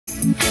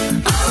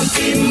I'll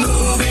keep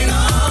moving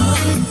on.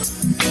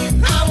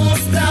 I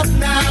won't stop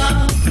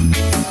now.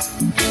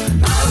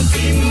 I'll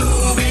keep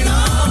moving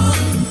on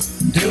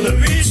till I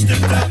reach the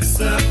top,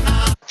 sir.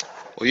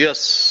 Oh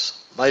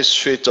yes, my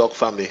Straight Talk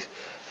family, I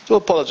do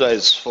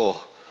apologize for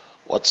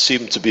what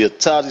seemed to be a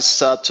tardy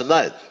start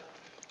tonight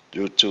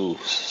due to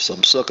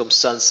some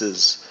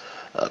circumstances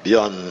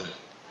beyond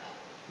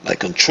my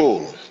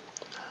control.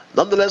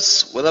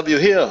 Nonetheless, whenever you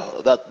hear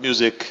that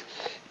music,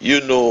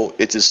 you know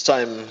it is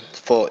time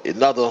for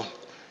another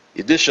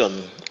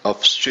edition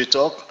of Straight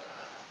Talk,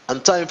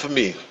 and time for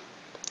me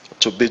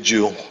to bid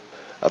you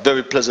a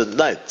very pleasant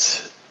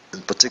night,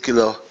 in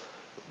particular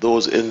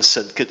those in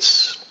St.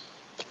 Kitts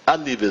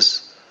and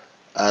Nevis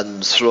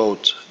and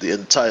throughout the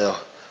entire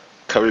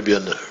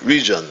Caribbean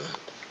region.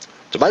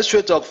 To my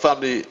Straight Talk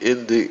family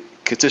in the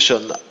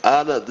Kittitian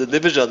and the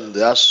Nevisian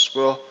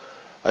diaspora,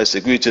 I say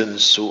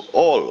greetings to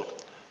all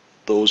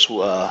those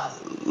who are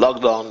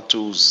logged on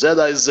to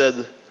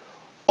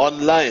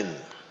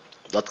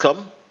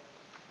zizonline.com,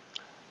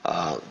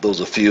 those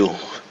of you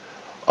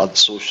on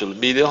social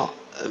media,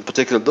 in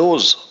particular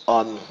those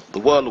on the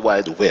World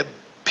Wide Web,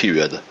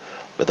 period,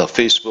 whether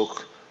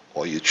Facebook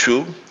or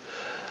YouTube.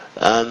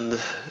 And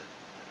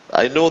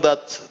I know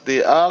that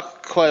there are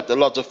quite a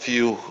lot of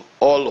you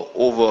all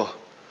over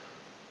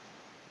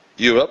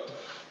Europe.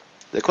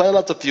 There are quite a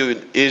lot of you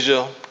in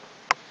Asia,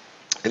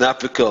 in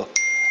Africa,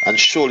 and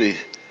surely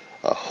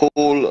a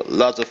whole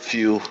lot of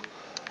you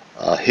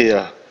are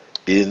here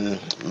in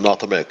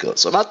North America.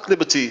 So I'm at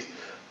liberty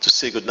to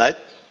say good night.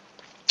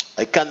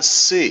 I can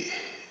say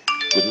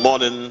good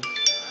morning.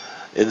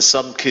 In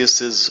some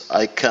cases,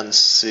 I can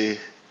say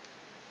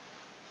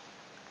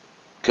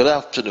good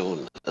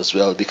afternoon as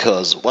well,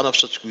 because one of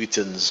such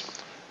greetings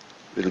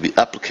will be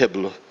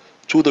applicable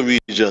to the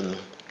region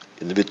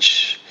in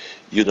which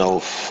you now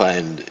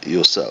find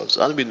yourselves.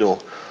 And we know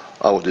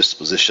our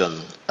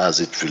disposition as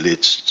it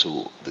relates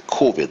to the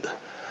COVID.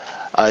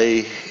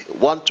 I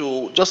want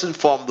to just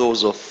inform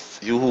those of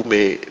you who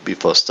may be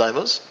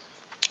first-timers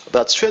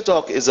that Straight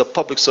Talk is a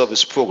public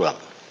service program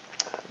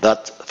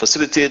that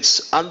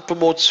facilitates and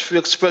promotes free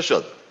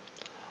expression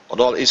on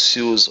all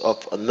issues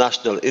of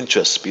national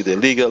interest, be they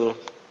legal,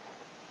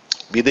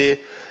 be they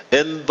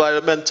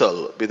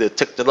environmental, be they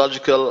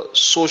technological,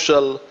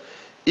 social,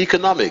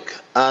 economic,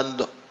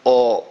 and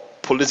or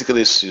political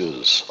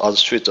issues on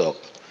Straight Talk.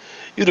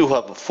 You do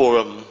have a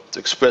forum to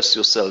express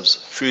yourselves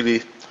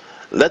freely.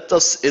 Let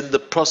us in the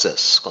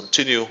process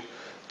continue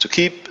to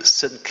keep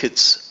St.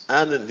 Kitts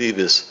and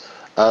Nevis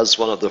as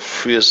one of the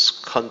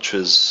freest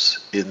countries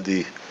in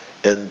the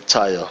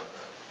entire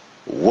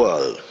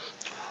world.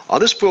 On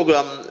this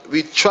program,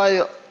 we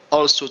try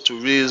also to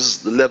raise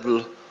the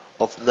level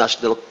of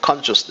national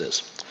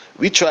consciousness.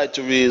 We try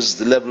to raise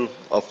the level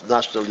of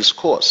national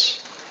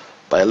discourse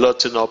by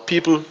alerting our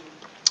people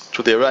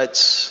to their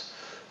rights,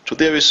 to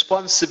their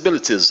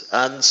responsibilities,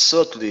 and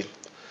certainly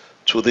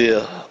to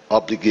their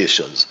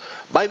obligations.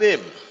 My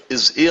name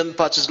is Ian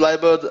Patches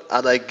Liburd,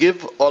 and I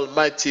give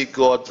Almighty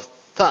God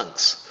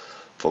thanks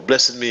for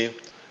blessing me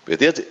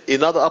with yet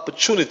another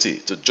opportunity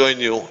to join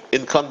you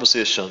in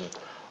conversation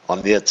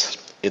on yet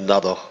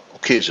another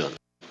occasion.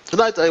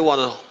 Tonight I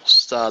want to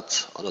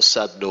start on a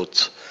sad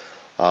note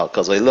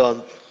because I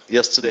learned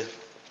yesterday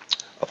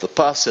of the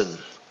passing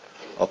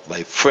of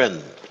my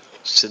friend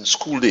since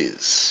school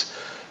days,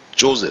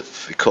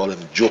 Joseph. We call him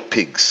Joe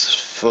Pigs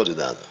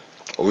Ferdinand,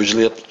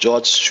 originally of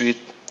George Street,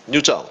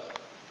 Newtown.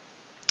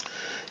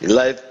 In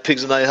life,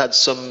 Pigs and I had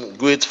some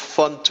great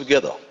fun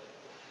together.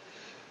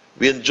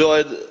 We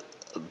enjoyed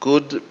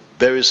good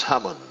berries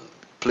Hammond,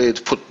 played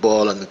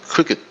football and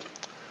cricket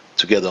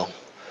together,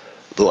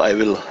 though I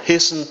will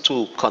hasten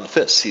to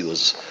confess he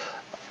was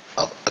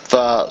a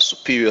far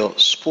superior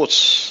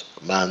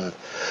sportsman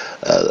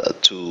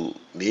to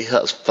me,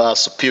 a far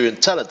superior in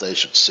talent, I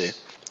should say,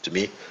 to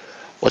me.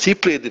 But he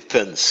played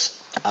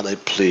defense and I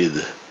played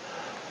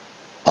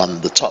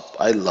on the top.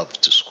 I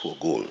loved to score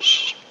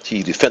goals.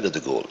 He defended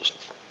the goals.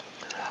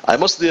 I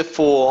must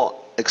therefore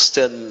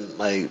extend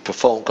my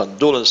profound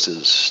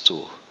condolences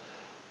to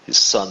his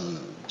son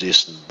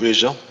Jason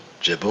Brazier,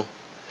 Jebu,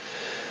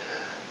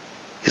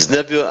 his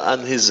nephew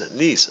and his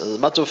niece, as a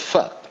matter of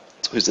fact,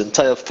 to his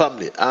entire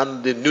family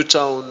and the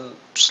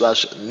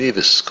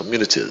Newtown/Nevis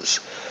communities,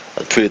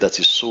 and pray that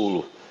his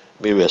soul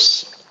may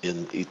rest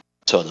in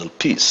eternal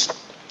peace.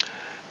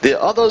 There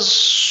are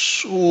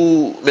others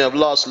who may have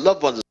lost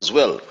loved ones as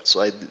well,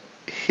 so I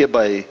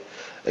hereby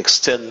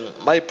extend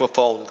my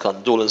profound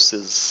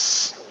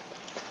condolences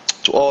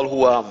to all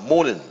who are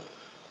mourning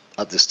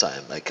at this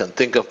time. I can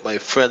think of my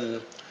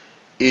friend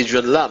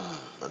Adrian Lamb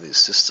and his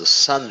sister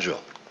Sandra,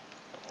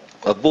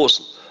 who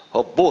both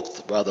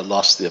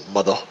lost their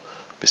mother,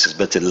 Mrs.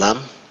 Betty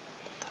Lamb.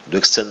 To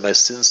extend my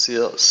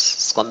sincere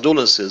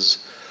condolences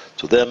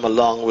to them,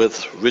 along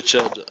with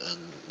Richard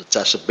and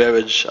Natasha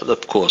Berridge, and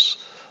of course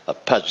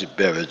Padgy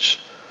Berridge.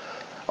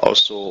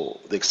 Also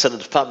the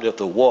extended family of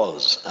the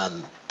Walls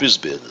and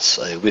Brisbanes.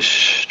 I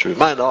wish to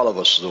remind all of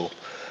us, though,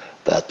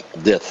 that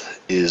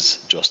death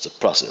is just a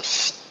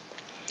process.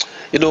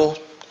 You know,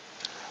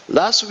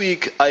 Last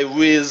week, I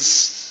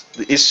raised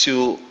the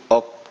issue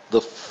of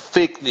the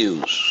fake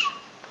news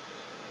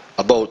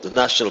about the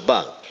National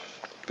Bank,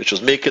 which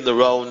was making the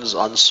rounds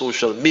on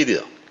social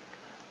media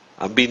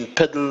and being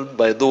peddled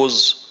by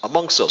those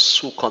amongst us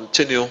who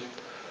continue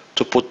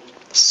to put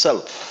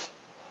self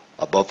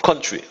above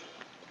country.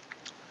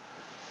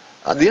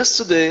 And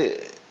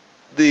yesterday,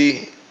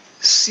 the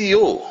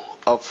CEO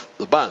of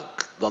the bank,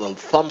 Donald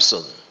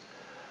Thompson,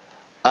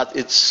 at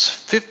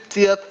its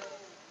 50th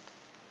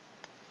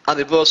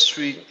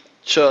anniversary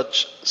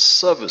church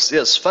service,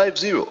 yes,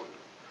 50.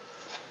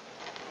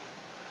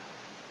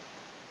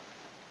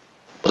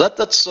 But at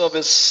that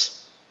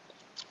service,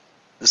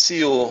 the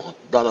CEO,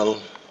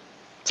 Donald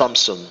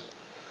Thompson,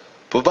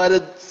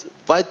 provided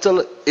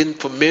vital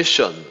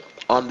information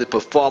on the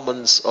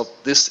performance of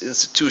this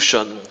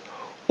institution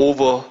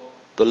over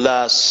the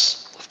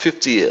last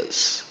 50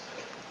 years,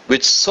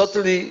 which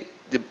certainly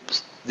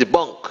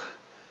debunked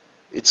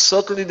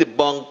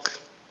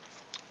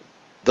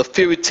the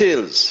fairy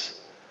tales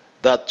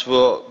that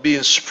were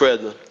being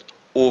spread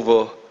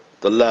over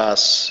the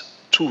last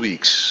 2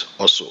 weeks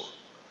or so.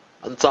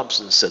 And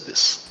Thompson said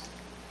this.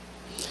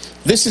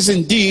 This is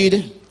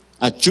indeed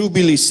a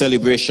Jubilee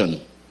celebration,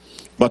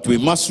 but we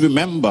must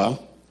remember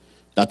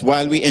that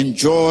while we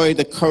enjoy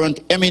the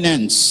current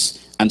eminence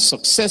and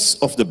success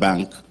of the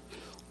bank,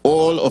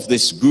 all of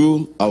this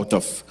grew out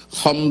of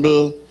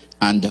humble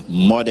and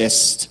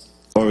modest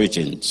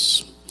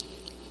origins.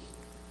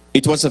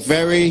 It was a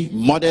very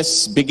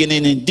modest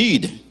beginning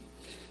indeed,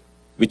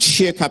 with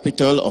share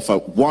capital of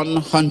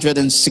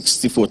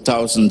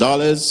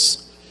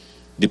 $164,000,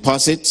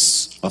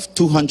 deposits of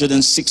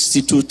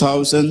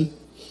 $262,000,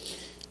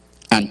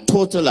 and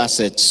total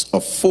assets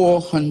of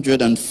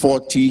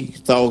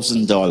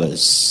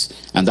 $440,000,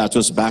 and that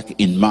was back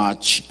in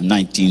March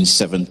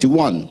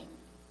 1971.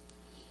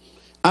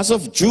 As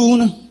of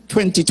June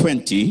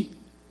 2020,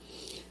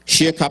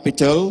 share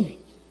capital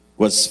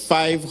was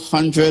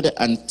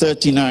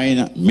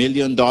 $539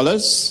 million.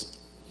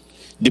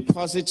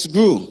 Deposits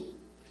grew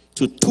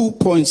to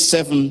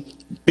 $2.7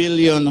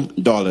 billion,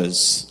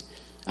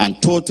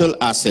 and total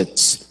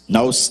assets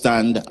now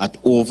stand at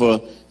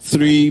over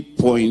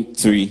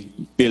 $3.3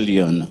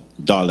 billion.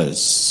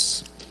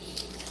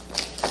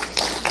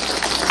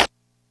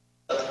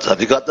 Have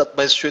you got that,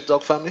 my straight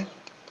dog family?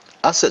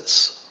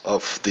 Assets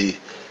of the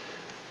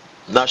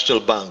National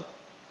Bank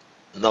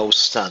now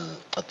stand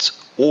at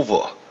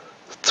over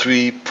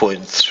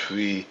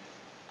 $3.3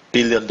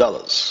 billion.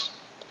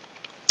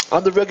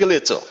 And the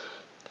regulator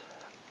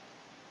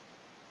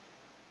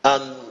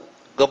and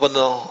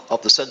governor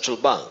of the central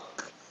bank,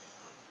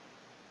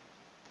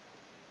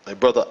 my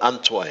brother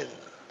Antoine,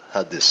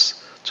 had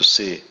this to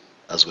say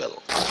as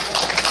well.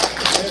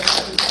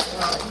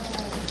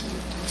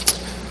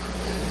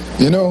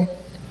 You know,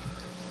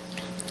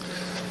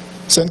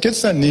 St.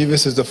 Kitts and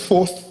Nevis is the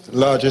 4th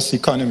largest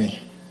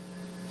economy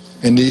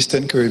in the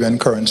Eastern Caribbean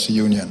Currency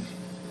Union.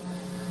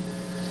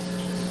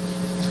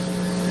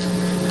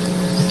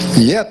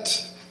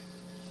 Yet,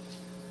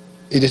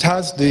 it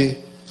has the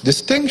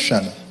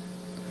distinction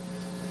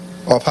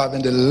of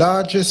having the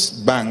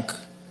largest bank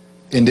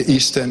in the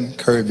Eastern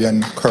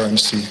Caribbean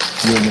Currency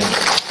Union.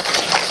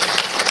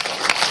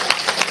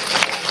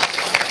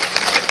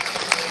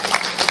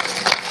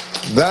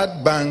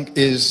 That bank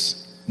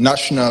is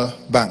National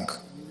Bank.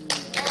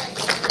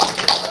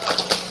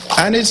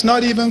 And it's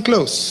not even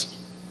close.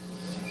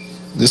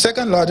 The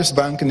second largest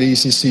bank in the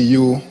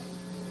ECCU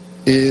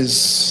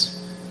is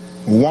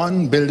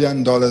 $1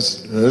 billion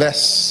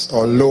less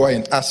or lower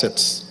in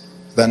assets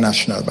than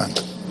National Bank.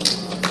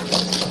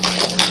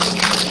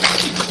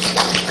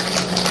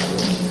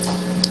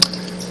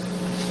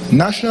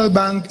 National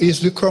Bank is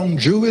the crown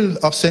jewel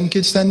of St.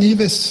 Kitts and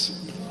Nevis.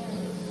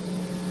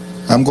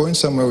 I'm going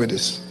somewhere with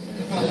this.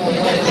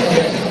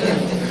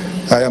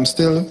 I am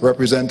still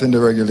representing the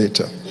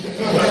regulator.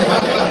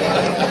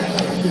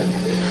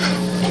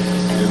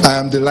 I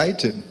am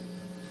delighted,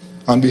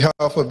 on behalf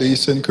of the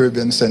Eastern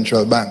Caribbean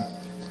Central Bank,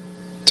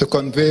 to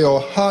convey our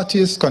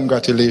heartiest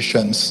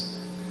congratulations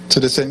to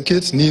the St.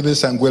 Kitts,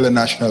 Nevis, and Anguilla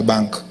National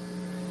Bank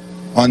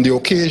on the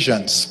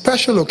occasion,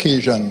 special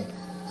occasion,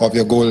 of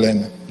your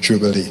Golden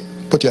Jubilee.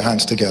 Put your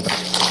hands together.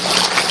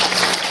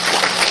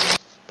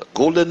 The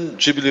Golden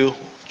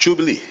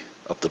Jubilee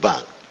of the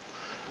bank,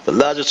 the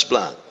largest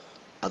bank,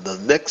 and the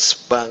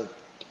next bank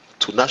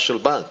to National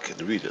Bank in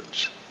the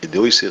regions, in the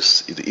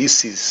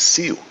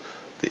ECCU,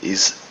 the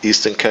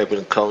Eastern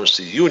Caribbean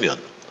Currency Union,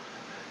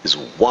 is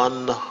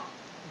 $1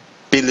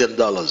 billion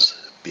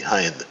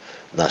behind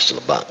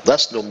National Bank.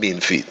 That's no mean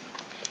feat.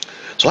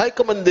 So high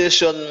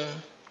commendation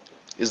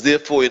is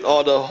therefore in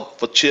order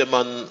for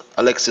Chairman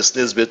Alexis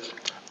Nisbet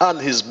and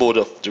his board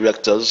of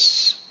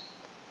directors,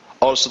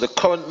 also the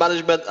current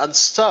management and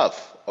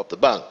staff of the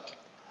bank,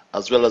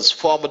 as well as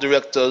former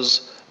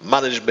directors,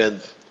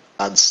 management,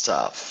 and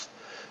staff.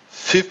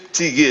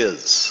 50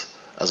 years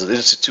as an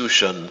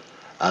institution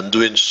and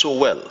doing so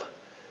well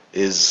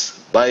is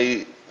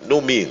by no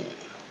means,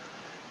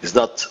 is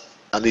not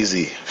an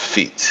easy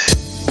feat.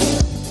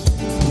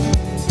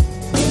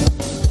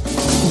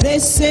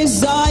 This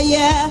is our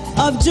year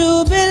of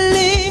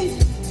Jubilee.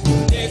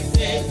 This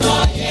is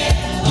our year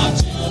of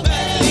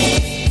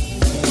Jubilee.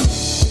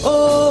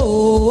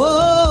 Oh,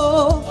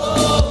 oh, oh,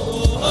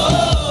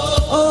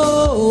 oh, oh,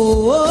 oh,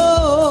 oh.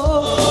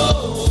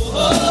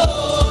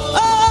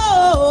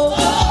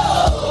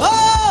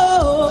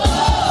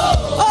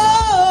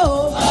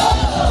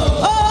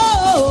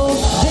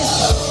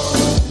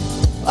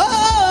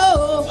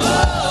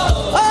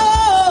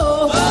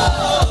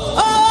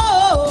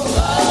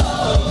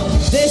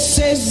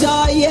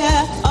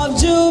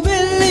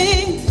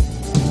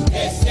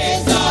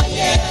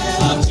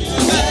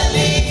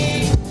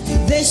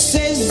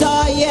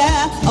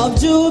 Of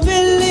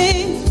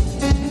Jubilee.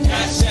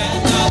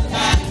 National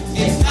Bank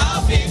is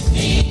now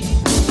 15.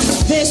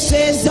 This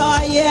is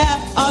our year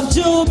of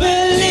Jubilee.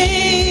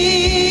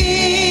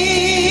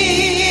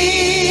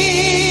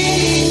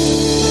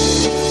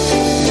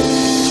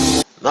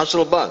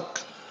 National Bank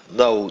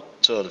now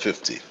turned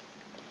 50.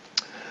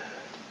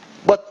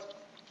 But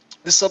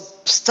the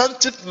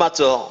substantive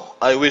matter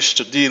I wish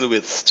to deal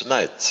with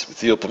tonight,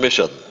 with your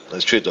permission,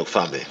 as Trade Dog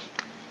family,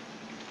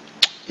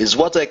 is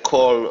what I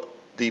call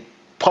the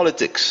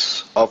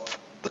politics of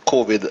the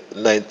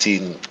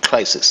COVID-19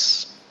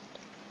 crisis.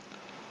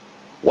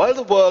 While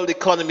the world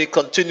economy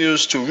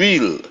continues to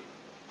reel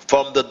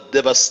from the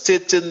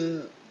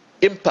devastating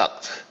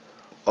impact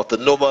of the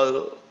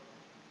novel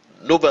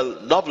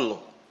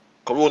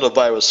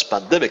coronavirus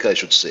pandemic, I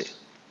should say,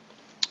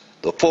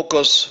 the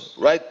focus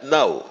right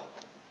now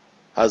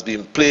has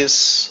been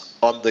placed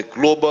on the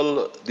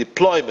global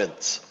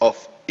deployment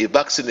of a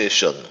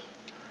vaccination,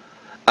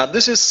 and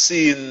this is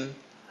seen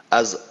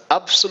as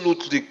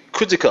absolutely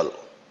critical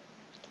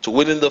to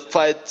winning the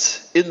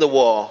fight in the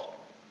war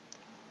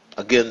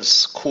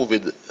against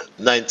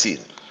COVID-19.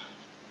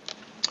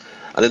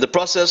 And in the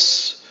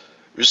process,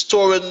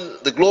 restoring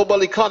the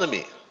global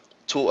economy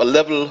to a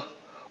level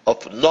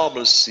of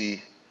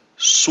normalcy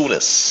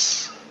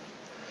soonest.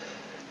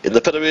 In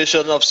the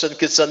Federation of St.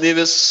 Kitts and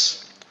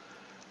Nevis,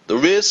 the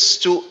race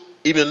to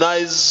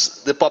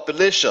immunize the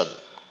population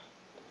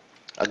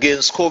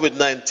against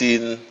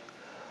COVID-19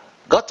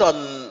 got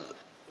on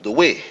the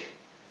way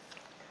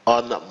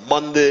on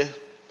Monday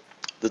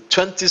the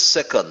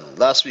 22nd,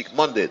 last week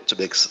Monday to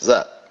be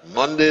exact,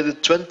 Monday the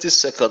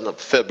 22nd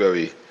of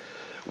February,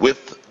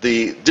 with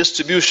the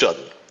distribution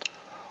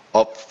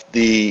of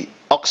the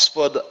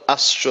Oxford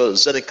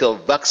AstraZeneca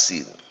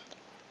vaccine,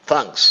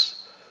 thanks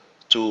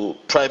to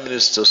Prime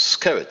Minister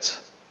Skerrit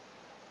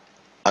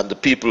and the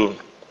people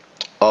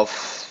of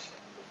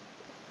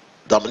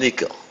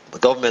Dominica, the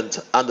government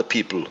and the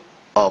people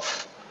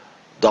of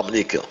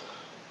Dominica.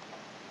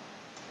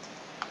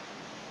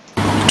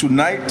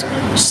 Tonight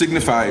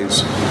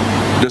signifies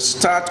the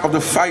start of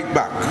the fight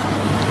back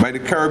by the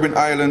Caribbean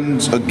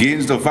islands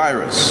against the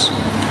virus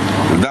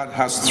that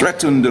has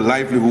threatened the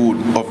livelihood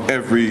of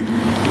every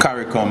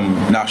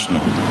CARICOM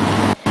national.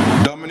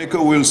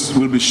 Dominica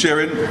will be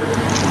sharing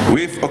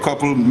with a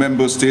couple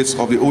member states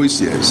of the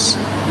OECS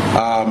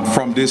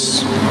from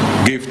this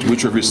gift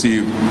which we've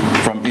received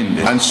from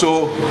India. And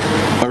so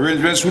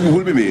arrangements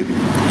will be made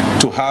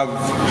to have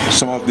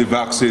some of the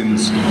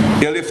vaccines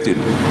airlifted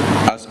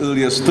as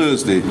early as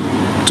Thursday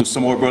to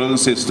some of our brothers and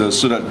sisters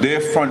so that their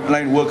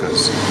frontline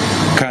workers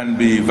can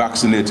be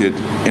vaccinated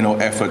in our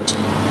effort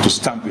to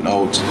stamping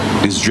out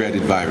this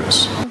dreaded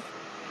virus.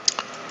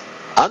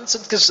 And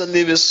St. Kitts and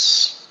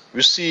Nevis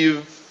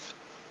received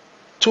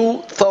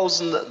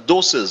 2,000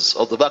 doses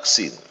of the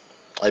vaccine,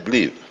 I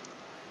believe,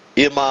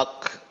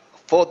 earmarked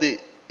for the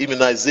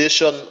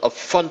immunization of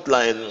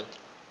frontline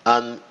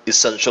and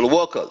essential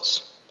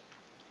workers.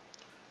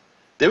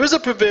 There is a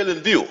prevailing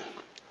view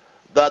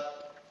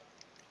that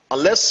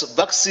unless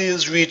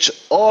vaccines reach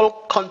all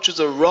countries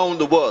around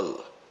the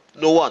world,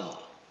 no one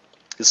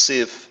is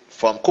safe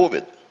from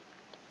COVID.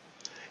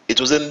 It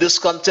was in this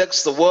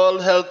context the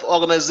World Health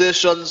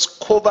Organization's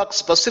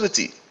COVAX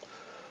facility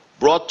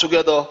brought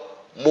together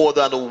more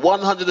than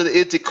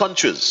 180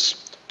 countries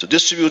to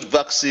distribute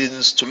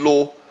vaccines to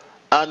low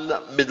and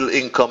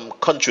middle-income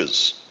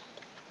countries.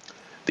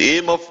 The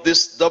aim of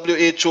this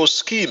WHO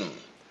scheme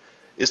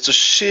is to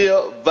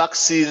share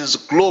vaccines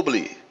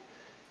globally,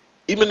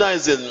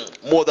 immunizing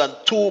more than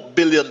 2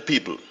 billion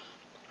people.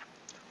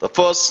 The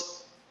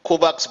first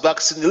COVAX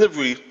vaccine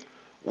delivery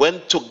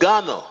went to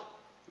Ghana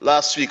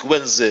last week,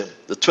 Wednesday,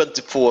 the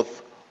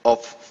 24th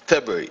of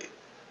February.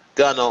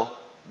 Ghana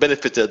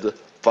benefited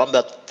from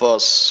that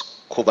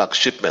first COVAX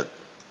shipment.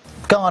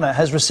 Ghana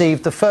has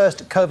received the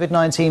first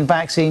COVID-19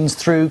 vaccines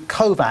through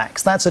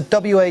COVAX. That's a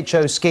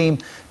WHO scheme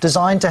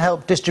designed to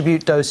help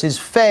distribute doses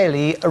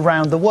fairly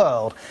around the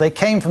world. They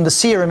came from the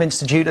Serum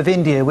Institute of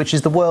India, which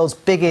is the world's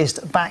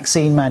biggest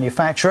vaccine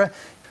manufacturer.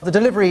 The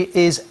delivery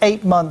is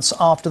 8 months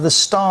after the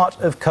start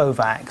of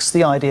COVAX.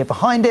 The idea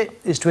behind it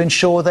is to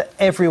ensure that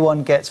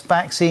everyone gets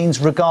vaccines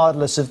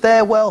regardless of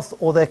their wealth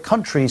or their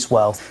country's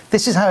wealth.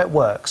 This is how it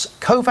works.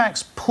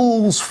 COVAX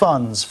pools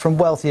funds from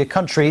wealthier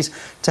countries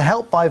to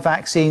help buy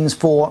vaccines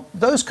for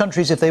those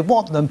countries if they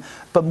want them,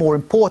 but more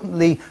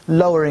importantly,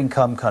 lower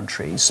income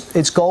countries.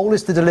 Its goal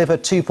is to deliver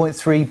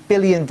 2.3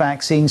 billion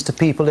vaccines to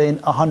people in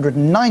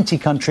 190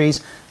 countries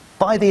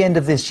by the end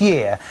of this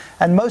year,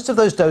 and most of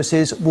those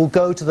doses will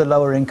go to the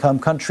lower income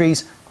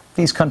countries.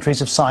 These countries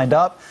have signed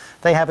up.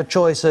 They have a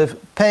choice of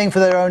paying for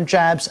their own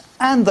jabs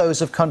and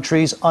those of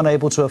countries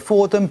unable to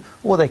afford them,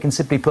 or they can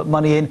simply put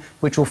money in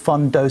which will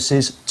fund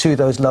doses to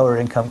those lower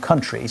income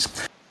countries.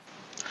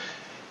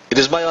 It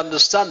is my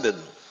understanding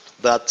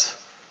that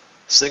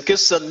St.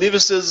 Kitts and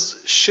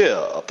Nevis's share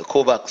of the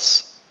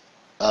COVAX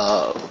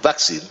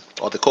vaccine,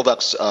 or the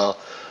COVAX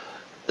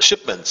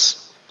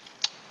shipments,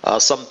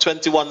 some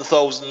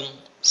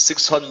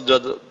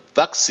 21,600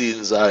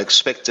 vaccines are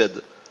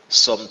expected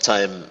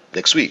sometime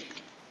next week.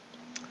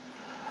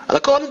 And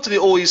according to the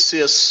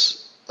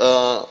OECS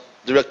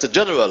Director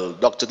General,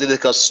 Dr.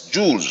 Didicus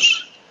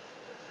Jules,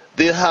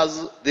 there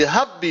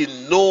have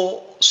been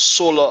no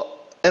solo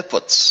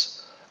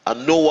efforts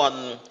and no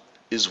one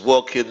is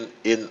working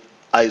in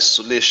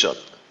isolation.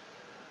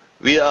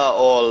 We are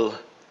all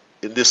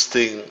in this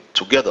thing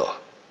together,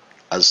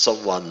 as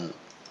someone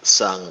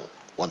sang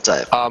one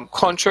time.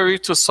 Contrary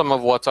to some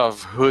of what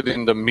I've heard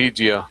in the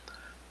media,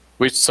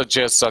 which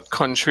suggests that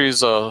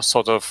countries are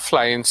sort of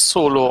flying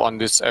solo on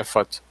this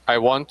effort, I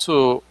want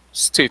to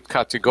state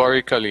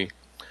categorically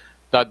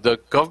that the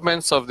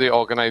governments of the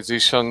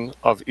Organization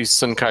of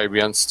Eastern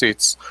Caribbean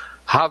States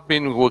have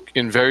been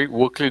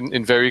working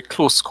in very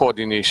close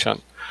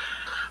coordination.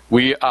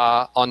 We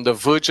are on the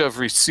verge of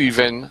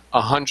receiving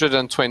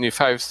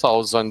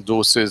 125,000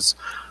 doses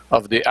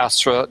of the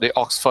Oxford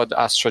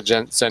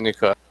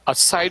AstraZeneca.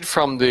 Aside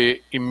from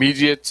the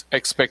immediate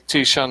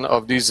expectation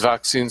of these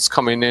vaccines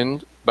coming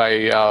in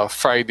by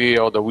Friday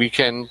or the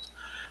weekend,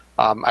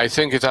 I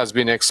think it has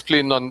been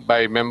explained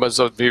by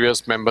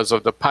various members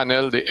of the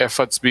panel, the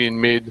efforts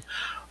being made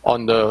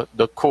on the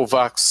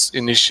COVAX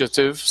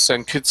initiative.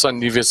 St. Kitts and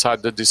Nevis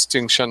had the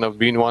distinction of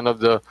being one of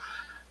the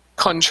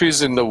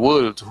countries in the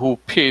world who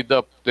paid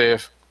up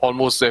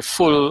almost their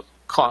full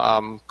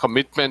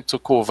commitment to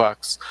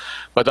COVAX.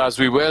 But as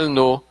we well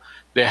know,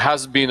 there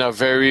has been a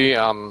very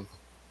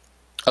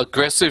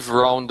aggressive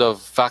round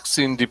of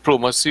vaccine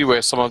diplomacy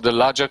where some of the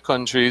larger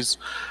countries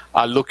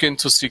are looking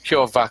to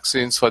secure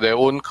vaccines for their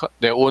own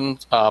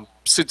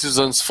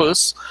citizens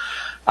first.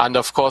 And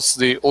of course,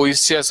 the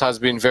OECS has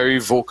been very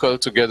vocal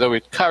together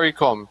with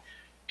CARICOM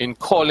in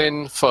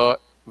calling for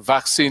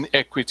vaccine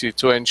equity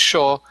to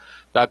ensure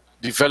that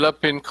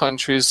developing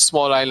countries,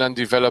 small island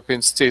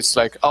developing states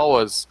like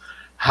ours,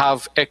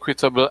 have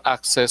equitable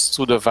access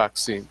to the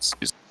vaccines.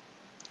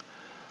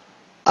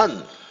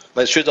 And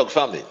my Straight Talk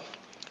family,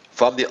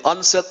 from the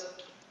onset,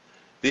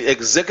 the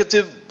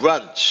executive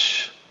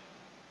branch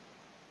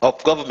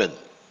of government,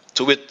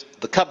 to wit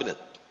the cabinet,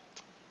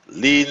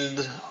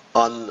 leaned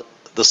on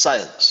the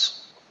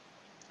science.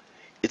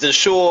 It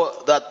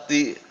ensured that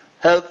the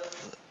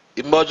Health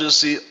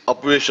Emergency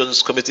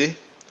Operations Committee,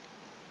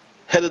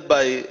 headed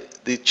by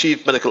the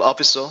Chief Medical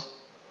Officer,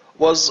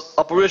 was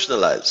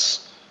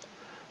operationalized.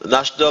 The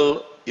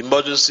National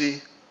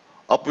Emergency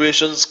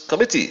Operations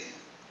Committee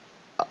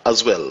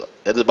as well,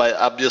 headed by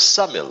Abdius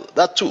Samuel,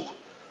 that too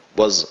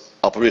was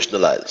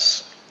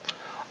operationalized.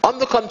 On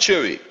the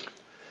contrary,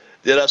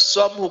 there are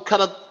some who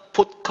cannot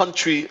put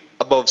country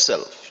above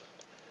self.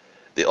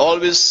 They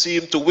always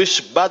seem to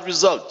wish bad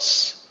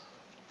results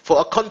for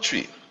a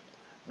country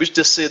which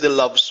they say they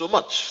love so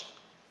much.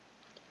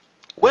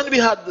 When we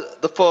had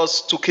the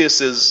first 2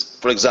 cases,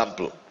 for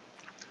example,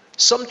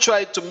 some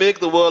tried to make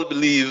the world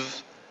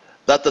believe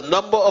that the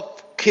number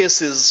of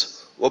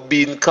cases were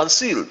being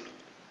concealed.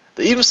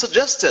 They even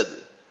suggested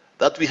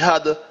that we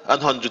had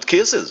 100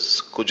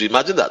 cases. Could you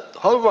imagine that?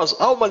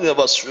 How many of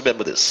us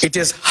remember this? It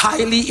is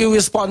highly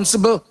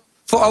irresponsible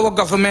for our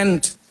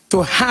government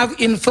to have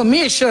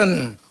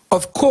information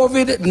of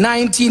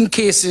COVID-19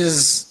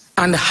 cases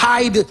and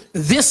hide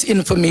this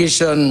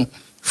information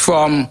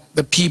from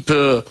the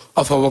people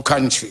of our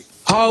country.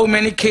 How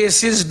many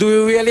cases do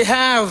we really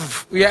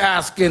have? We are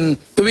asking.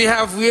 Do we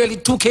have really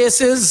 2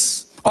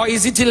 cases? Or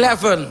is it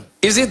 11?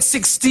 Is it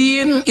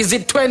 16? Is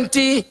it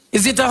 20?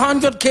 Is it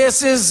 100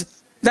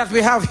 cases that we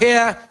have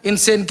here in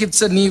St.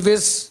 Kitts and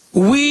Nevis?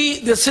 We,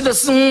 the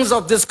citizens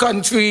of this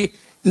country,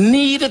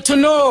 need to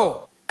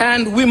know,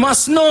 and we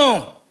must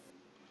know.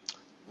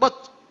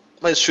 But,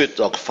 my Straight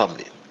Talk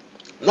family,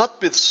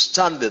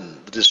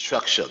 notwithstanding the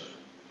distraction,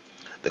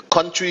 the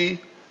country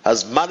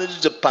has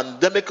managed the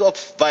pandemic of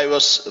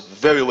virus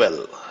very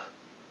well.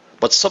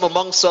 But some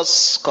amongst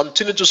us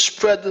continue to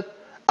spread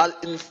an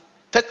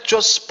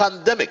infectious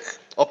pandemic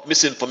of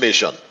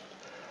misinformation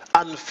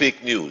and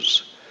fake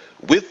news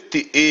with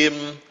the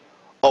aim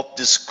of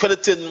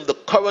discrediting the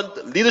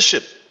current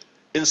leadership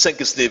in St.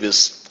 Kitts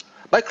Nevis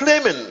by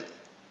claiming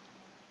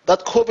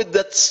that COVID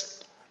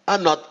deaths are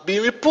not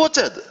being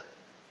reported.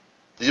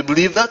 Do you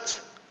believe that,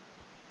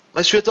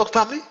 my Straight Talk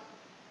family?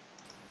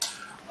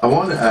 I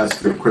want to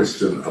ask a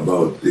question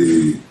about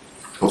the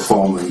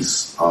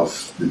performance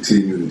of the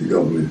Team Unity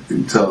government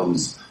in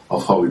terms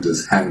of how it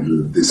has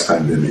handled this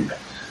pandemic.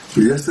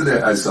 So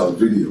yesterday I saw a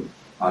video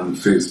on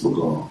Facebook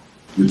or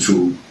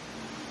YouTube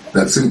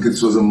that St.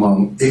 Kitts was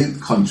among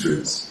 8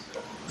 countries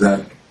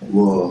that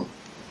were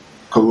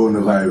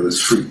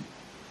coronavirus free.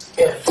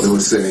 Yes. They were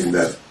saying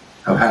that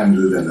have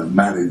handled and have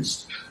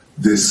managed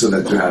this so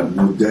that you have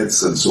no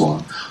deaths and so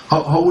on.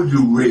 How would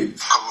you rate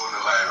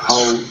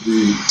how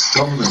the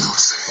government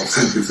of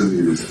St. Kitts and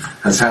Nevis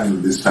has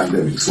handled this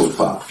pandemic so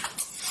far?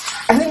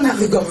 I think that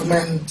the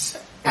government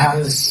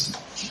has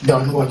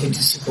done what it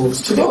is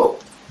supposed to do.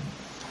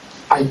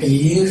 I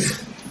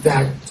believe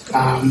that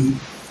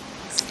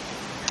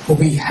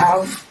we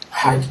have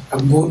had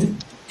a good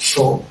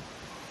show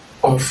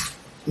of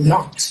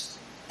not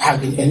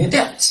having any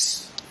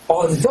deaths.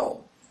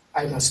 Although,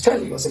 I must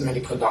tell you as a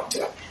medical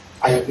doctor,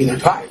 I have been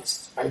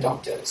advised by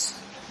doctors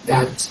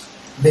that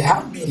there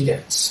have been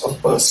deaths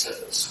of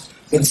persons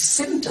with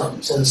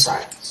symptoms and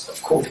signs of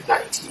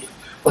COVID-19,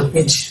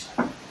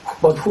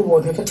 but who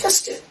were never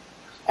tested.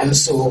 And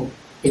so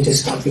it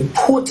is not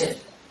reported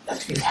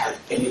that we've had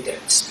any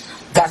deaths.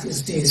 That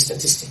is the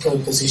statistical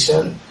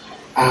position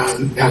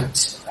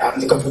that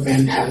the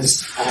government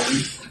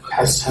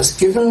has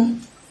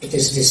given. It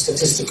is the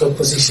statistical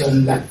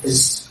position that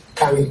is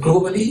carried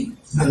globally,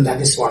 and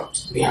that is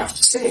what we have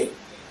to say.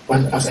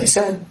 But as I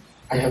said,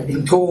 I have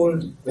been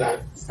told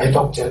that by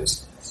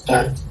doctors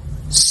that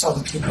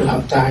some people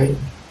have died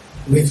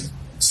with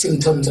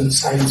symptoms and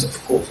signs of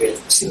COVID,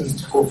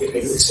 symptoms of COVID,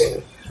 I would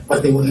say,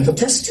 but they were never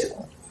tested.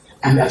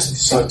 And as a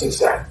result of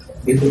that,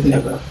 we would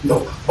never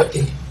know. But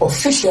the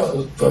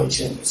official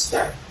version is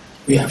that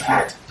we have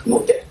had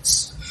no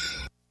deaths.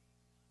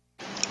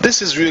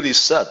 This is really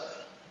sad,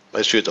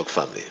 my Straight Talk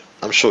family.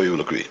 I'm sure you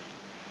will agree.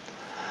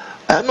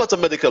 I am not a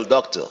medical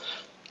doctor,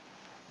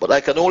 but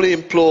I can only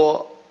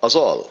implore us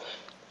all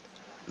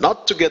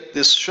not to get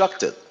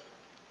distracted,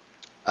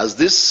 as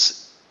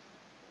this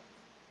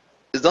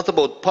is not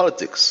about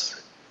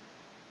politics.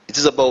 It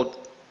is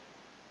about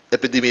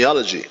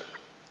epidemiology.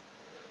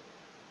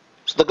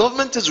 So the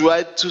government is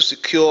right to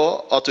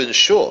secure or to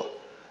ensure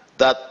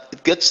that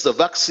it gets the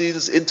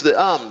vaccines into the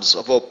arms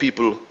of our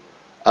people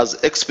as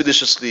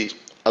expeditiously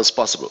as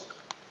possible.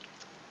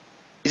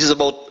 It is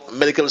about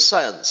medical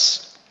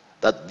science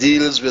that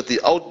deals with the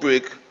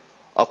outbreak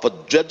of a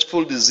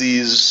dreadful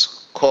disease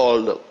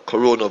called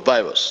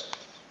coronavirus.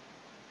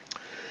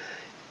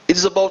 It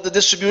is about the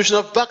distribution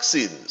of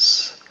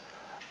vaccines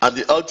and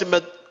the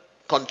ultimate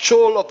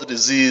control of the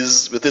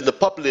disease within the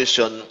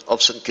population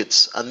of St.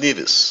 Kitts and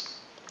Nevis.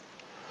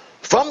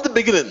 From the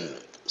beginning,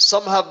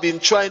 some have been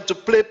trying to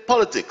play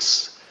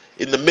politics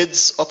in the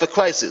midst of a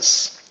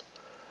crisis.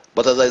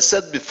 But as I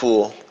said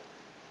before,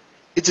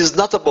 it is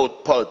not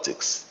about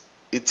politics.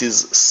 It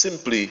is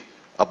simply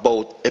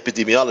about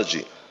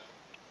epidemiology.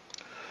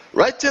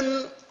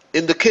 Writing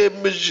in the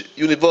Cambridge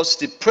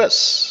University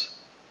Press,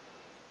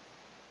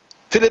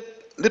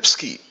 Philip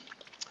Lipsky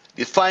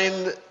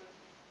defined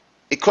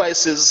a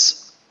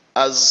crisis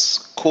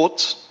as,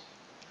 quote,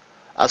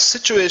 a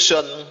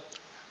situation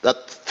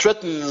that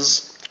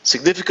threatens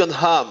significant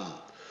harm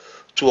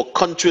to a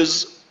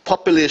country's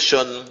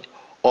population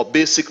or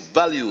basic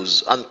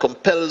values and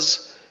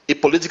compels a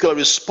political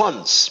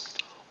response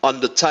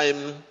under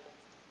time,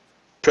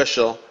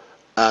 pressure,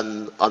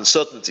 and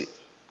uncertainty.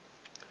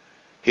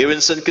 Here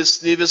in St.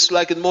 Kitts Nevis,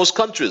 like in most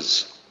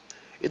countries,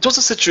 it was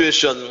a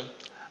situation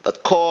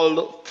that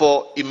called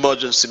for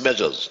emergency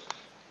measures.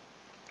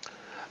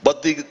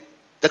 But the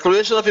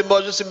declaration of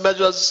emergency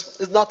measures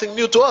is nothing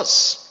new to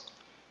us.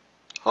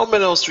 How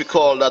many of us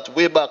recall that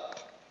way back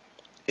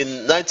in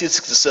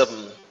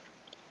 1967,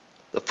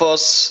 the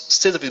first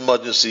state of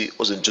emergency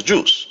was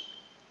introduced?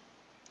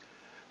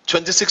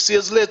 26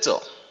 years later,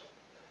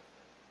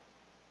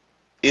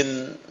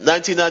 in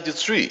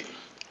 1993,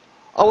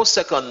 our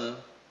second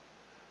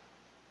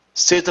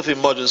state of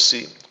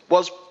emergency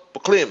was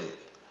proclaimed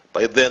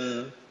by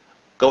then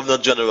Governor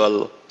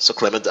General Sir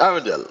Clement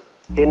Arundel.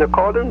 In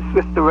accordance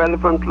with the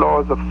relevant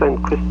laws of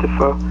St.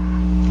 Christopher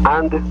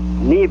and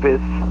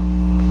Nevis,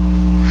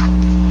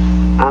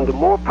 and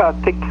more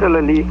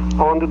particularly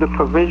under the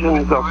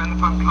provisions of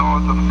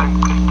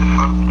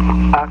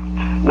Act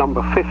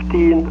number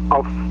 15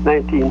 of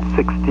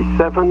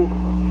 1967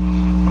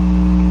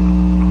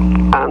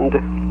 and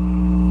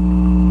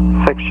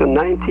Section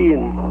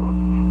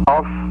 19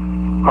 of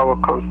our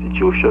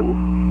Constitution,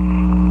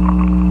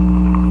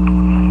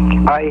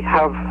 I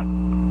have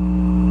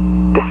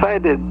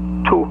decided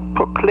to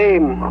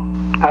proclaim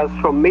as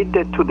from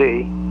midday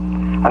today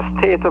a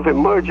state of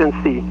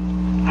emergency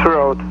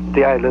throughout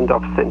the island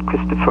of St.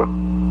 Christopher.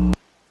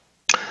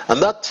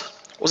 And that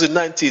was in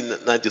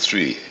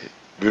 1993.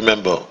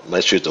 Remember, my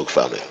Straight Talk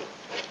family.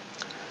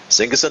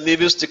 St. Kitts and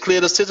Nevis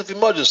declared a state of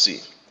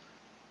emergency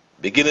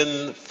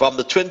beginning from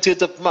the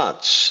 20th of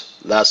March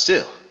last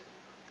year.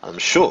 I'm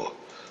sure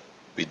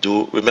we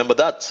do remember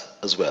that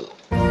as well.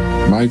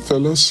 My my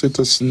fellow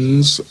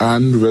citizens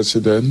and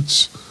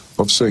residents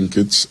of St.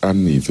 Kitts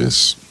and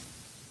Nevis.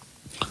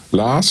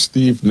 Last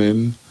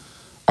evening,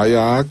 I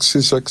asked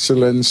His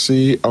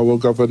Excellency, our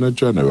Governor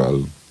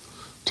General,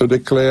 to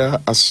declare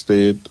a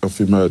state of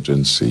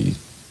emergency.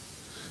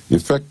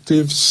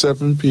 Effective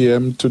 7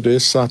 p.m. today,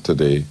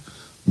 Saturday,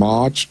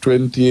 March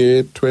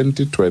 28,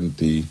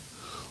 2020,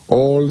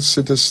 all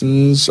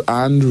citizens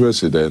and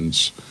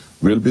residents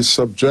will be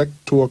subject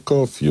to a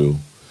curfew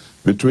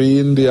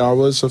between the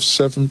hours of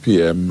 7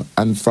 p.m.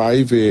 and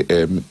 5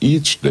 a.m.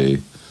 each day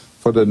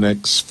for the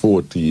next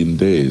 14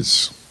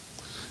 days.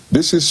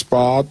 This is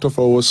part of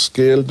our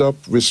scaled-up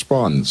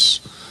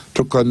response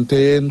to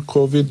contain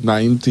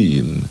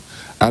COVID-19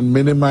 and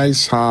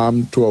minimize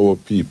harm to our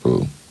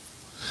people.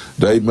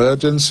 The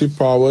emergency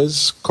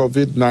powers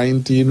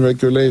COVID-19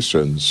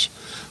 regulations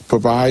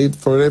provide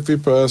for every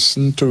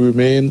person to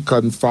remain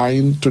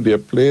confined to their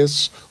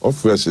place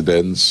of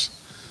residence,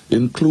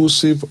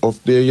 inclusive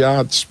of their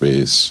yard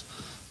space,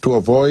 to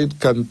avoid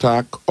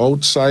contact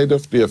outside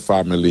of their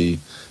family,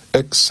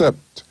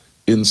 except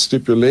in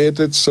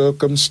stipulated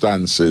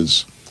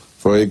circumstances,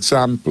 for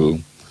example,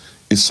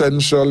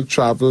 essential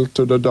travel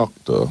to the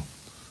doctor,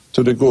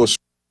 to the grocery.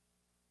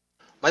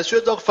 My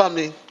stray dog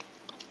family,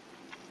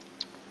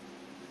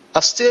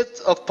 a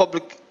state of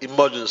public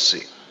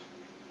emergency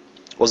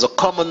was a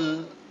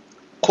common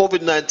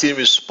COVID-19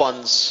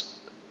 response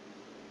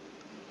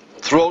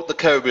throughout the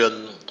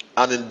Caribbean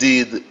and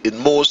indeed in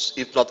most,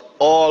 if not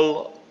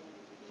all,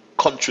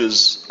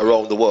 countries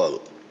around the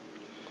world.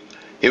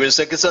 Here in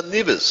St. Kitts and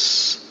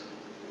Nevis,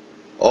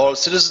 all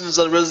citizens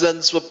and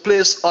residents were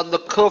placed under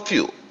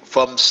curfew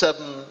from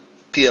 7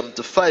 p.m.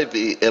 to 5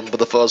 a.m. for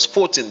the first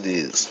 14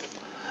 days,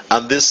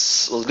 and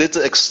this was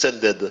later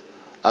extended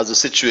as the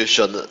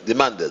situation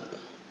demanded.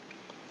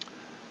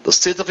 The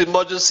state of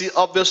emergency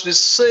obviously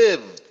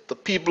saved the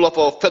people of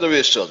our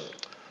federation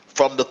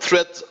from the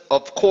threat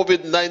of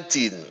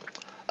COVID-19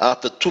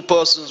 after 2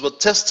 persons were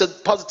tested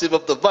positive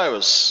of the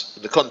virus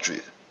in the country.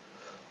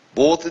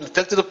 Both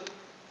infected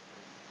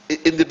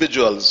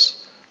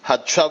individuals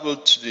had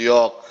traveled to New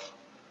York,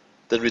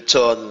 then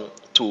returned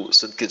to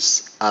St.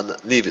 Kitts and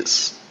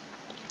Nevis.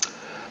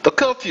 The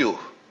curfew,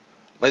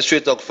 my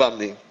stray dog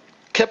family,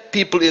 kept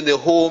people in their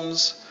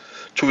homes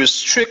to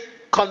restrict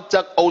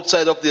contact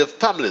outside of their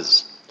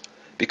families,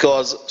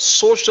 because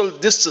social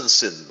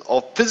distancing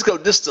or physical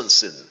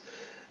distancing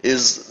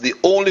is the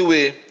only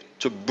way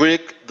to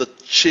break the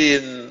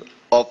chain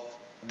of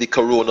the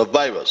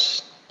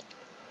coronavirus.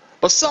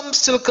 But some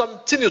still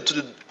continue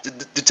to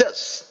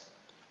detest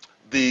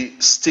the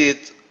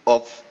state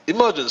of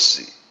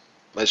emergency,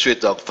 my stray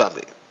dog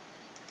family.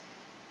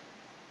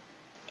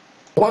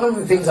 One of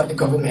the things that the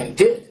government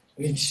did,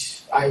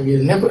 which I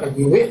will never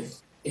agree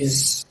with,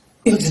 is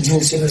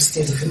introducing a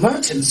state of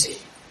emergency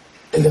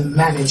in the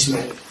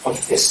management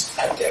of this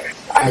pandemic.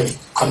 I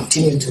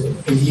continue to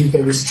believe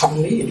very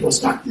strongly it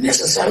was not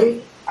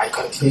necessary. I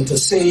continue to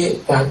say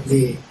that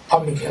the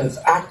Public Health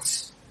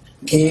Act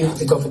gave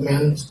the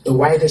government the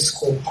widest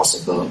scope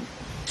possible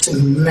to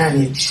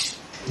manage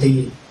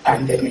the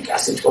pandemic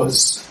as it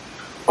was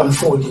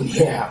unfolding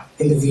here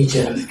in the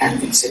region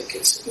and in St.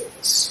 Kitts and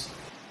Nevis.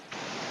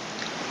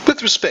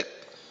 With respect,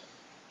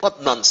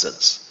 what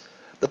nonsense.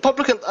 The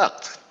Public Health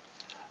Act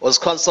was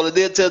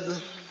consolidated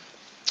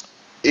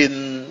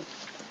in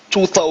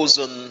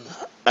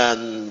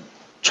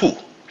 2002.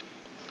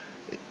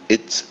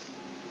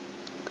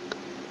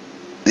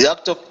 The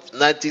Act of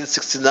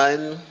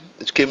 1969,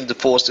 which came into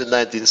force in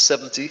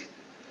 1970,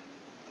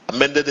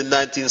 amended in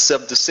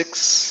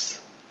 1976.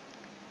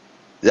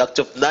 The Act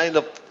of 9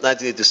 of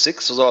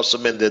 1986 was also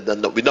amended,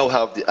 and we now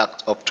have the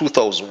Act of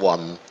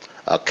 2001,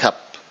 Cap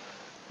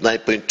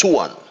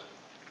 9.21.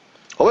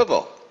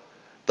 However,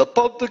 the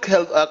Public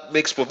Health Act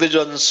makes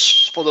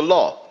provisions for the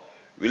law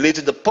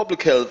relating to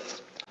public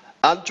health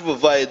and to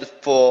provide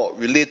for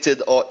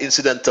related or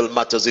incidental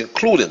matters,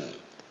 including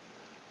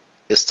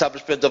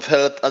establishment of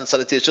health and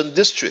sanitation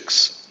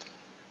districts,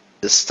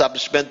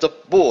 establishment of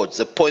boards,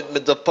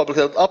 appointment of public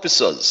health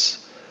officers,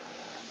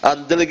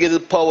 and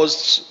delegated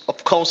powers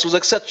of councils,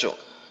 etc.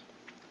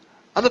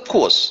 And of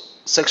course,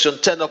 Section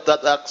 10 of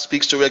that Act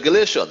speaks to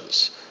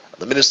regulations.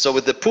 The Minister,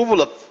 with the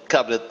approval of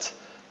Cabinet,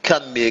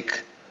 can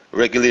make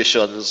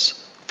regulations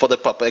for the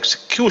proper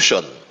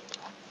execution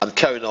and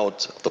carrying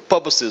out the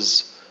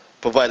purposes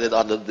provided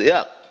under the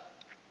Act.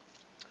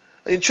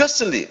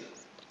 Interestingly,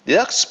 the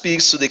Act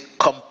speaks to the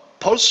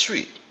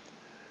compulsory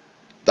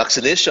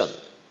vaccination.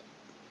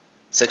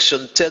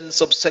 Section 10,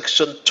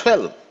 subsection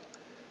 12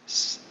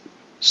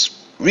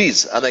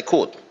 reads, and I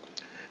quote,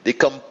 "The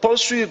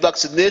compulsory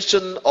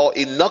vaccination or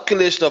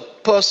inoculation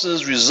of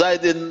persons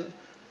residing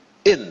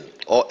in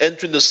or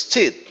entering the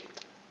state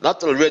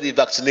not already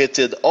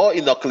vaccinated or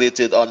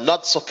inoculated or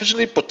not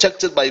sufficiently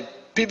protected by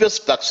previous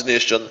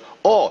vaccination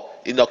or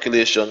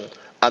inoculation,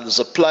 and the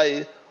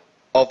supply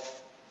of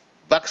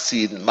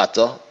vaccine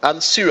matter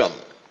and serum."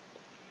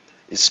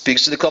 It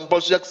speaks to the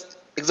compulsory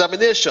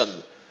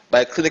examination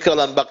by clinical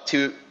and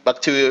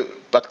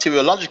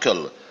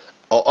bacteriological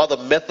or other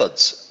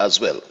methods as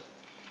well.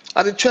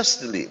 And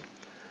interestingly,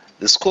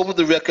 the scope of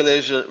the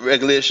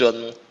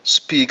regulation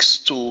speaks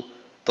to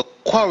the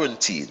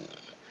quarantine.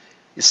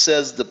 It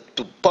says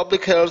to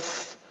public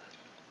health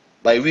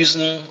by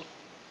reason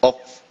of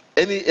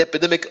any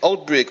epidemic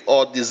outbreak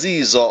or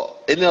disease or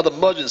any other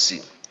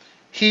emergency,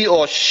 he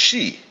or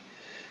she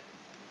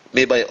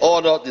may by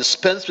order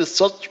dispense with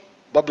such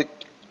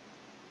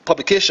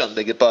publication,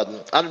 beg your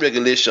pardon, and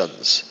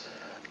regulations,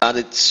 and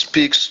it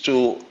speaks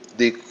to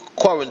the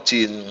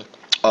quarantine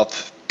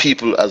of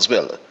people as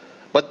well.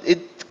 But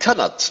it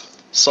cannot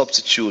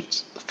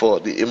substitute for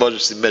the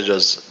emergency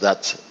measures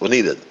that were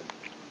needed.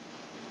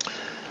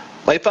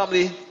 My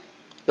family,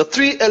 the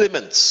three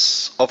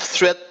elements of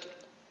threat,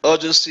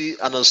 urgency,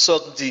 and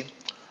uncertainty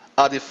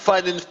are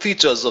defining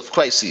features of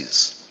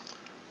crises.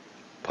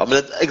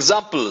 Prominent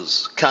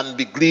examples can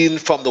be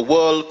gleaned from the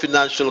world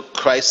financial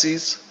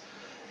crisis,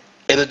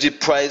 energy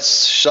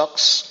price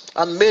shocks,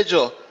 and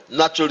major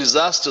natural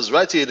disasters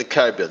right here in the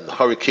Caribbean,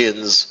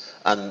 hurricanes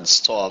and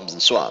storms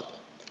and so on.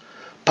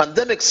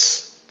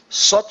 Pandemics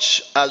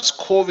such as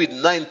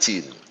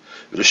COVID-19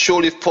 will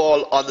surely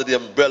fall under the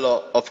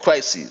umbrella of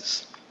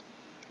crises.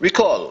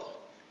 Recall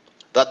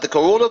that the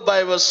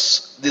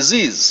coronavirus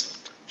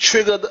disease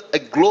triggered a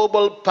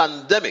global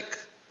pandemic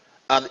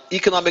and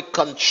economic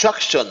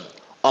contraction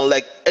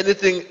unlike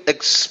anything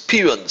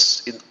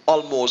experienced in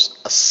almost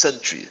a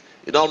century,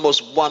 in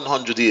almost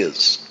 100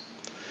 years.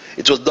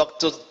 It was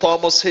Dr.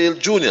 Thomas Hale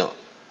Jr.,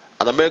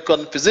 an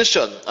American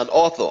physician and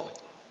author,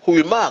 who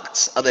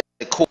remarked, and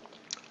I quote,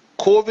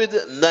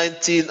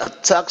 "COVID-19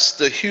 attacks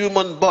the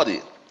human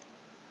body,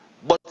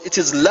 but it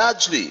is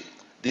largely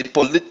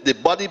the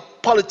body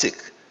politic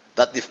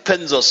that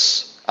defends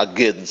us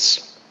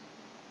against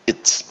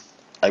it."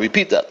 I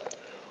repeat that.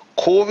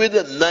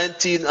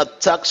 COVID-19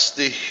 attacks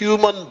the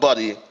human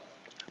body,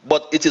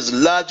 but it is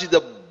largely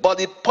the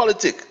body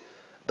politic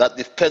that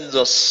defends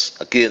us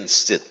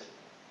against it.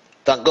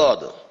 Thank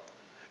God,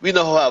 we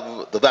now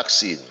have the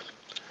vaccine.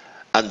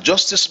 And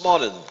just this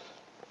morning,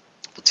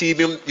 the Team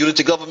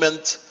Unity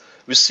government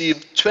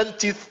received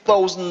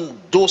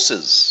 20,000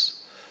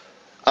 doses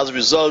as a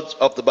result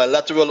of the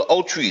bilateral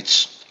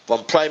outreach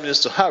from Prime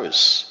Minister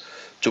Harris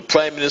to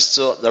Prime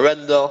Minister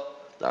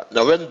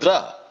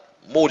Narendra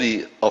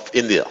Modi of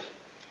India.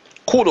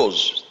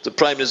 Kudos to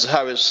Prime Minister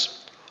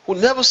Harris, who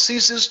never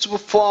ceases to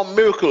perform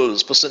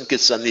miracles for St.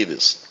 Kitts and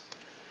Nevis.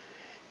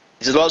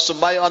 It is also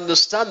my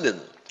understanding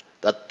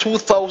that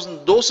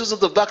 2,000 doses of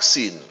the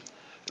vaccine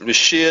will be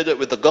shared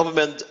with the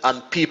government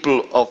and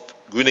people of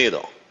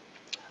Grenada.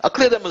 A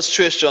clear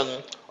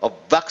demonstration of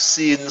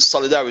vaccine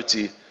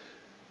solidarity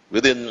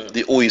within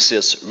the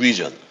OECS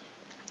region.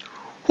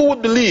 Who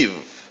would believe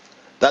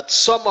that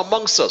some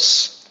amongst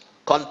us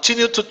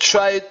continue to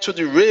try to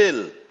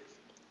derail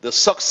the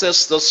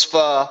success thus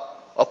far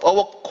of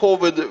our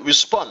COVID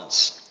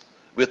response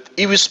with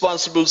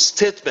irresponsible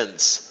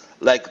statements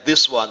like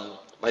this one,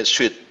 my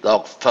street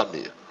dog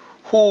family?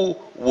 Who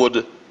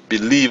would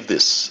believe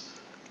this?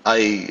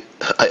 I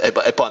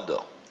ponder.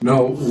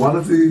 Now, one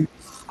of the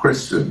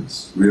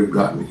questions we have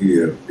gotten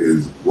here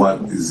is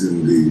what is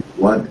in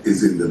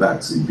the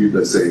vaccine.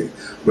 People are saying,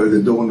 well,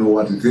 they don't know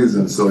what it is,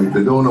 and so if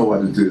they don't know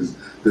what it is,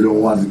 they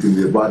don't want it in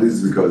their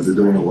bodies because they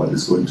don't know what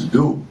it's going to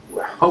do.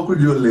 How could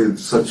you allay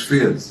such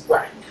fears?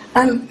 Right.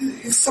 And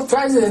it's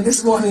surprising that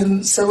this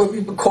morning several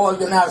people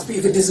called and asked me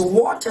if it is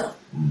water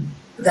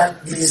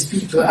that these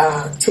people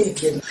are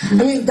taking. I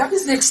mean, that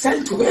is the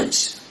extent to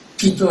which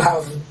people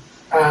have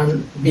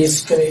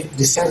basically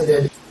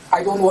descended.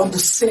 I don't want to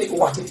say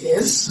what it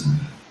is.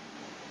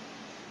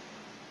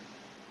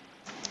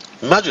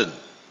 Imagine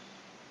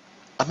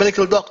a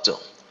medical doctor,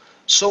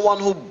 someone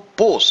who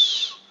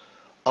boasts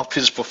of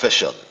his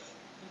profession.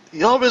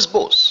 He always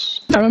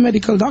boasts. I'm a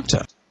medical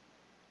doctor.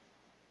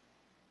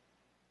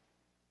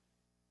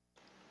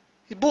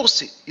 He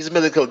boasts he's a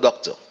medical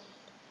doctor.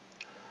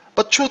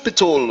 But truth be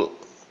told,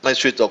 my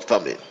street dog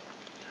family,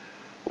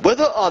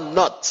 whether or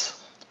not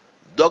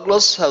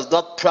Douglas has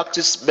not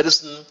practiced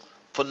medicine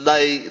for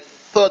nigh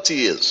 30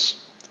 years,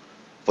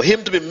 for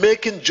him to be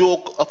making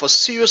joke of a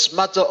serious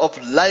matter of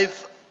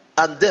life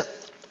and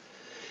death,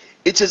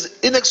 it is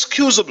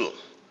inexcusable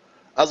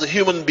as a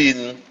human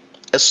being,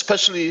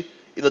 especially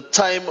in a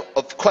time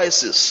of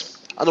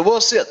crisis. And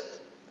worse yet,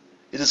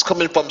 it is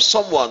coming from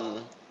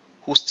someone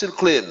who still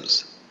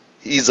claims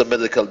he is a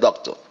medical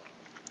doctor.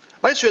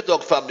 My street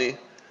dog family,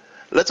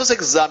 let us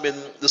examine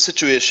the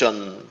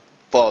situation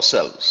for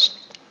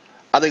ourselves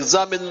and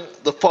examine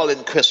the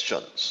following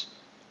questions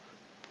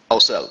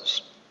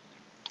ourselves,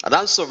 and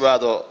answer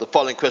rather the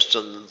following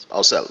questions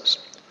ourselves.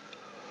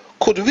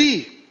 Could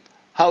we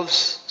have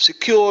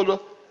secured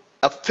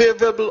a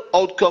favorable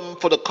outcome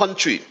for the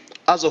country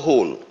as a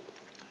whole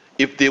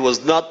if there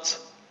was not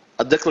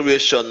a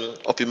declaration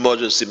of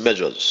emergency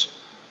measures?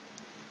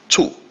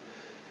 2.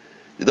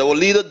 Did our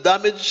leader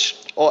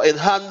damage or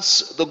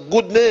enhance the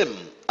good name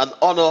and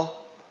honor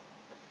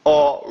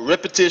or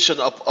reputation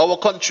of our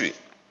country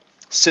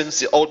since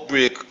the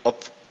outbreak of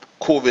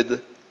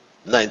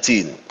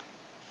COVID-19?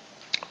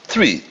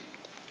 3.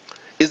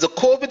 Is the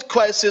COVID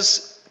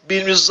crisis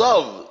been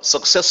resolved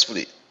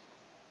successfully?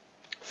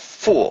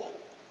 4.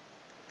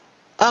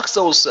 Ask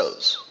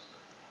ourselves,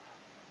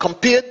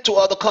 compared to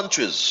other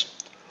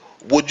countries,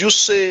 would you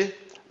say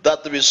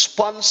that the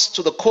response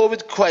to the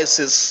COVID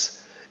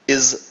crisis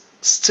is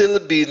still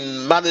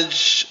being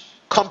managed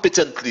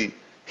competently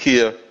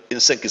here in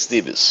St. Kitts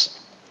Nevis?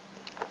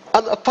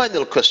 And a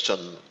final question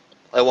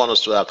I want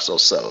us to ask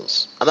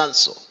ourselves and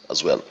answer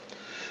as well.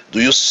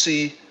 Do you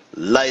see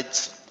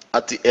light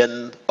at the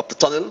end of the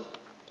tunnel?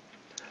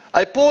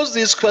 I pose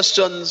these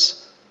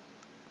questions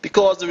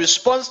because the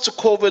response to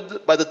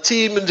COVID by the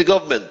team in the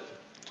government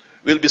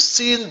will be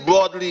seen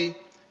broadly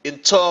in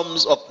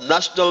terms of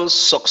national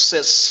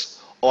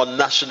success or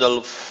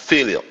national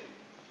failure.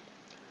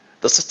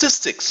 The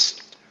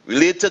statistics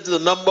related to the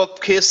number of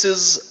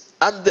cases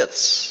and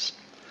deaths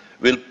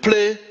will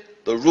play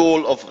the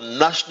role of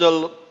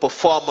national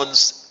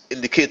performance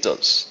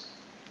indicators.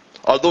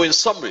 Although in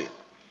summary,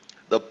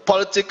 the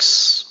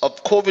politics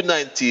of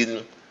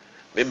COVID-19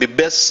 may be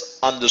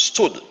best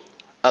understood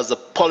as the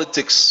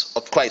politics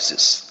of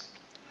crisis.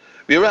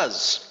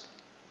 Whereas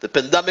the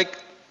pandemic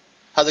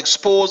has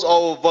exposed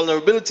our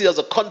vulnerability as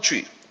a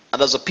country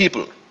and as a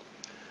people,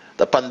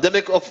 the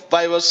pandemic of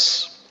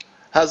virus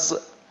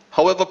has,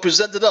 however,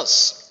 presented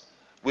us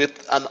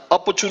with an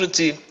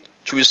opportunity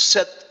to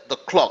reset the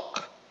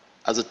clock,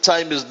 as the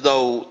time is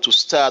now to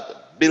start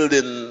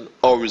building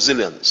our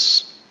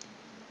resilience.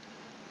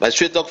 My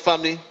Straight Dog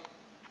family,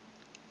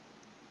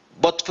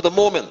 but for the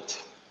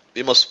moment,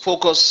 we must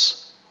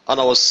focus on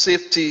our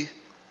safety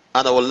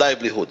and our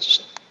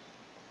livelihoods.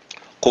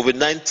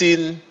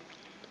 COVID-19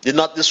 did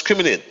not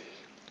discriminate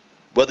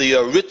whether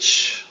you're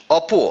rich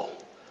or poor,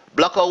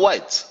 black or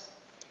white,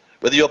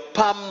 whether you're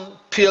PAM,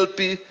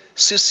 PLP,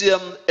 CCM,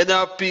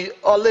 NRP,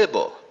 or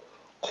Labour.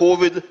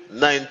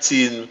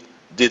 COVID-19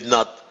 did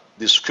not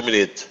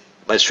discriminate,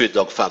 my Straight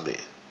Dog family.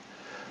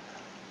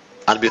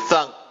 And we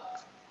thank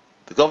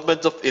the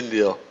government of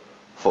India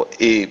for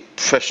a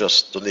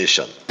precious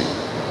donation.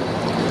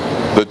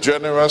 The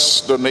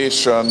generous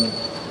donation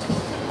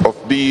of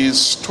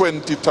these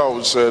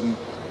 20,000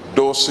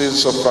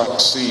 doses of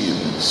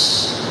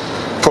vaccines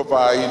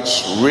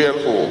provides real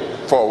hope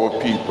for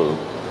our people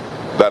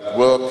that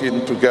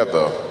working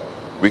together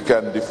we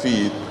can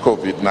defeat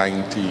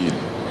COVID-19.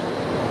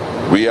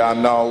 We are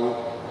now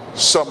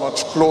so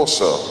much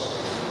closer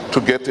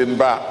to getting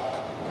back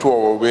to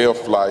our way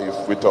of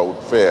life without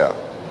fear.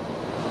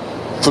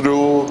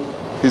 Through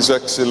His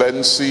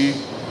Excellency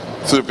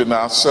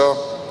Srivinasa,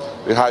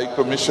 the High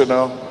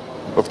Commissioner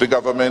of the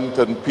Government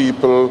and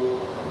People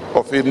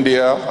of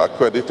India,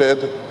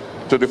 accredited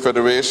to the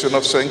Federation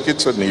of St.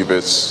 Kitts and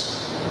Nevis,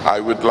 I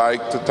would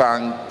like to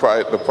thank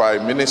the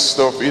Prime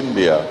Minister of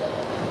India,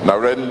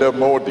 Narendra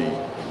Modi,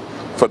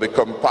 for the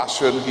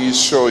compassion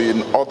he's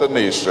showing other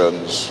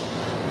nations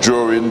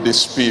during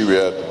this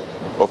period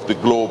of the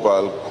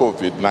global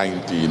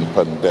COVID-19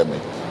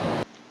 pandemic.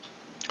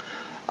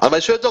 And my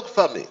Straight Dog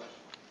family,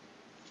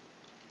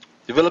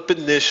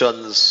 developing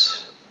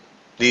nations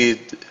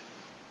need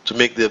to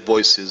make their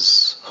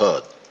voices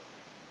heard.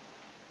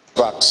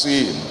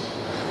 Vaccine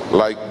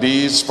like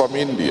these from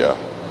India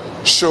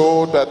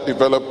show that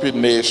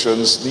developing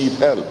nations need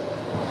help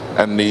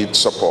and need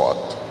support.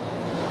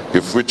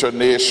 If richer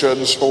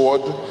nations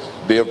hoard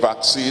their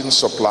vaccine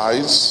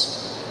supplies,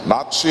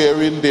 not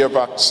sharing their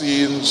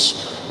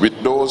vaccines with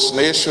those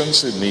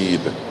nations in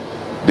need,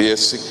 their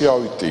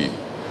security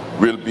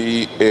will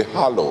be a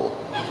hollow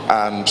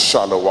and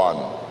shallow one.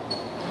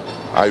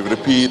 I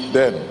repeat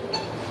then,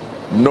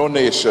 no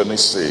nation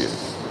is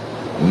safe,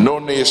 no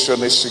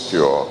nation is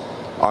secure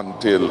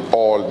until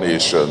all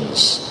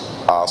nations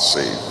are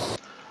safe.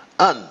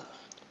 And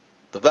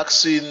the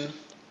vaccine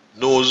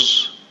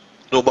knows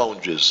no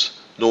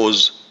boundaries,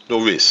 knows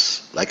no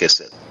race, like I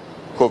said.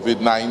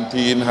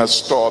 COVID-19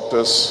 has taught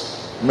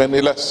us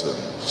many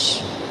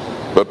lessons,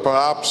 but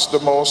perhaps the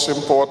most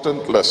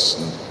important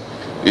lesson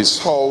is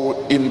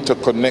how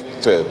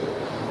interconnected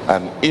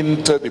and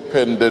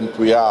interdependent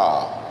we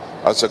are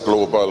as a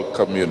global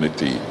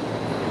community.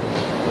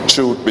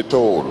 Truth be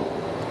told,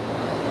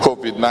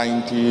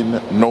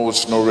 COVID-19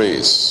 knows no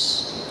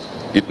race,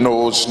 it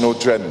knows no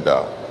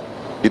gender,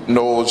 it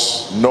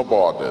knows no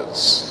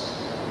borders,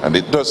 and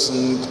it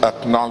doesn't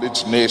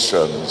acknowledge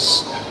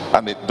nations,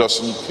 and it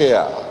doesn't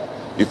care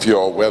if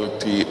you're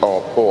wealthy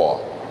or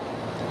poor.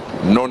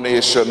 No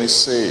nation is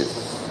safe,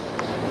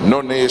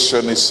 no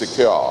nation is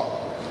secure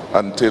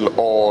until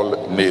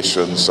all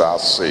nations are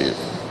safe.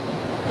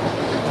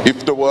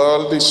 If the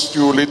world is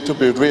truly to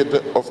be rid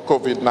of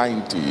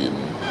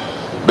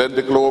COVID-19, then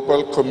the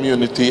global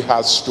community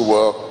has to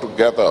work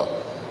together.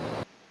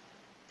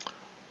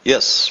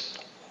 Yes,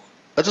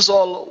 let us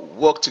all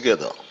work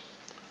together.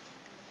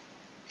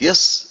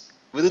 Yes,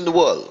 within the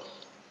world,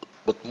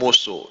 but more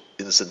so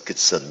in St.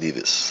 Kitts and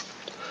Nevis.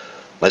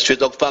 My Straight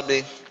Dog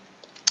family,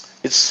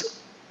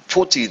 it's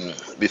 14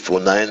 before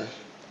 9.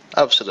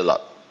 I've said a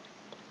lot.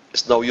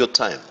 It's now your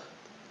time,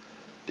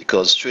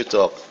 because Straight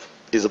Dog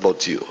is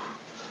about you.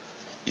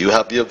 You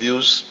have your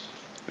views,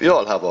 we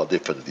all have our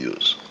different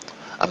views.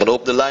 I'm going to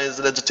open the lines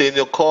and entertain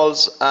your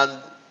calls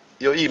and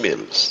your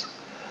emails.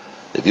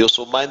 If you're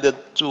so minded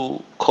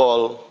to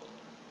call,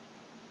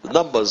 the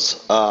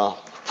numbers are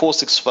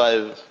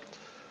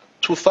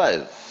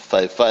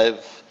 465-2555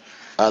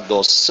 and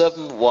or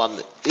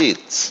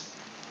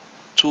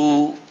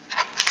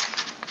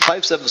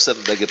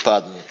 718-577, beg your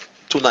pardon,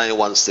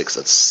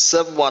 2916. That's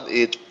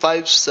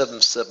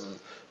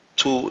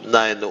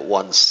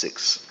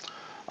 718-577-2916.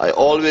 I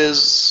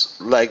always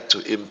like to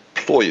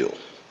implore you,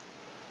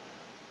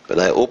 when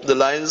I open the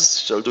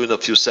lines, which I'll do in a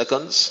few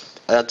seconds,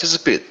 I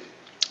anticipate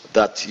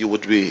that you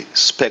would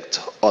respect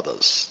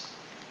others.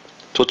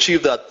 To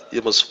achieve that,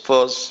 you must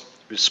first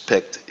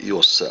respect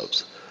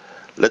yourselves.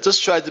 Let us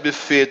try to be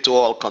fair to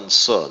all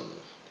concerned.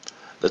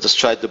 Let us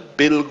try to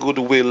build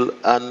goodwill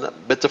and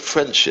better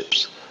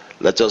friendships.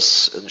 Let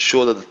us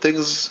ensure that the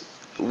things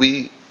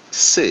we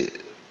say,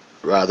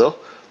 rather,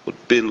 would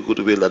build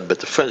goodwill and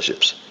better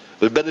friendships.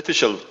 Will be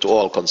beneficial to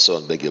all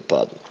concerned, beg your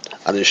pardon,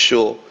 and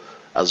ensure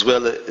as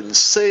well in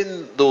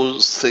saying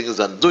those things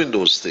and doing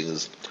those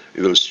things,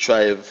 we will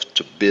strive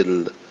to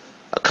build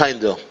a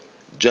kinder,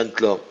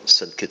 gentler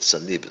St. Kitts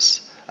and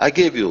Nevis. I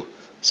gave you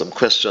some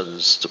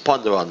questions to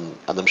ponder on,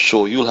 and I'm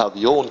sure you'll have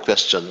your own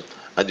question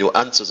and your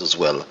answers as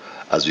well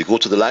as we go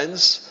to the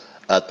lines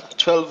at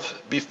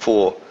 12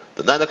 before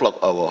the 9 o'clock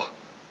hour.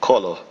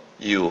 Caller,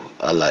 you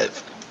are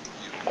live.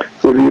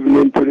 Good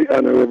evening to the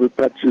Honorable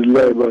Patrick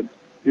Liburd.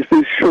 This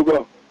is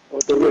Sugar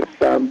out of West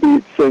Palm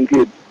Beach, St.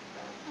 Kitts.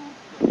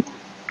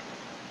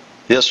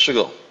 Yes,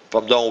 Sugar,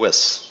 from down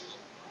west.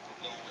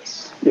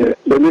 Yeah,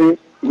 let me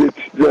wish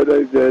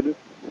ZIZ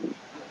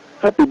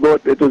happy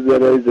birthday to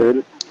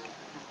ZIZ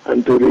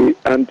and to the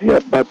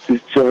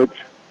Anti-Baptist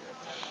Church.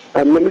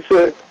 And let me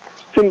say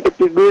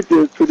sympathy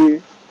greetings to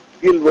the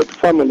Gilbert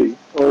family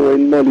over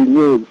in Molly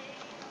News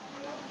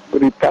for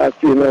the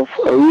passing of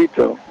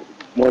Rita,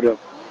 mother.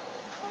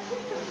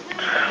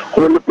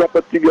 Holy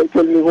property, girl,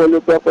 tell me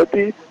holy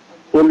property.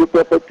 Holy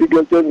property,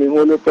 girl, tell me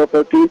holy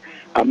property.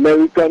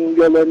 American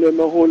girl, and name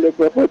a holy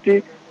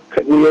property.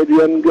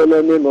 Canadian girl,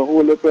 and name a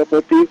holy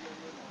property.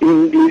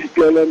 English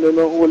girl, and name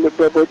a holy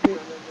property.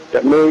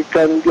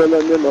 American girl,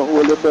 and name a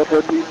holy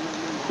property.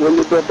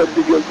 Holy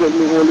property, girl, tell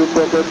me holy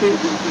property.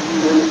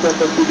 Holy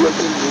property, girl,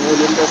 tell me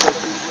holy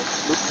property.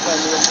 Look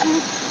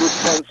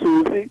on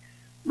Susie.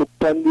 Look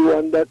on the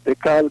one that they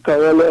call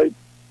Caroline.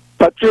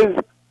 Patrice,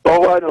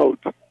 over and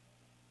out.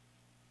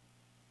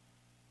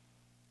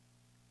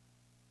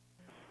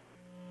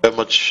 Very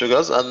much,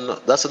 Sugars, and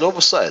that's an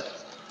oversight.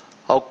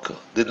 How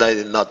did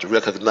I not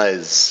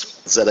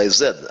recognize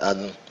ZIZ?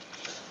 And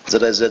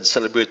ZIZ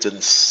celebrating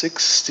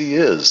 60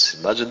 years,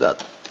 imagine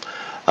that.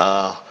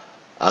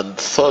 And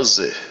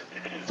Thursday,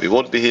 we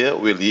won't be here,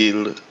 we'll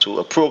yield to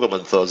a program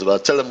on Thursday, but I'll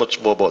tell them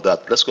much more about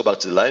that. Let's go back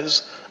to the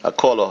lines.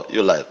 Caller,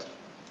 you're live.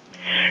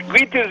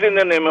 Greetings in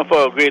the name of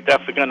our great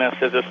African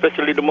ancestors,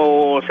 especially the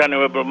most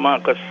honorable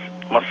Marcus,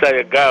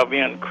 Messiah Garvey,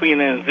 and Queen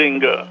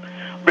Nzinga.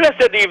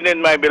 Blessed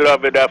evening, my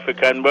beloved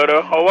African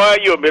brother. How are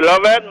you,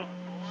 beloved?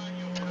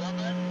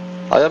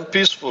 I am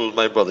peaceful,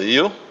 my brother.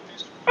 You?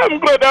 I'm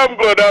good,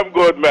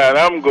 man.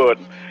 I'm good.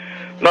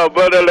 Now,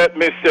 brother, let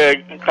me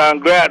say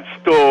congrats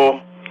to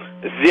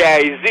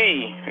ZIZ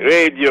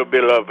Radio,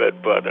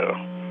 beloved brother.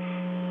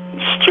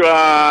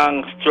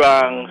 Strong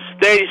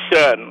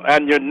station.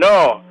 And you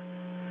know,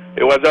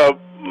 it was a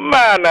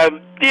man, a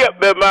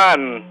deep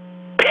man.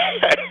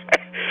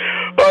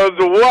 Was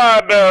the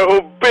one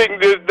who bring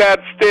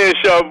that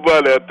station,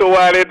 brother, to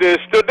what it is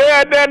today,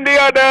 and then the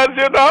others,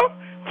 you know,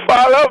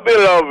 follow,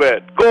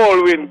 beloved.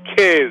 Goldwyn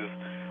Case,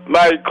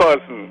 my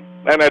cousin,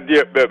 and a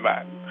dear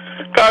man.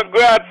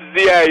 Congrats,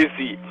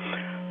 ZIC.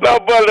 Now,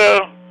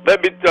 brother,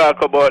 let me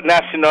talk about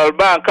National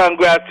Bank.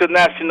 Congrats to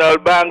National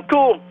Bank,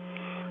 too,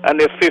 and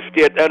the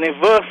 50th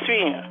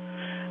anniversary.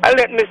 And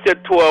let me say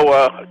to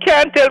our,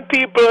 can't tell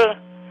people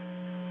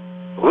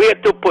where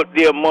to put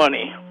their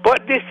money,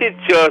 but this is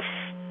just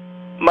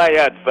my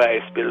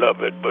advice,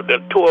 beloved, but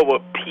to our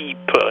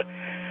people,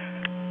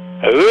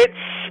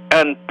 rich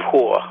and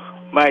poor,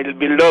 my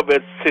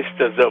beloved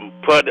sisters and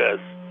brothers,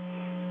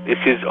 this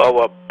is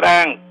our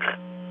bank.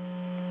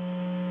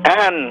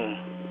 And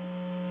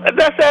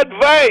that's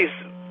advice.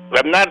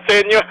 I'm not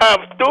saying you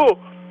have to.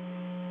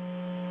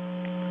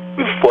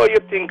 Before you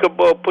think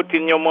about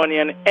putting your money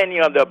in any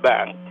other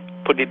bank,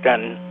 put it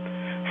on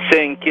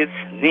St. Kitts,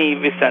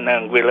 Nevis, and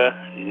Anguilla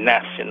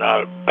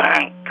National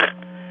Bank.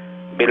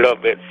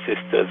 Beloved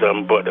sisters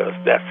and brothers,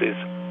 that is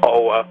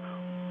our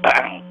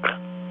bank.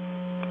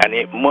 And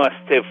it must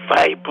be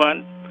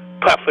vibrant,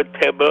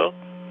 profitable,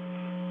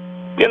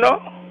 you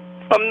know,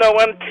 from now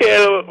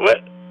until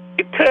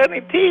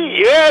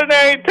eternity. Yeah,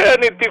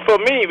 eternity for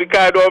me, because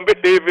I don't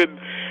believe in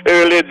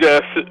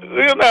religious,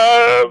 you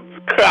know,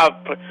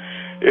 crap,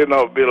 you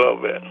know,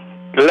 beloved.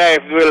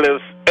 Life will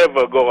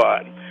ever go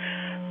on.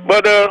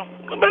 But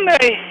when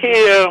I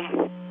hear,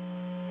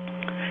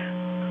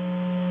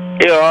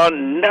 you know,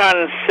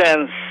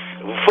 nonsense,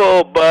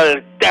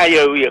 verbal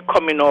diarrhea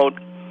coming out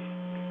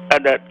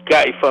of that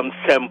guy from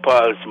St.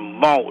 Paul's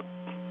mouth,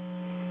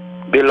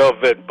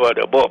 beloved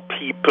brother, about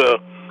people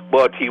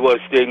but he was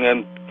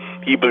thinking,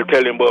 people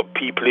tell him about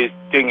people is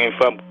thinking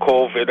from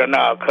COVID and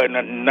all kind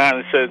of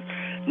nonsense.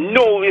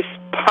 No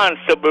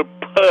responsible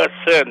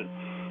person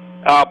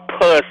or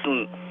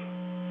person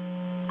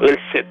will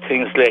say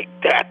things like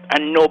that,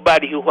 and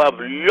nobody who have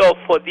love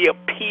for their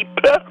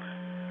people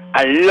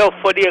and love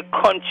for their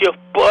country of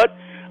blood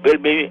will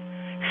be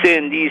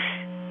saying these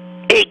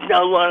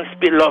ignorance,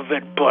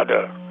 beloved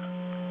brother.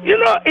 You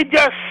know, it's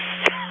just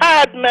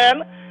sad,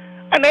 man.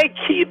 And I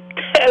keep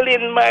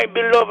telling my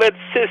beloved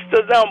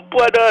sisters and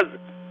brothers,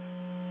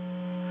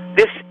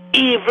 this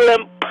evil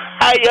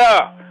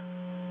empire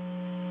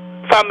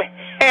from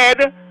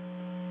head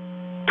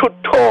to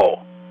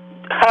toe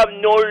have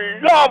no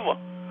love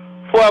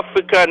for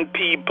African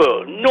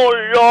people, no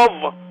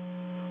love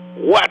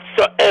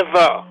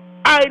whatsoever.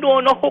 I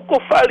don't know who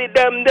could follow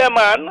them,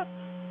 man.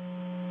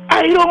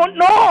 I don't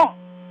know.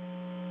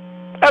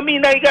 I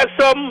mean, I got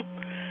some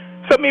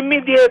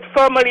immediate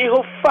family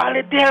who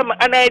follow them,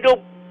 and I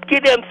don't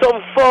give them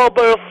some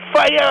verbal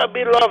fire,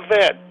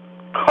 beloved.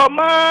 Come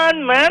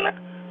on, man.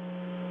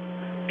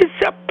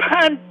 It's a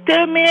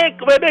pandemic.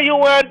 Whether you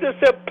want to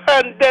say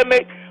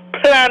pandemic,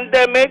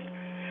 plandemic,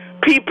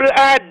 people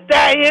are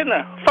dying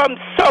from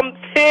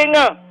something.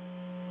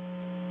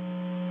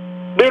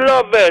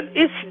 Beloved,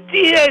 it's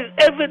there.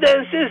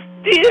 Evidence is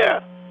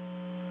there.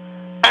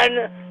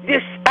 And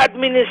this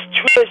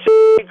administration,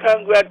 we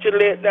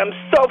congratulate them.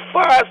 So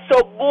far,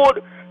 so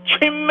good.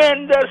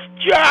 Tremendous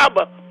job.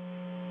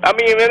 I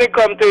mean, when it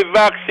comes to the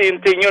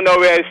vaccine thing, you know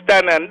where I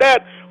stand on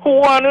that. Who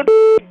want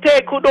to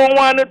take, who don't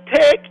want to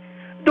take,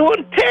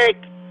 don't take.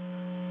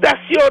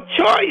 That's your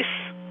choice,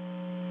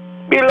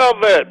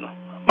 beloved.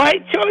 My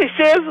choice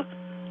is,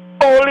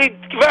 only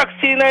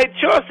vaccine I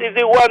trust is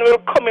the one will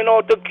coming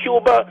out of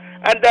Cuba,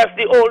 and that's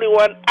the only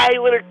one I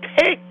will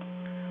take.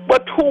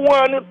 But who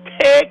want to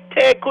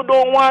take, who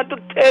don't want to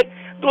take,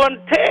 don't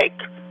take,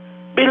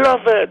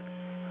 beloved.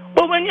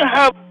 But when you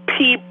have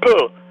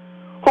people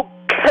who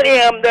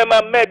claim them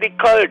a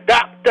medical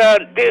doctor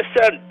and this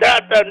and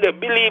that, and they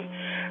believe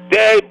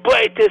they're the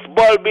brightest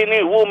bulb in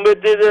the room,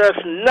 but this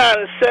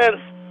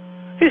nonsense.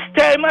 His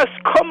time has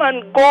come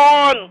and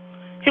gone.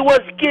 He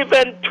was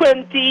given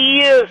 20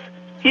 years.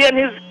 He and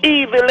his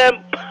evil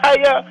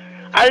empire,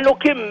 and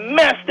look him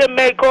mess they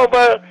make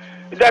over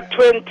that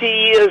 20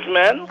 years,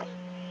 man.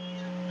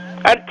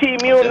 And Team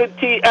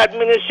Unity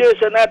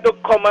administration had to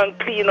come and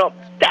clean up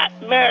that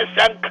mess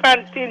and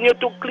continue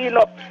to clean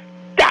up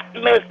that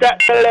mess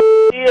that they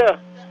left here.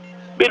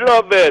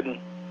 Beloved,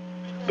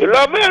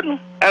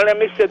 and let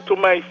me say to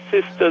my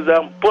sisters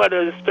and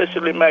brothers,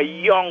 especially my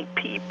young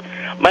people,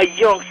 my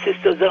young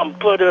sisters and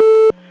brothers,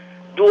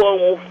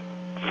 don't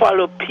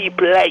follow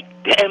people like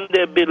them,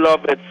 their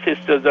beloved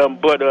sisters and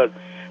brothers.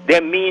 They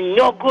mean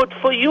no good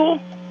for you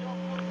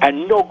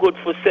and no good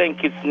for St.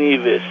 Kitts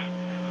Nevis.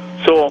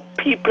 So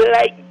people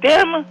like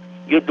them,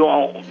 you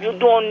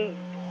don't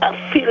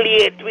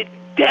affiliate with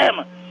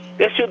them.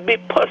 They should be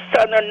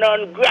persona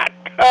non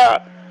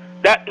grata.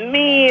 That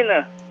mean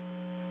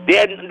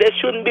they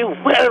shouldn't be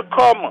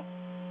welcome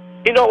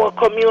in our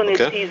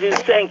communities in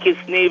St.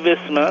 Kitts Nevis,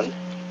 man.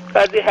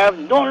 Because they have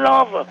no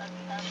love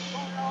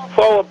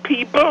for our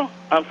people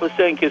and for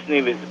St. Kitts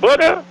Nevis.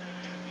 Brother,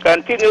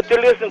 continue to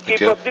listen,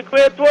 keep up the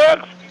great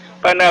works.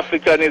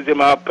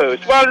 Pan-Africanism our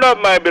perish. One love,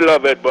 my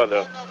beloved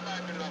brother.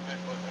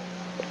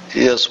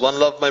 Yes, one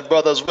love, my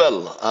brother, as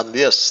well. And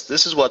yes,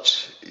 this is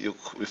what you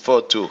refer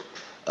to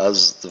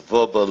as the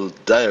verbal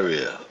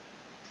diarrhea,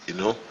 you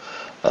know.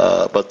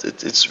 But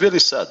it's really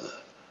sad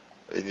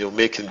when you're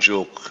making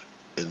joke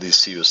in these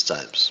serious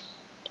times.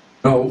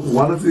 Now,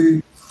 one of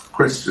the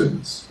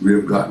questions we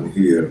have gotten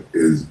here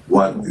is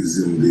what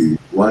is in the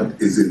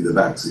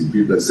vaccine.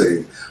 People are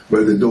saying,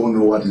 well, they don't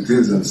know what it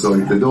is, and so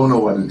if they don't know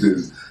what it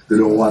is, they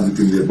don't want it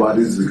in their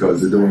bodies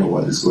because they don't know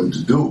what it's going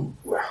to do.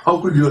 How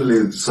could you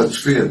allay such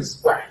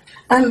fears? Right.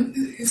 And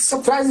it's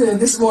surprising,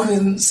 this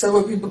morning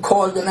several people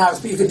called and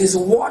asked me if it is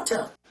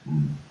water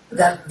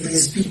that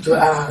these people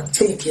are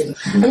taking.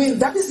 I mean,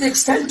 that is the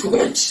extent to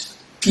which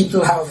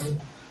people have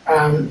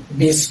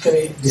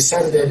basically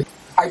descended.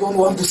 I don't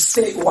want to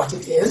say what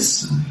it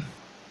is.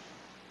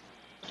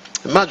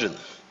 Imagine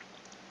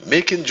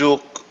making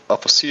joke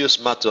of a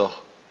serious matter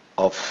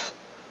of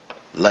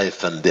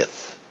life and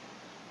death.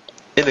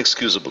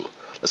 Inexcusable.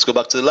 Let's go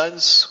back to the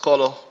lines.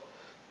 Caller,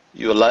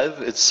 you're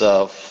live. It's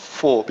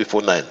 4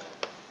 before 9.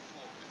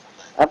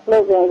 A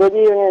pleasant good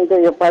evening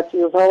to you,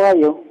 Patrice. How are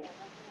you?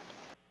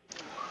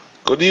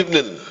 Good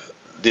evening,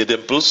 dear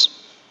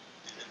Dimples.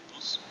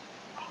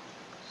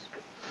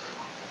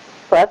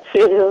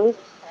 Patrice,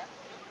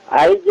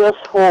 I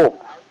just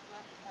hope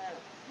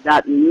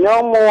that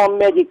no more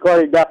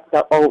medical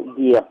doctor out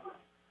there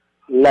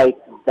like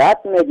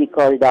that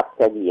medical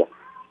doctor there.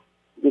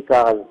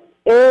 Because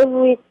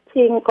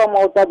everything come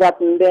out of that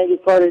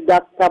medical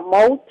doctor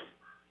mouth,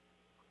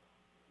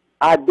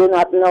 I do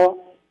not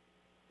know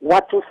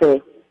what to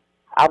say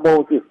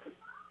about it.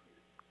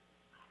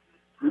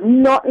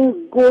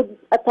 Nothing good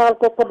at all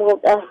to come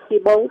out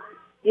about.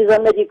 He's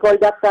a medical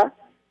doctor.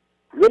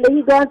 Will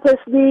he go and test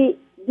the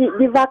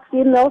the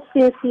vaccine now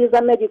since he is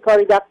a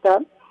medical doctor.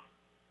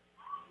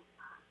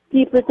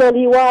 People tell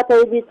you what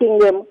everything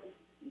them.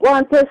 Go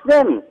and test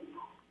them.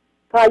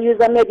 Because you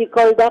a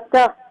medical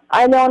doctor.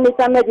 I know it's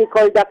a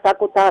medical doctor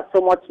could talk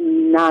so much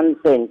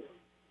nonsense.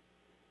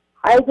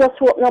 I just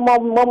hope no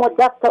more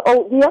doctor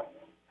out there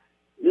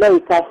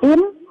like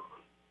him.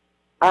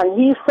 And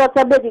he's such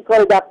a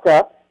medical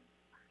doctor.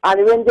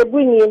 And when they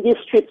bring in these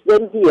strips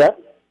them here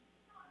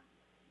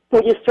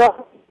to distract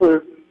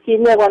people, he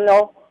never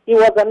know he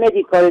was a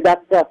medical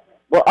doctor.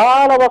 But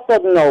all of a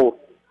sudden now,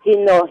 he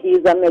know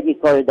he's a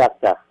medical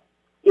doctor.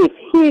 If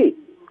he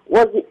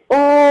was the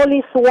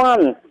only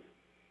one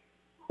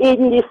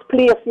in this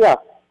place here,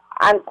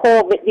 and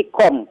COVID did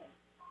come,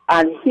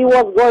 and he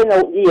was going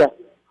out there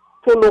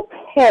to look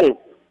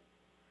help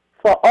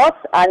for us,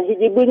 and he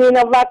did bring in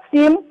a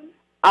vaccine,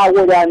 I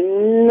would have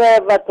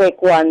never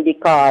take one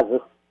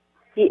because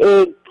he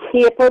is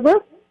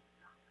capable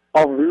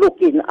of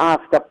looking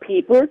after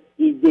people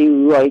in the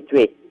right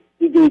way.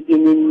 He do it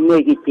in a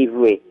negative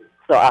way.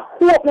 So I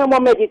hope no more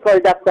medical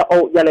doctor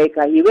out there like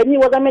he. When he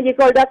was a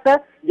medical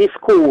doctor, the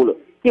school,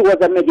 he was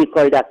a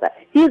medical doctor.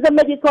 He's a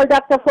medical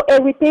doctor for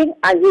everything,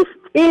 and he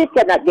still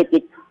cannot get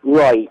it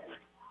right.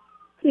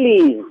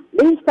 Please,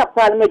 please stop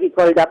calling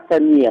medical doctor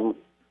name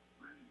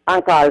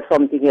and call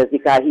something else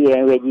because he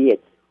ain't ready yet.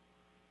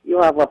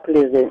 You have a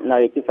pleasant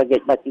night. If I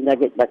get back in, I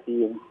get back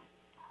in.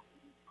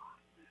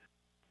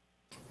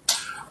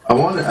 I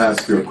want to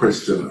ask you a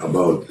question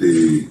about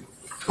the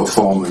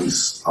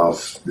performance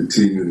of the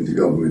Team Unity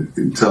government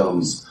in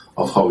terms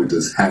of how it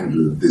has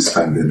handled this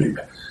pandemic.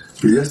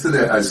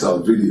 Yesterday I saw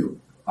a video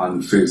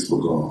on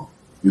Facebook or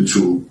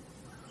YouTube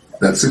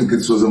that St.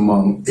 Kitts was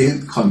among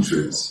 8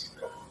 countries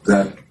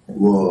that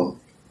were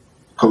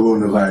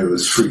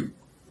coronavirus free.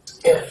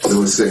 Yes. They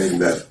were saying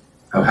that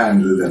have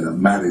handled and have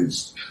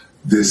managed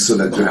this so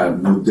that you have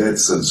no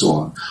deaths and so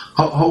on.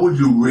 How would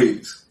you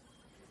rate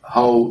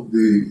how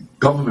the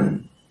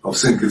government of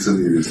St. Kitts and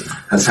Nevis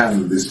has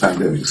handled this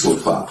pandemic so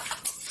far?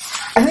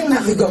 I think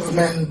that the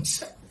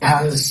government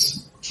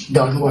has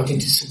done what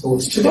it is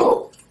supposed to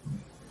do.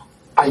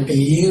 I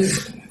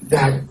believe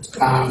that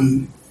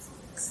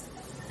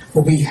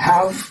we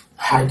have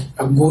had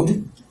a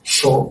good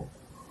show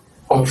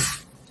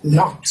of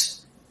not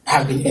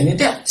having any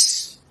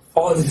deaths.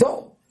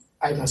 Although,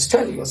 I must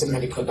tell you as a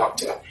medical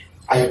doctor,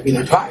 I have been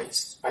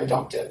advised by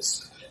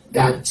doctors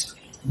that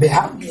there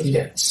have been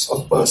deaths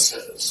of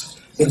persons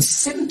with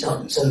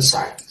symptoms and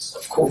signs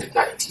of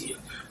COVID-19,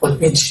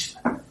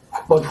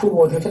 but who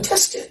were never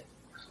tested.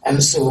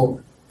 And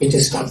so it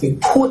is not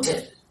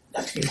reported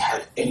that we've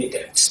had any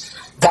deaths.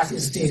 That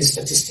is the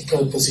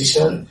statistical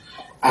position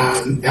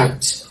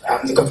that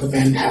the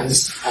government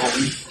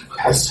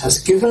has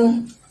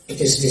given. It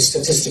is the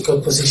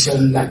statistical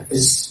position that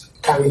is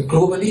carried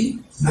globally,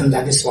 and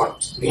that is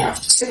what we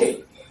have to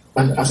say.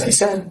 But as I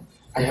said,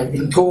 I have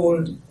been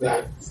told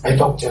that by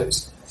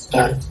doctors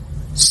that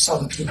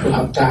some people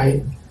have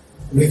died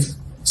with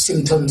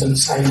symptoms and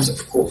signs of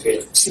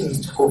COVID,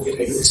 symptoms of COVID,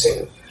 I would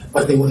say,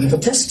 but they were never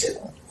tested.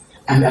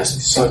 And as a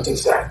result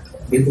of that,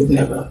 we would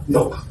never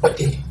know. But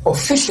the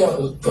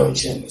official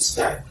version is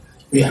that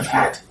we have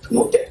had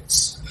no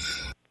deaths.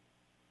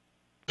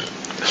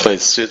 Fine,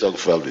 straight on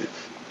family.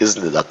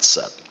 Isn't it that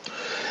sad?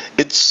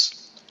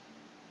 It's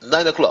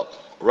 9 o'clock,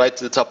 right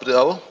to the top of the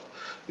hour.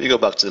 We go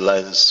back to the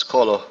lines.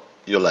 Caller,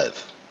 you're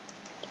live.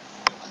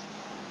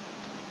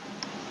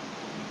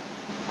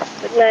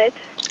 Good night.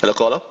 Hello,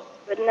 caller.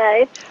 Good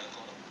night.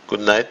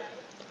 Good night.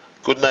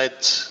 Good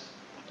night.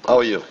 How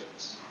are you?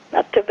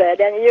 Not too bad.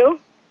 And you?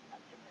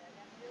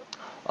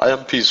 I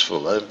am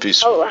peaceful. I am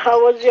peaceful. Oh,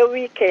 how was your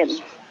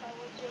weekend?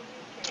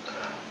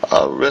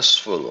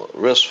 Restful.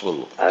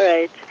 Restful. All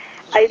right.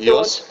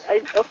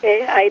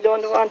 I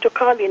don't want to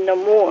call in no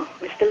more,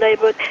 Mr.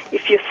 Liburd.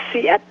 If you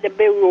see at the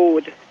Bay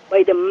Road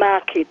by the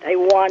market, I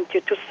want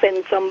you to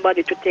send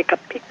somebody to take a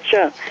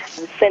picture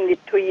and send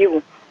it to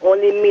you.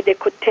 Only me they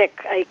could take.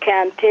 I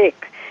can't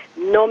take.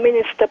 No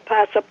minister,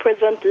 pastor,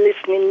 president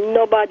listening.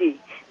 Nobody.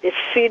 They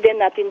see they're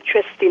not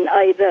interested in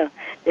either.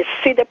 They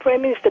see the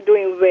Prime Minister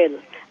doing well.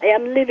 I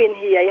am living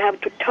here. I have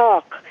to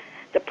talk.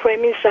 The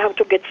Prime Minister have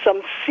to get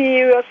some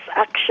serious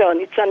action.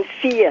 It's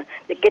unfair.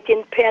 They're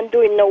getting pay and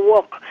doing no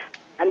work.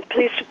 And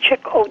please check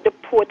out the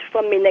port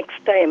for me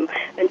next time.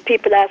 And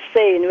people are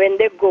saying when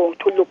they go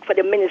to look for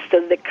the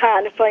ministers, they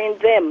can't find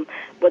them,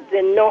 but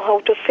they know how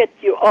to set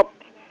you up.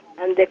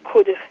 And they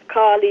could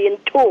call in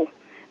too.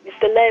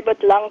 Mr.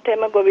 Liburd, long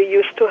time ago we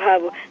used to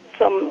have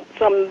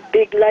some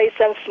big lights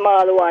and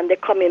small one. They're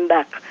coming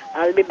back.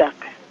 I'll be back.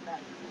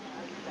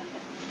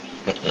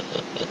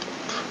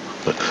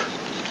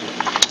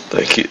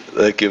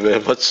 Thank you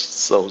very much.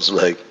 Sounds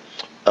like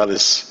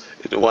Alice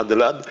in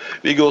Wonderland.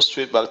 We go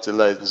straight back to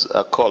lines.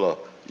 Caller,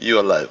 you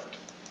are live.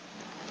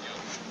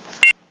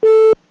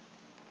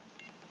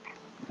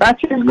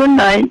 Patrick, good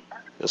night.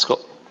 Let's go.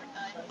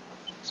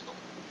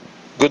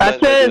 Good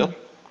night, my dear.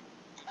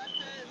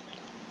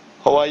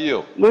 How are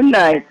you? Good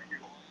night.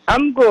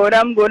 I'm good,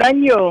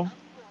 and you?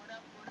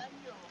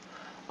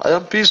 I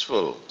am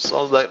peaceful.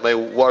 Sounds like my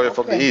warrior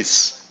from the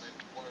east.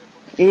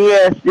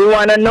 Yes, the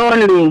one and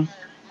only.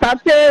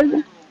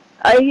 Patches,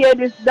 I hear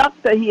this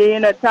doctor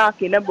here,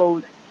 talking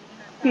about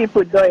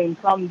people dying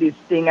from this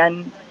thing,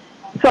 and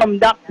some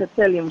doctor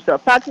tell him so.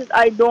 Patches,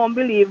 I don't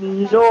believe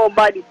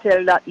nobody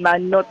tell that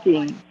man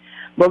nothing.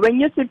 But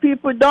when you see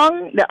people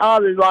down, they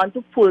always want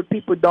to pull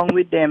people down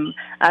with them.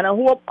 And I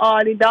hope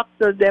all the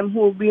doctors, them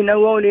who've been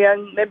around here,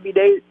 and maybe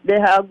they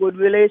have a good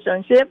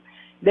relationship,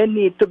 they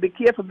need to be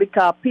careful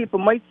because people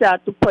might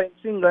start to point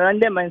finger on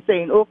them and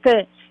saying,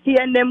 okay, he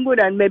and them good,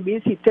 and maybe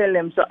he tell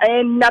them so.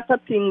 Ain't not a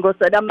thing go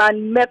so the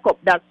man make up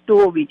that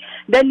story.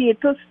 They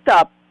need to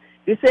stop.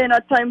 This ain't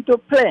a time to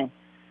play.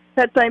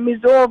 That time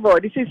is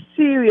over. This is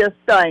serious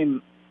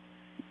time.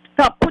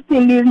 Stop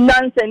putting this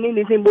nonsense in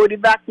this about the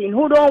vaccine.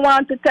 Who don't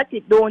want to take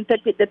it, don't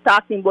take it. They're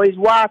talking about his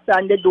water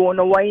and they don't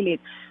know why in it.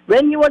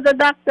 When you was a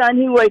doctor and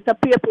he write a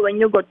paper when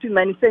you got to him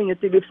and he send you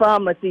to the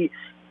pharmacy,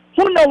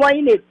 who know why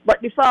in it,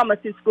 but the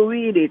pharmacist could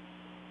read it.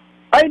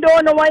 I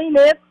don't know why in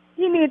it.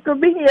 He need to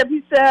behave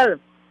himself.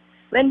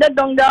 When they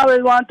don't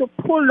always want to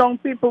pull down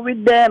people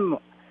with them.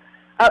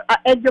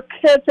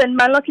 Education,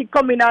 man, look, he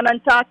coming on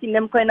and talking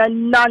them kind of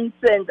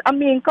nonsense. I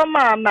mean, come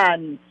on,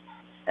 man.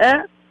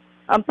 Eh?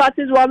 And that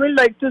is what we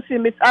like to see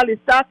Miss Alice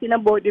talking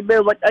about the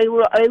bill, but I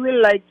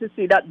will like to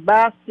see that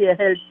Bastia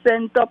Health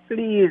Center,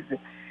 please.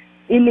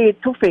 It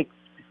need to fix.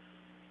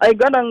 I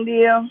got on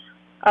there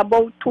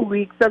about 2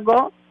 weeks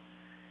ago,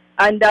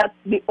 and that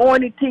the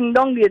only thing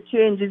down there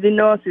changes the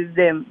nurses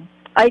them.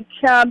 I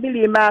can't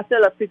believe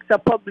myself fix a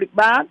public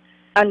bath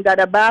and got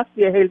a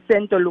Bastia Health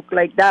Center look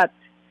like that.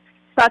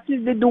 That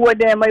is the door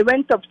them. I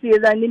went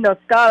upstairs and the nurse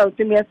called out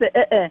to me and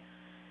said,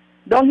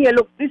 down here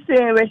look the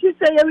same way. She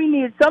said, yeah, we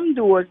need some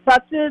doors.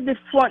 That is the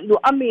front door.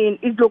 I mean,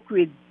 it look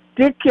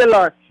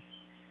ridiculous.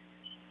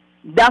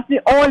 That's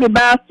the only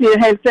Bastia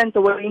Health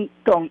Center in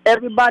town.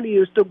 Everybody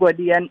used to go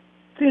there. And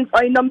since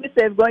I know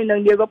myself going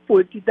down there, go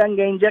pull teeth and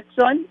get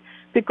injection,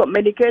 pick up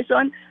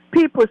medication,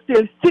 people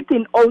still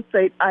sitting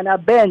outside on a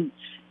bench.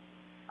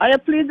 I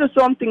please do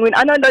something.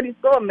 I know that this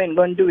government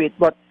going to do it,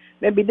 but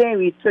maybe they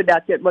will do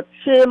that yet. But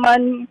shame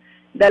on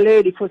the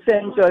lady for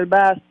Central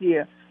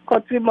Bastia.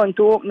 Cut ribbon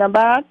to open a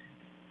bath,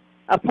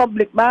 a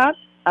public bath,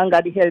 and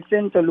got the health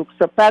center look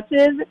so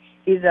patches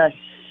is a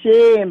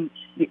shame.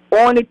 The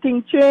only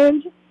thing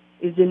change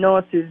is the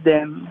nurses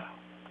them.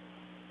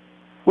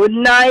 Good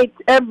night,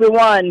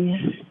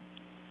 everyone.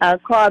 I'll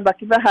call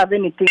back if I have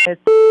anything else.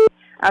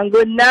 And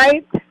good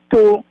night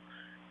to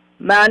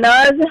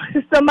Manners,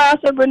 Sister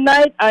Marsha, good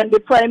night, and the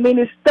Prime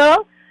Minister.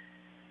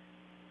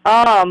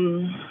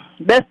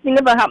 Best thing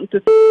ever happened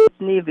to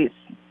Nevis.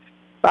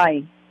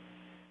 Bye.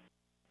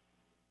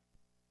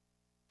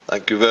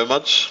 Thank you very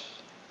much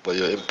for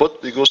your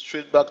input. We go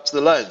straight back to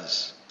the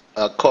lines.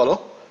 Caller,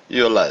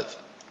 you're live.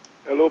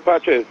 Hello,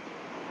 Patches.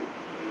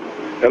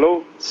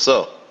 Hello?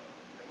 Sir.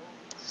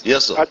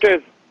 Yes, sir.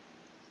 Patches.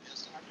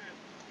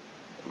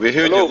 We're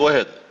hearing you. Go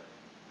ahead.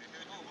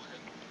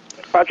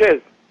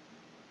 Patches.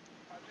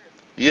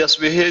 Yes,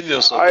 we're hearing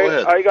you, sir. Go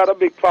ahead. I got a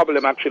big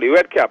problem, actually.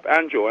 Red Cap,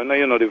 Andrew. I know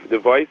you know the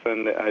voice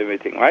and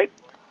everything, right?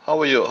 How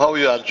are you? How are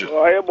you, Andrew?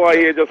 Oh, boy,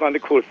 here just on the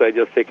cool side,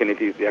 just taking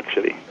it easy,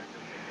 actually.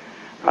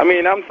 I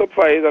mean, I'm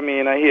surprised. I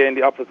mean, I hear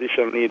the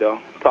opposition leader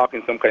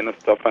talking some kind of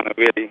stuff, and I'm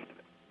really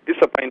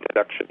disappointed,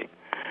 actually.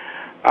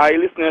 I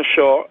listened to a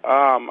show.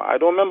 I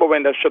don't remember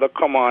when that should have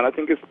come on. I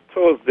think it's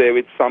Thursday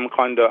with Sam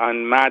Condor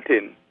and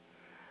Martin.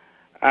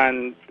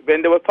 And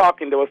when they were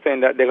talking, they were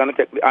saying that they're going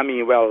to take,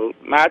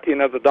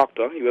 Martin as a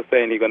doctor, he was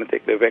saying he's going to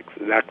take the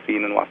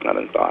vaccine and whatnot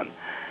and so on.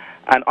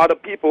 And other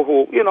people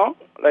who,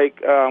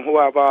 who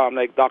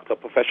have, doctor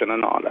profession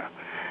and all that.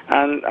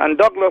 And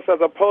Douglas as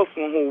a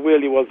person who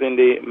really was in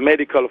the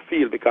medical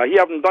field, because he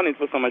hasn't done it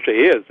for so much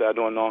years, I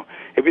don't know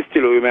if he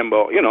still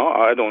remember,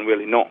 I don't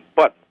really know.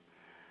 But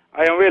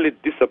I am really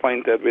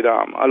disappointed with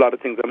a lot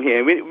of things I'm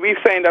hearing. We're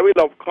saying that we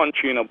love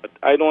country, but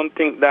I don't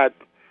think that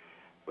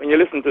when you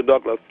listen to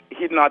Douglas,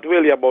 he's not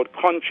really about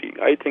country.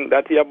 I think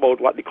that he's about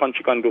what the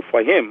country can do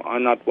for him,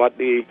 and not what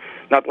he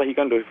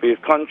can do for his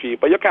country.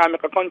 But you can't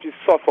make a country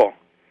suffer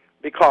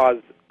because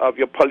of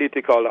your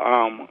political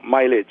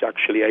mileage,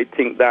 actually. I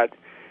think that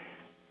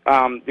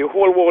the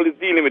whole world is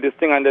dealing with this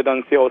thing, and they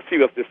don't say how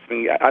serious this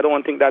thing is. I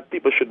don't think that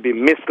people should be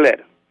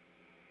misled.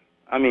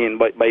 I mean,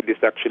 by this,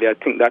 actually. I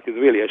think that is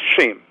really a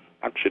shame,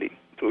 actually,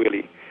 to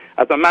really,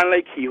 as a man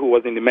like he who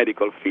was in the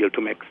medical field,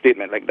 to make a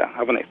statement like that.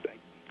 Have a nice day.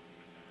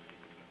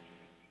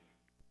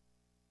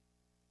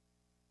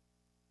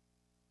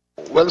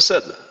 Well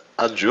said,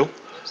 Andrew.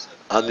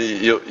 And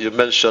you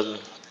mentioned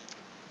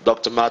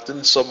Dr.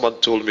 Martin. Someone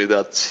told me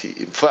that he,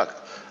 in fact,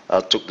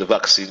 took the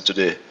vaccine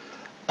today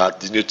at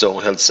the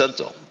Newtown Health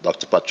Center.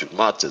 Dr. Patrick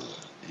Martin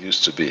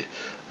used to be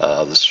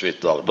the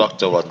straight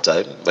doctor one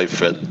time. My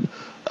friend,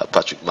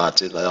 Patrick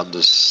Martin, I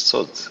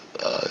understood,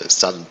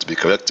 stand to be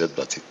corrected,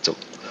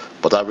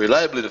 but I'm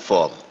reliably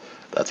informed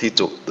that he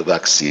took the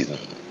vaccine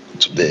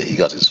today. He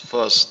got his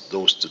first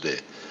dose today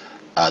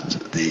at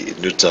the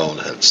Newtown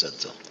Health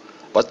Center.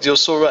 But you're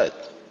so right.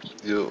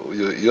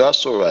 You are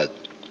so right.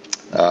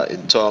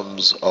 in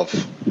terms of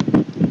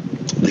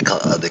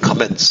the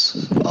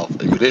comments,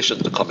 in relation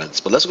to the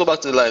comments. But let's go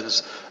back to the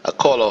lines.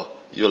 Caller,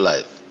 you're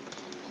live.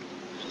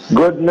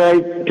 Good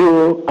night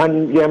to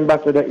the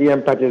Ambassador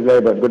Ian Patches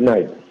Liburd. Good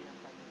night.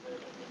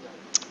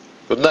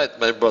 Good night,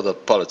 my brother.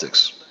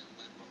 Politics.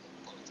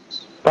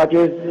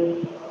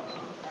 Patches,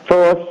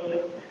 first,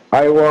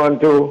 I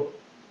want to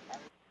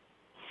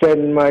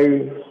send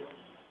my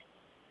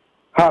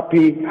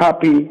happy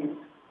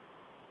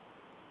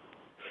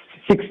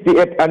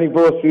 68th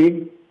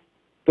anniversary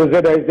to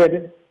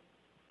ZIZ,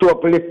 to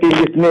uplifting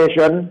this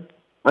nation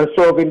and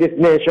serving this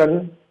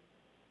nation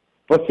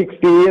for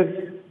 60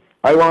 years.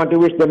 I want to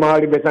wish them all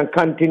the best and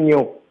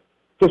continue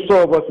to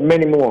serve us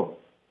many more.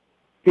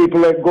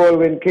 People like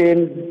Goldwyn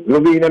Kane,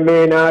 Lavina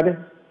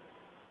Maynard,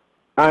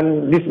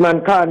 and this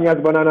man Kanye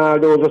Osborne and all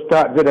those who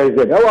start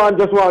ZIZ. I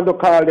just want to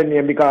call the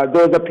name because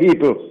those are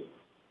people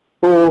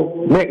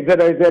who make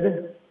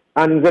ZIZ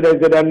and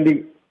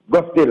the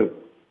Gospel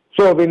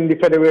serving the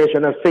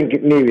Federation of St.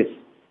 Kitts Nevis.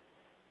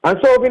 And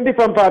serving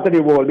different parts of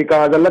the world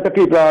because a lot of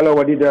people all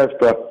over the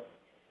diaspora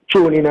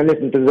tune in and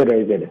listen to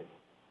ZIZ.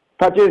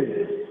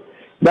 Patches,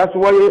 that's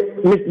why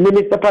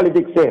Minister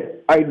Politics say,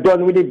 I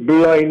done with the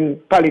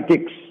blind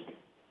politics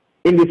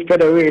in this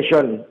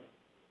federation.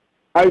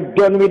 I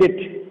done with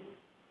it.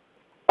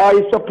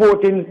 I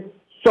supporting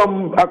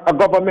a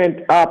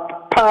government, a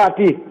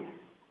party,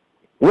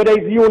 whether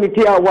it's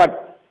unity or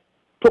what,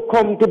 to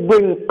come to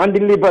bring and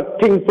deliver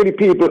things to the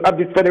people of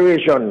this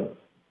federation.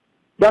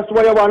 That's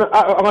why I want to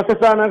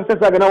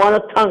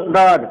thank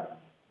God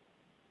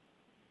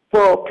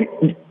for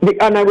the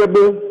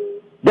Honorable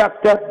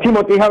Dr.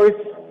 Timothy Harris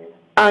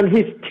and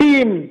his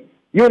team,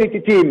 unity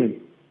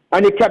team,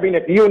 and the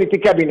cabinet, the unity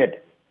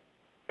cabinet.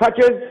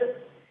 Patches,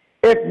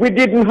 if we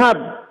didn't have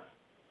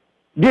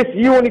this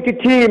unity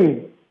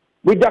team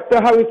with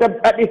Dr. Harris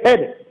at the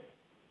head,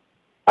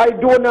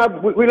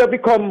 we'll have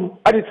become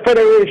at this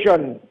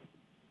federation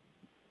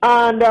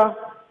and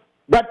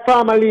that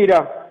farmer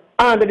leader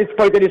and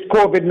despite of this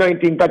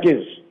COVID-19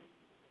 Patches.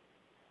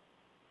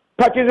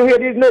 Patches, you hear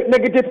these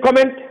negative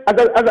comments as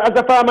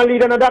a farmer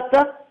leader and a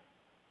doctor?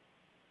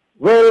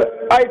 Well,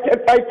 I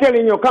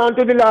telling you, can't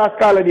do the last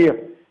caller there.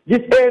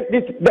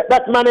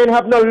 That man ain't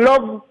have no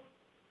love,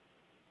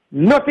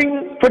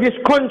 nothing for this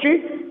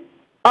country.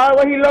 All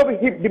what he love is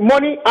the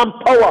money and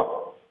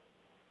power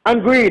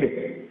and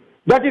greed.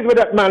 That is what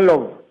that man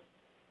love.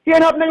 He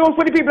ain't have no use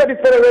for the people of this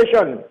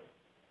federation.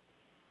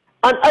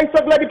 And I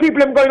so glad the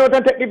people are going out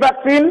and take the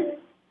vaccine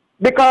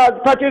because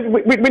Patches,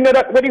 we know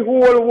that with the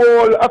whole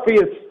world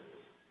affairs.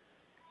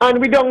 And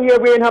we down here,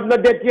 we ain't have no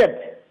death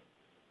yet.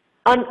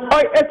 And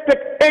I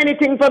expect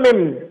anything from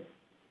him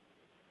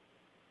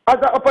as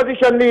an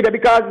opposition leader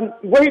because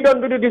what he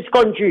done to this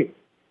country,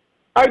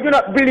 I do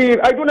not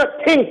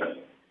think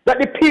that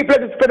the people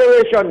of this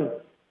federation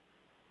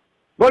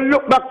will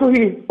look back to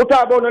him who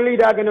talk about a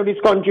leader again of this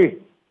country.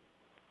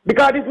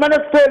 Because this man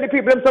has failed the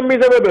people and some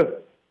miserable.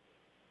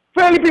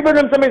 Fairly people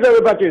them some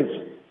miserable Patches.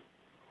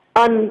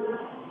 And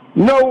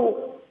now,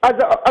 as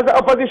an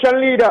opposition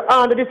leader,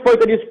 under this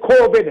fight of this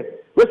COVID,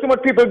 where so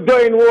much people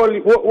dying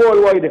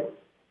worldwide,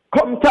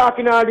 come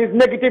talking all these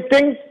negative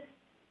things,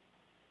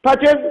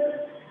 Patches,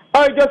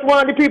 I just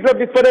want the people of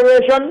this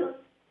federation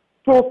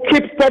to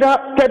keep steady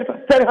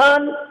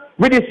hand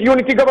with this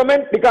unity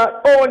government because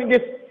only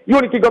this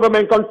unity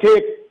government can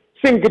take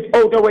St. Kitts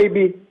out of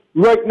way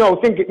right now,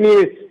 St. Kitts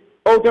Nevis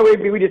out of way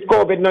with this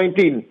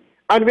COVID-19.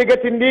 And we're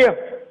getting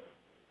there.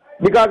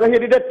 Because I hear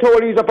the death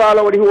toll is up all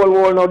over the whole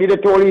world now. The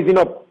death toll is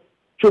up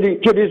to the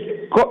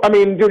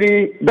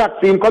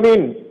vaccine come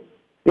in.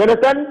 You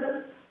understand?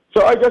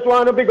 So I just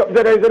want to pick up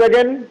ZIZ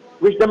again.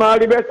 Wish them all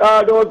the best.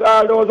 All those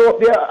up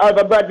there,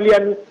 Albert Bradley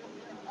and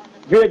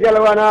Jay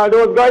Jello and all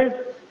those guys.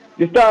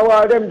 The Star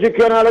Wars, them,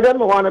 GQ and all of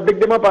them. I want to pick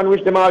them up and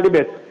wish them all the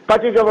best.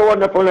 Patches, have a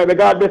wonderful night. May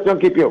God bless you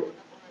and keep you.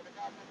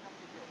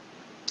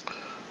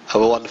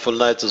 Have a wonderful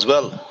night as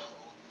well,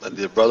 my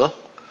dear brother.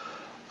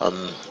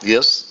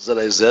 Yes,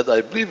 ZIZ,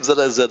 I believe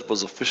ZIZ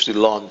was officially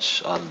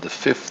launched on the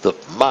 5th of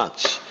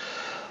March,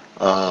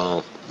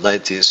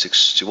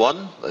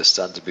 1961. I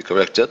stand to be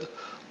corrected.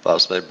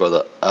 Perhaps my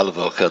brother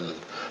Alva can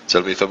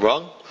tell me if I'm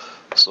wrong.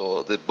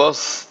 So the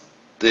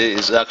birthday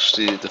is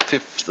actually the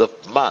 5th of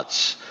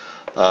March.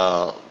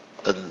 And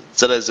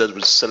ZIZ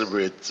will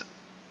celebrate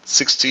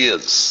 60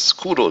 years.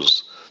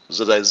 Kudos to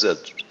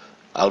ZIZ.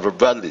 Alva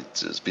Bradley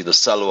has been a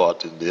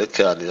stalwart in there.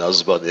 Kanye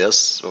Osborne,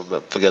 yes.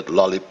 Don't forget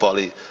Lolly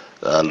Polly.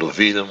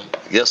 Lovina,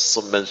 yes,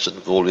 some mentioned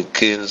Goldwyn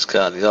Kane,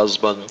 Kanye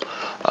Osborne.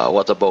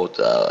 What about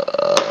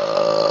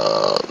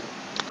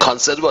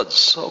Cons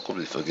Edwards? How could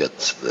we forget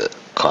the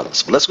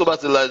Cons? But let's go back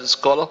to the lines.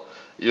 Caller,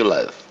 you're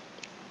live.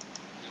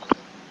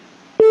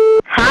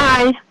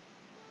 Hi.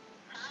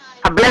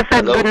 A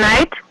blessed good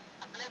night.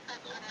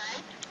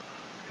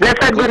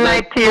 Blessed good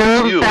night to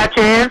you,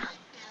 Patches.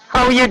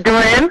 How are you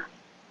doing?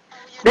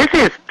 This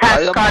is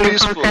Pat calling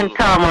from St.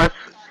 Thomas.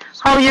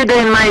 How are you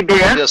doing, my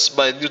dear? Yes,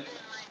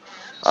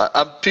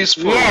 I'm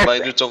peaceful, yes. My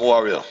Newton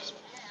warrior.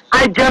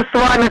 I just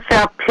want to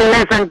say a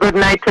pleasant good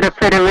night to the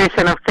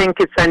Federation of St.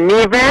 Kitts and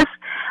Nevis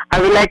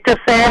I would like to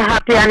say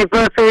happy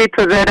anniversary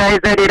to ZIZ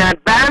in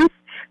advance.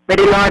 May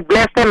the Lord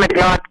bless them, may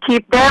the Lord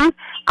keep them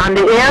on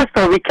the air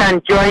so we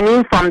can join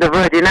in from the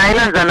Virgin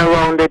Islands and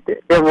around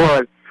the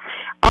world.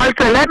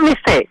 Also, let me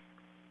say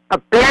a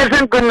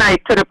pleasant good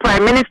night to the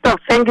Prime Minister of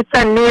St. Kitts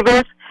and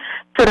Nevis,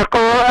 to the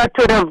Corona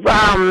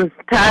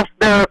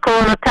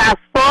Task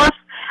Force,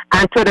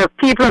 and to the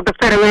people of the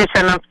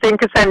Federation of St.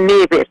 Kitts and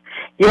Nevis.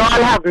 You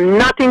all have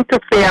nothing to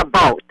say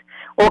about,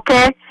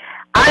 okay?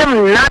 I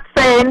am not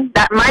saying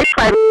that my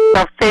Prime Minister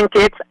of St.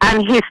 Kitts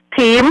and his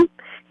team,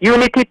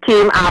 Unity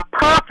team, are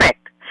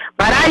perfect,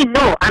 but I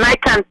know and I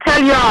can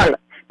tell you all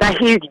that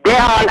they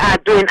all are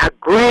doing a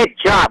great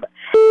job.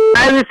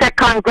 I will say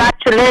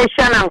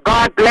congratulations and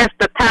God bless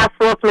the task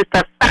force,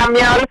 Mr.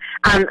 Samuel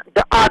and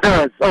the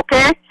others,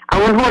 okay? I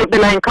won't hold the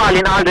line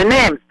calling all the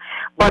names,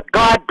 but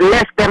God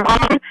bless them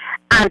all.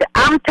 And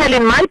I'm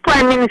telling my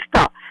Prime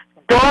Minister,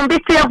 don't be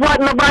fear of what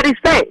nobody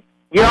say.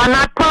 You're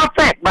not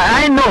perfect, but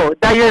I know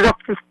that you're a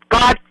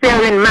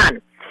God-fearing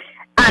man.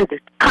 And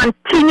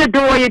continue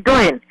doing what you're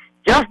doing.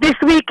 Just this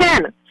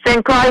weekend,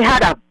 St. Croix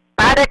had a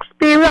bad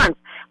experience.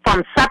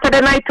 From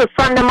Saturday night to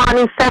Sunday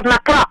morning, 7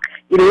 o'clock,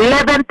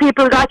 11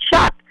 people got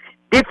shot.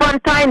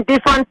 Different time,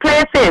 different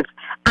places.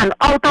 And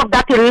out of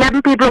that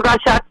 11 people got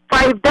shot,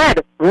 5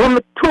 dead.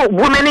 2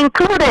 women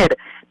included.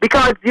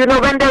 Because, you know,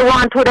 when they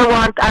want who they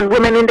want and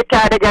women in the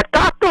car, they get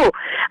talked to.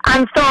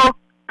 And so,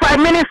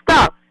 Prime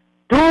Minister,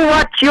 do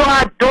what you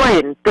are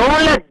doing.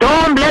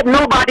 Don't let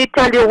nobody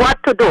tell you what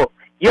to do.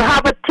 You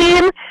have a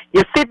team,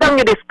 you sit down,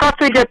 you discuss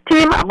with your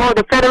team about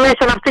the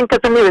Federation of St.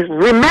 Kitts and Nevis.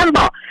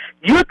 Remember,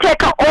 you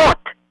take an oath,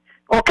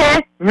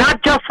 okay?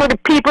 Not just for the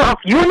people of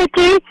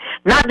Unity,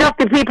 not just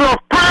the people of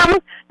PAM,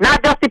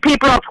 not just the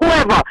people of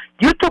whoever.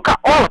 You took an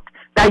oath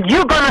that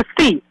you're going to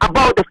see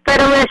about the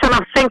Federation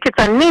of St.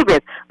 Kitts and Nevis,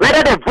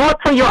 whether they vote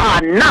for you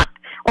or not,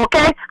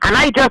 okay? And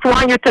I just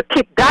want you to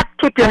keep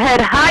your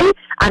head high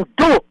and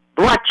do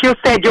what you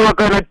said you were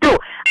going to do.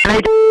 And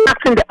I'm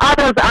asking the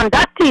others on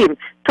that team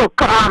to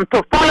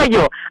follow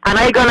you. And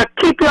I'm going to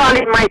keep you all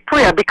in my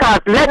prayer because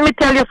let me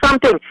tell you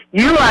something.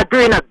 You are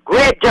doing a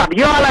great job.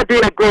 You all are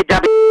doing a great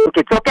job in St.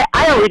 Kitts, okay?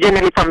 I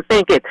originally from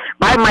St. Kitts.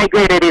 I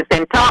migrated in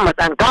St. Thomas.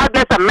 And God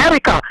bless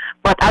America.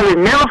 But I will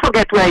never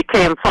forget where I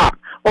came from,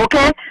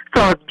 okay?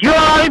 So you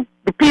all,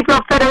 the people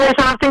of Federation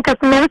of St. Kitts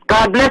and Nevis,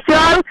 God bless you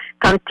all.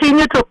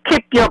 Continue to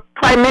keep your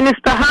Prime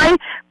Minister high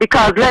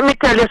because let me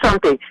tell you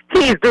something.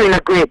 He is doing a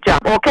great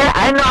job, okay?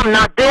 I know I'm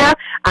not there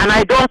and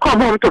I don't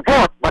come home to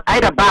vote, but I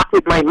do back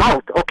with my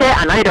mouth, okay?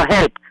 And I do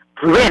help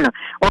win,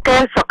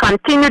 okay? So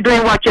continue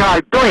doing what you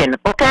are doing,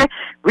 okay?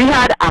 We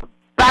had a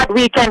bad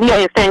weekend here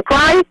in St.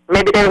 Croix.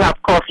 Maybe they will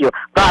have curfew.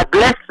 God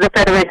bless the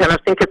Federation of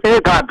St. Kitts and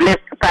Nevis. God bless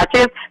the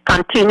patches.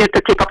 Continue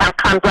to keep up and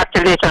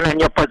congratulations on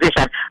your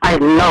position. I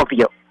love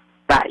you.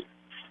 Bye.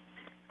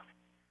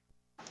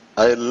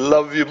 I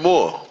love you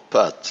more,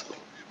 Pat,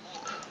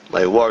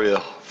 my warrior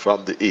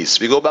from the east.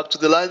 We go back to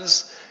the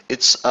lines.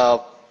 It's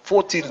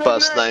 14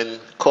 past 9.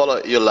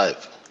 Caller, you're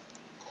live.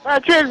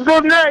 Patches,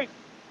 good night.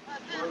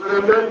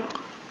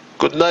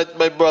 Good night,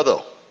 my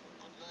brother.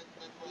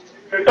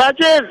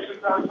 Patches,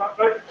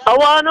 I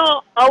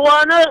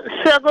wanna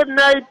say good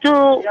night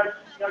to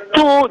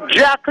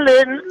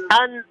Jacqueline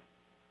and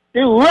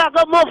the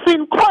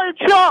ragamuffin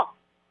culture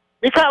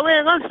because we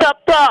ain't gonna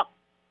stop talk.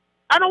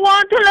 And I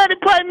want to let the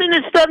Prime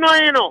Minister know,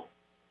 you know,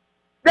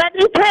 that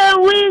if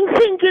we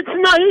think it's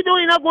not, he's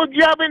doing a good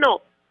job, you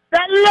know.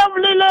 That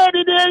lovely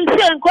lady there in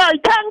St. Croix,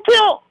 thank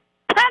you.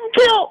 Thank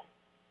you.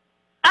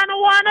 And I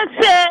want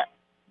to say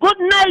good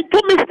night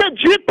to Mr.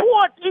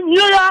 Driport in New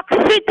York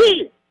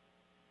City.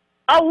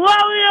 A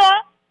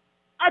warrior,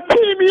 a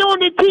team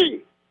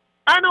unity.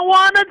 And I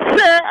want to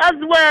say as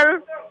well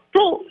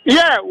to,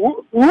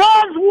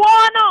 Rose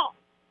Warner,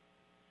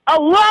 a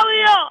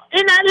warrior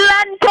in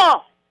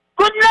Atlanta.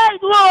 Good night,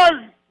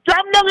 Rose.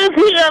 Jam down is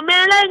here,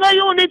 man, like a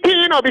unity,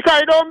 you know,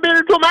 because I don't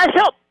build to mash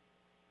up.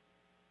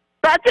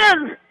 That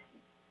is,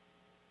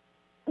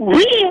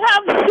 we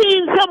have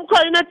seen some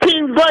kind of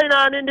things going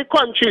on in the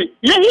country.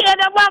 You hear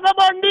the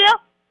vagabond there?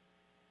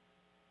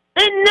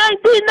 In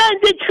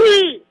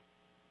 1993,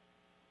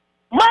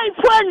 my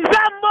friend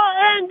Zambo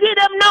ain't give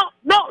them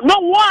no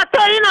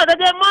water, you know, they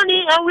get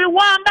money, and we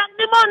want back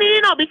the money,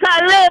 you know,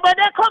 because labor,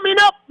 they're coming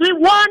up. We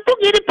want to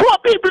give the poor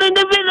people in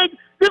the village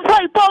the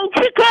 5-pound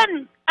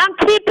chicken and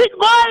keep it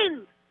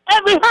going.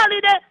 Every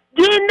holiday,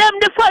 giving them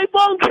the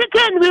 5-pound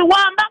chicken. We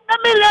want back the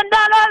 $1 million.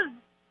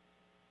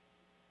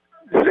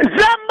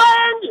 Zamba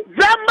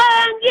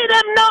ain't give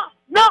them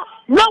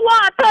no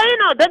water, you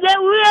know. They get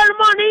real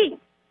money.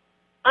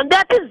 And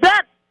that is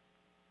that.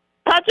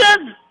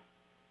 Patches,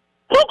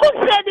 who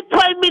could say the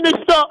Prime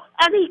Minister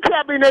and his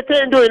cabinet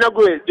ain't doing a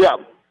great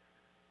job?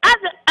 As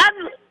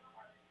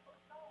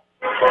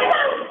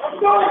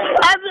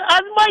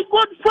my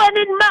good friend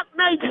in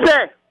McKnight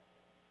said,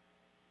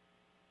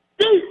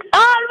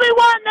 all we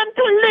want them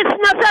to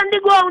listen us on the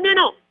ground, you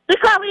know,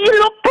 because he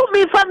looked to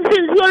me from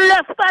since you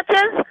left,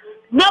 Patches.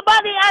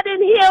 Nobody had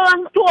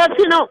adherence to us,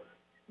 you know.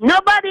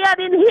 Nobody had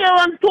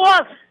adherence to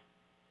us.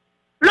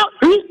 Look,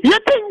 you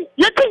think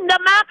the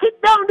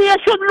market down there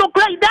should look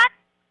like that?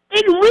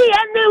 If we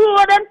and the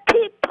road and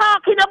keep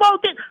talking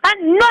about it,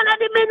 and none of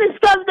the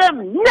ministers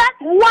them, not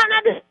one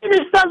of the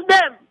ministers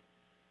them,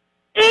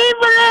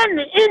 even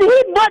in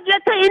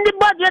the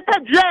budget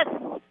address,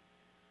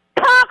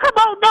 talk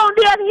about down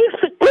there, and he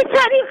said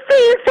he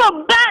feels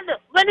so bad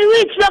when he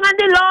reached down on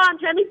the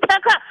launch and he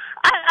take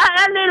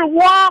a little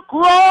walk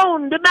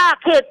round the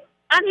market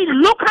and he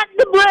look at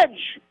the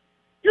bridge.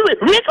 We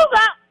could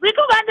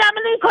got damn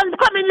Lincoln's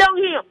coming down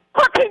here,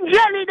 cutting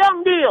jelly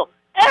down there,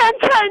 and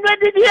trying with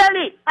the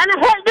jelly, and the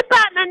health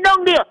department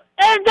down there,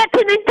 and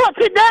getting in touch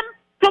with them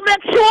to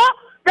make sure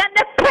that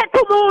they pay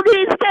to move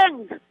these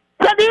things.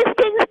 So these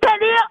things stay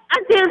there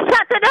until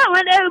Saturday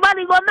when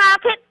everybody go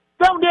market,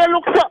 down there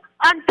looks so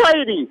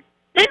untidy.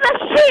 It's a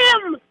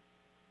shame.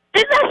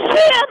 It's a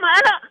shame.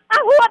 And I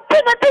hope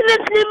Timothy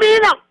listening me,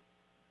 you know,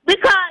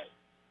 because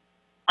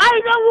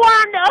I don't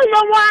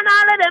want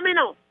all of them, you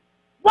know.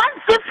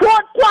 Once the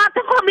fourth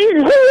quarter come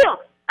in here,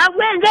 and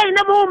we're getting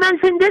the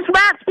movements in this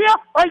match here,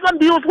 I'm going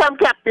to use one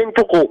captain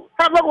to go.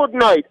 Have a good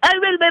night. I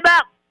will be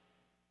back.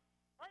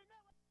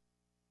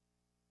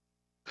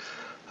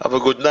 Have a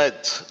good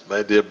night,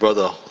 my dear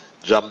brother.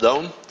 Jam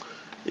down.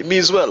 He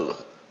means well.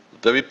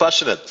 Very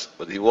passionate,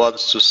 but he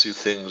wants to see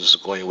things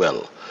going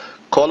well.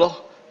 Caller,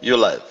 you're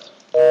live.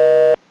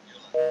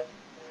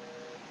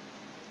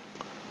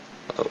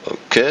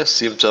 Okay,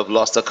 seem to have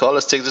lost a call.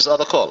 Let's take this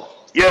other call.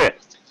 Yeah.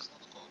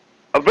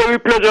 A very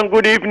pleasant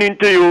good evening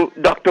to you,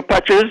 Dr.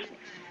 Patches,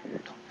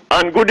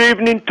 and good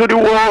evening to the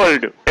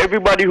world,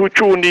 everybody who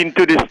tuned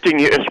into this thing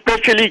here,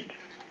 especially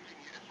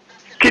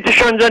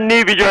Kittitians and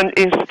Nevians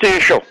in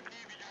station.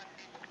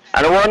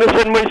 And I want to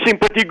send my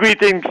sympathy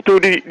greetings to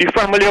the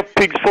family of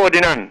Pigs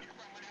Ferdinand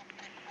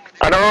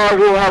and all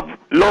who have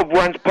loved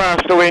ones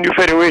passed away in the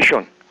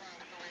Federation.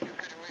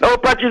 Now,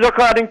 Patches,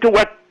 according to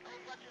what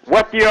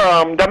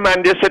the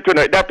man they said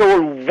tonight, that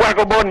old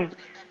vagabond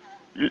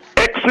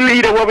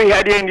ex-leader what we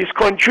had here in this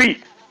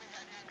country,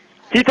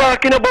 he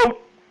talking about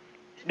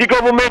the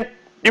government,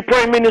 the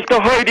Prime Minister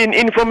hiding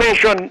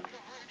information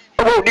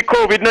about the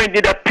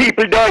COVID-19 that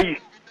people die.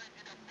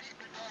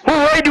 Who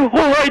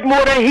hide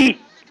more than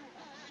he?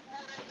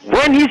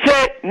 When he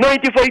said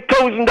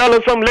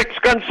 $95,000 from Lex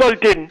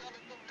Consulting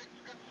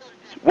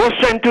was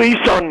sent to his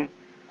son,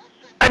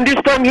 and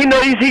this time he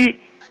knows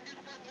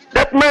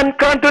that man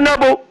can't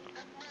know,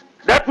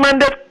 that man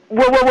that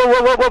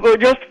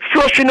just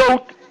flushing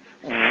out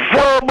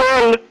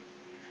verbal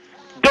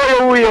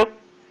diarrhea,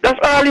 that's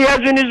all he has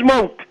in his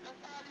mouth.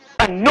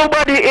 And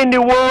nobody in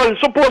the world is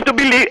supposed to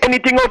believe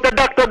anything out of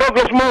Dr.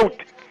 Douglas' mouth.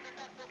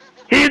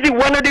 He's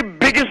one of the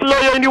biggest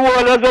lawyers in the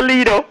world as a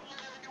leader.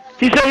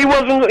 He said he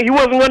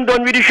wasn't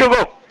done with the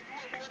sugar.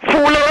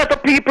 Fool a lot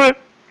of people.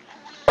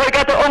 I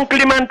got an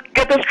uncle man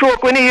get a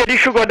stroke when he hear the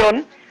sugar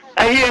done,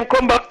 and he ain't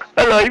come back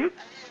alive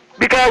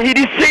because he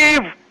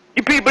deceived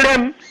the people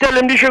them, tell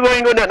him the sugar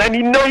ain't going done, and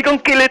he know he can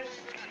kill it.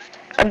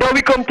 And now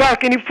we come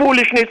talking in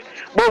foolishness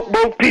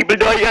about people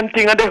die and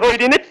thing and they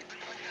hiding it.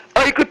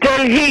 I could tell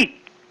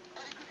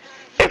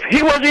if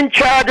he was in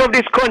charge of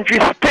this country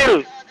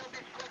still,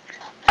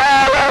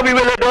 we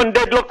will have done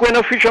deadlock when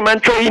a fisherman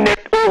throw in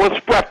net over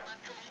spot.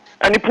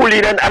 And he pull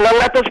in and a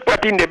lot of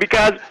spot in there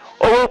because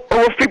our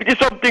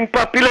 50-something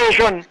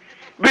population,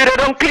 we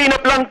don't clean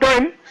up long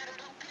time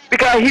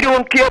because he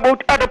don't care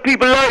about other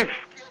people's life.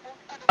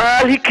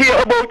 All he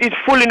care about is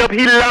filling up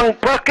his long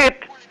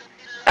pocket.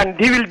 And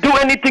he will do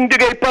anything to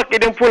get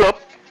pocket and full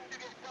up.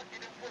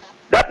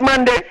 That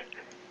man there,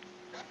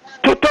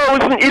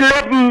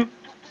 2011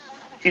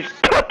 is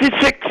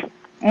 36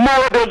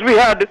 murders we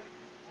had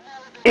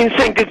in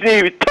St. Kitts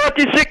Nevis.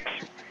 36.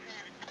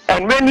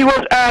 And when he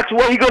was asked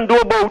what he gonna do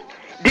about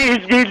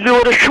these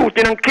load of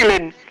shooting and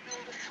killing,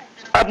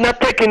 I'm not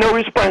taking no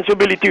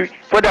responsibility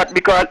for that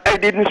because I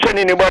didn't send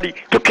anybody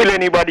to kill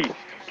anybody.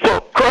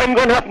 So crime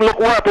gonna happen like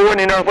water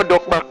running off a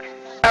duck back.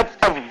 A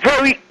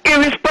very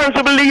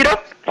irresponsible leader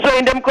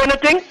saying them kind of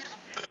thing.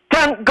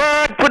 Thank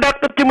God for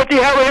Dr. Timothy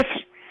Harris.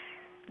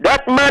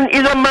 That man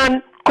is a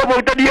man come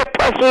out of the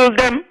apostles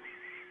them.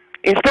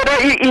 Instead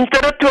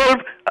of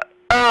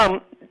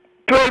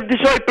 12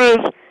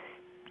 disciples,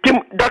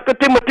 Dr.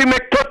 Timothy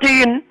make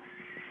 13.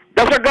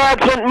 That's a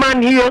God-sent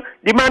man here.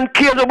 The man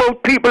cares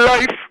about people's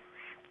life.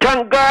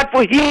 Thank God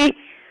for he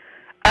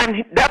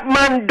and that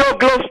man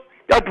Douglas,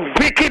 that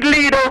wicked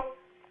leader.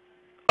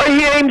 I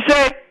hear him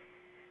say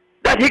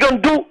that he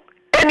can do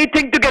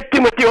anything to get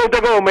Timothy out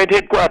of government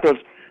headquarters.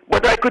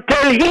 But I could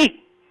tell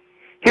he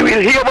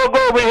will hear about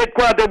government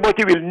headquarters, but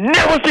he will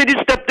never see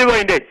this step to go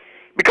in there.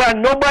 Because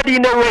nobody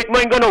in the right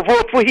mind going to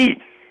vote for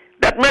he.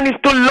 That man is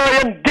too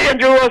loyal and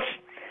dangerous,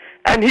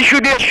 and he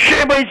should be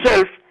ashamed of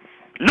himself.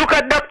 Look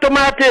at Dr.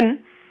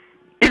 Martin.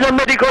 He's a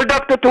medical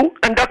doctor too,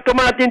 and Dr.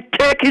 Martin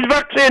take his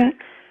vaccine,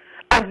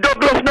 and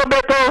Douglas no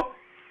better.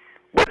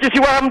 But you see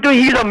what happened to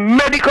him? He's a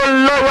medical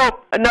lawyer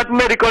and not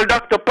medical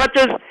doctor.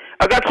 Patches,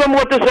 I got some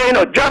more to say,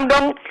 jam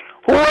down,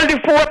 hold the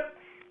fort,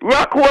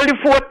 rock, hold the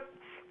fort,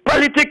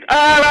 politics,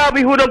 all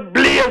livelihood of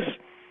blaze.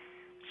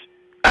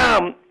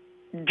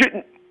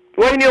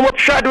 Why name up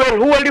Shadwell?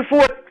 Who hold the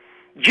fort?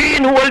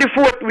 Jean, who hold the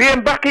fort? We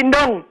ain't backing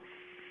down.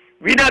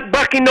 We're not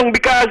backing down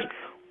because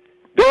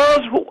those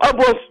who of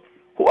us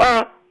who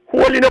are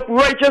holding up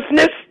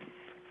righteousness,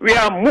 we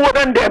are more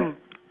than them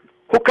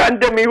who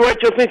condemn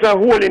righteousness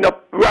and holding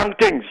up wrong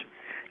things.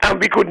 And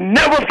we could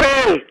never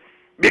fail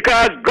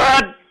because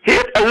God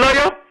hates a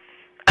liar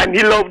and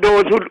he loves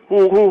those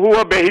who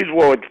obey his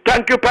word.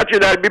 Thank you,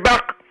 Patrick. I'll be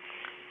back.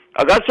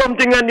 I got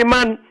something on the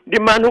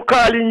man who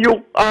calling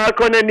you all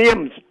kind of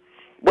names.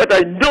 But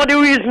I know the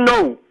reason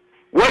now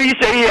why he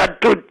said he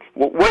had to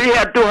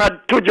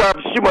have two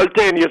jobs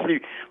simultaneously.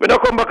 When I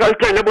come back, I'll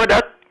tell you about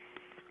that.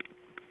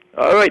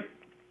 All right.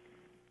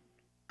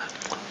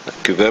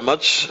 Thank you very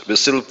much. We're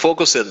still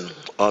focusing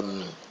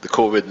on the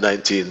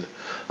COVID-19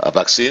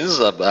 vaccines.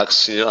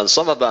 And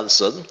some have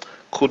answered,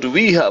 could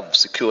we have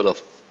secured a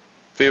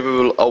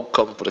favorable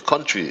outcome for the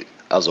country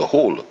as a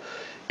whole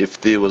if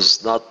there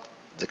was not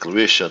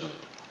declaration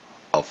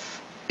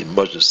of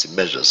emergency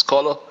measures?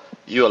 Caller,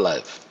 you're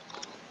live.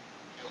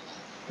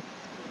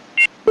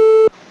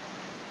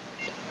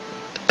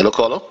 Hello,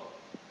 caller?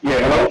 Yeah,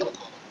 hello?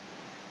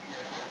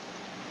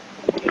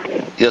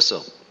 Yes,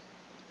 sir.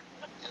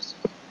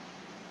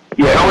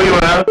 Yeah, how are you,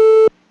 man?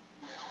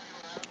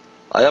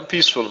 I am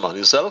peaceful, man.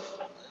 Yourself?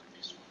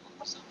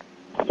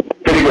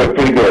 Pretty good,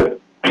 pretty good.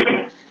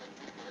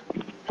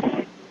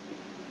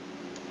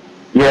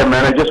 Yeah,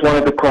 man, I just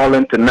wanted to call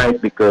in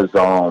tonight because,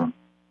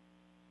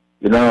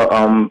 you know,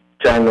 I'm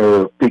trying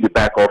to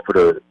piggyback off of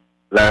the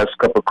last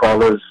couple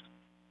callers.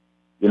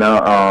 You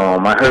know,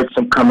 I heard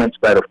some comments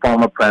by the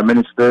former Prime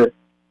Minister,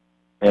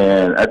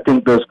 and I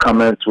think those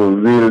comments were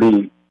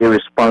really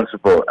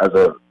irresponsible as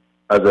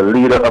a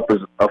leader of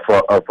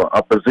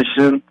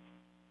opposition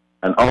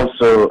and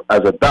also as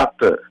a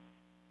doctor.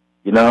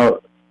 You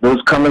know,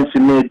 those comments he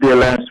made there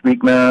last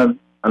week, man,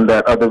 on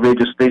that other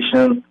radio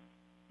station,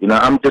 you know,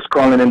 I'm just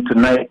calling in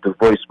tonight to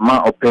voice my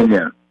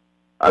opinion.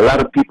 A lot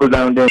of people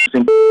down there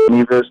in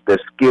Nevis, they're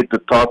scared to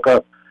talk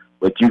up,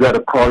 but you got to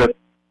call it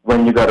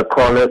when you got to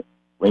call it.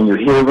 When you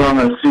hear wrong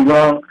and see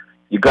wrong,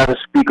 you got to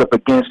speak up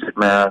against it,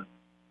 man.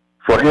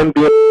 For him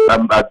being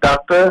a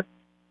doctor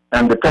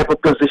and the type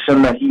of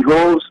position that he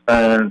holds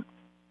and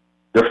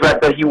the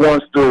fact that he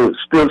wants to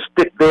still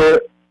stick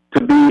there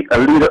to be a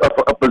leader of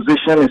an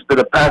opposition instead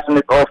of passing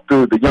it off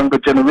to the younger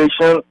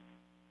generation,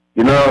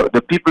 you know,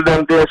 the people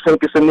down there, St.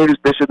 Kitts and Nevis,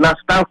 they should not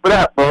stand for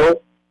that,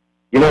 bro.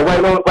 You know,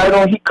 why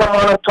don't he come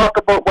on and talk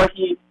about what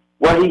he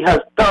has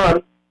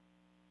done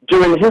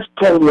during his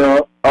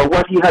tenure or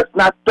what he has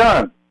not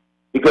done?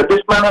 Because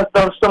this man has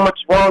done so much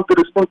wrong to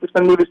the St. Kitts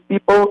and Nevis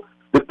people.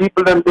 The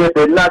people down there,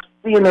 they're not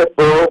seeing it,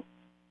 bro.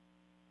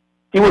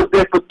 He was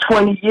there for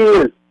 20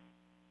 years.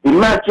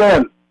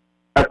 Imagine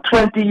a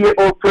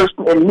 20-year-old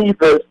person in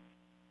Nevis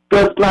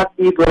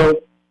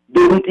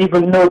didn't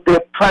even know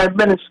their prime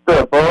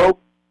minister, bro.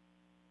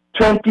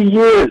 20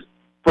 years.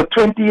 For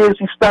 20 years,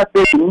 he sat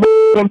there. He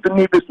came to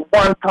Nevis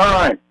one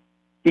time.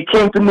 He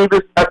came to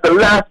Nevis at the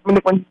last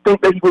minute when he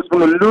think that he was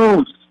going to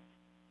lose.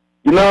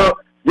 You know,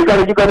 you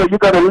gotta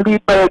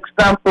lead by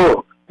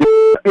example. You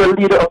gotta be a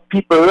leader of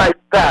people like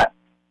that.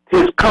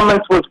 His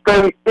comments was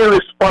very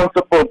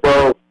irresponsible,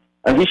 bro,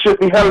 and he should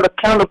be held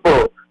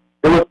accountable.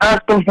 They was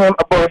asking him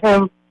about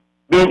him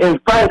being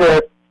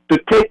invited to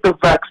take the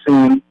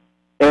vaccine,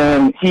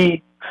 and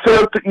he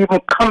failed to even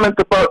comment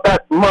about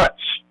that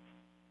much.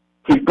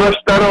 He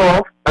brushed that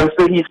off and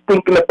said he's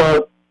thinking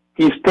about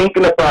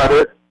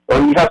it,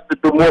 or he has to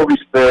do more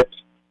research.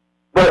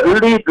 But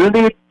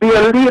be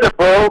a leader,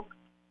 bro.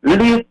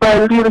 Lead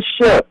by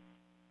leadership.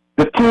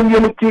 The team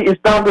unity is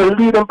down there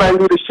leading by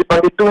leadership,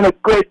 and they're doing a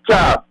great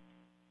job.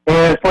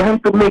 And for him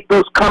to make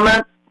those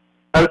comments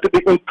and to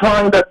be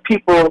implying that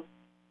people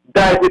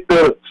died with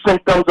the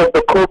symptoms of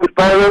the COVID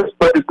virus,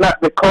 but it's not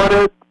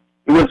recorded,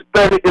 it was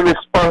very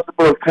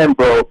irresponsible of him,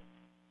 bro.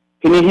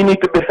 He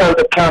needs to be held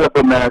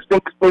accountable, man. I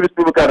think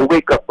people got to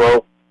wake up,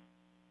 bro.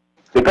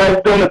 The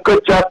guy's doing a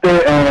good job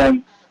there,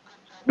 and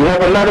we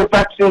have a lot of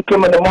vaccine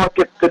came on the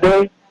market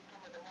today,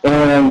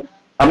 and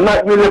I'm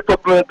not really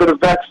proponent for the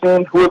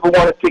vaccine. Whoever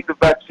want to take the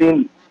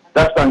vaccine,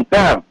 that's on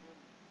them.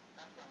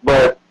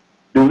 But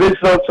the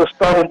results are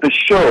starting to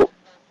show.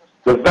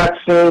 The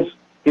vaccines,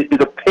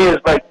 it appears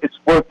like it's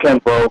working,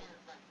 bro.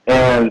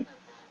 And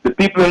the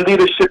people in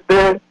leadership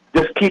there,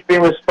 just keep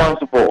being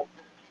responsible.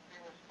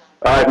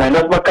 All right, man,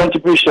 that's my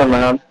contribution,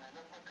 man.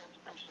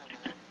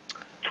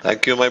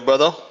 Thank you, my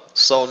brother.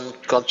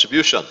 Sound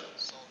contribution.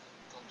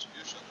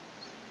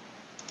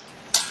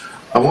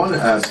 I want to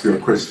ask you a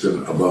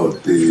question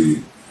about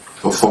the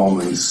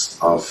performance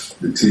of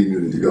the Team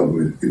Unity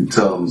government in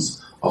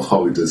terms of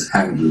how it has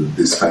handled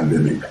this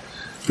pandemic.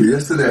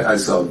 Yesterday, I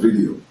saw a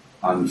video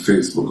on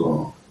Facebook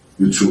or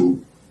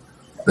YouTube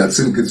that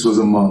St. Kitts was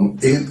among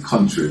 8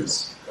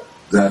 countries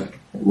that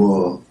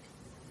were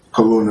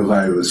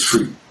coronavirus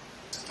free.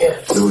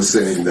 Yes. They were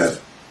saying that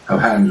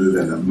have handled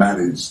and have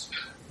managed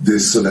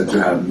this so that you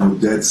have no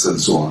deaths and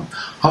so on.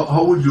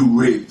 How would you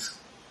rate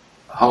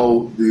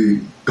how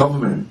the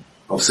government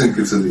of St.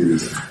 Kitts and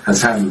Nevis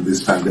has handled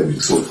this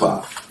pandemic so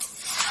far?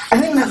 I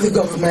think that the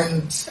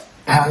government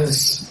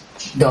has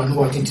done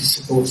what it is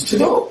supposed to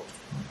do.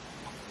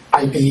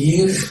 I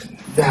believe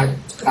that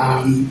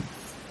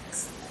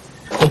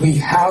we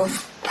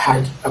have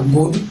had a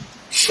good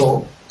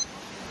show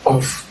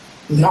of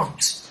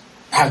not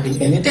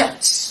having any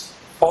deaths.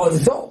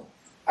 Although,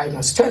 I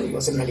must tell you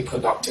as a medical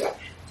doctor,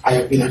 I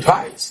have been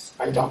advised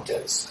by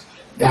doctors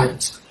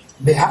that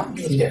there have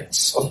been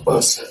deaths of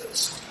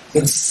persons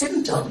with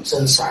symptoms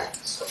and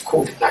signs of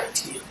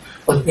COVID-19,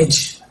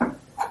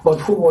 but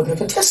who were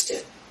never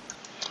tested.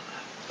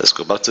 Let's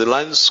go back to the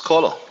lines,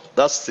 caller.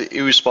 That's the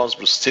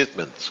irresponsible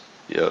statement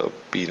you're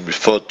being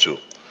referred to.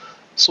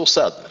 So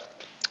sad,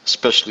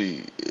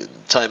 especially in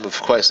time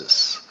of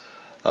crisis,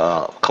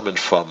 coming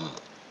from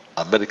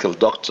a medical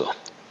doctor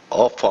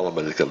or former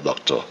medical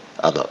doctor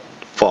and a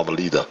former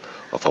leader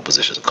of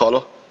opposition.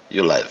 Caller,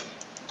 you're live.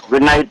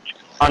 Good night,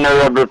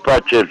 Honorable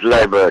Patches,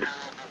 Liburd.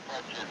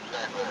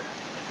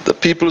 The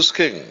People's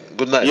King,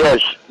 good night.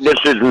 Yes, this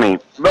is me.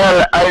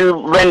 Well, I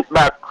went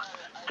back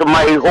to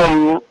my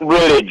home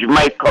village,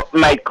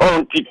 my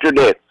county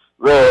today,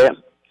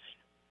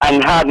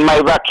 and had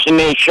my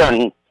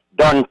vaccination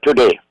done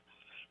today,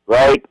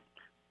 right,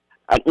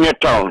 at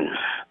Newtown.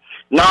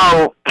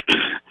 Now,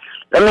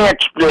 let me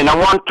explain. I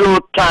want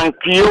to thank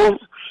you,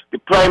 the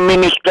Prime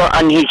Minister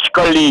and his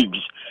colleagues,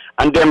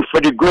 and them for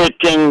the great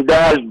thing they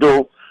have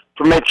done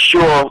to make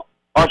sure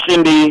us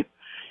in the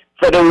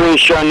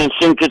Federation in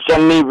St. Kitts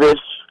and Nevis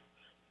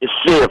is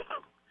safe.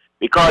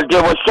 Because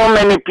there were so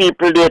many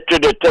people there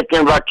today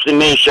taking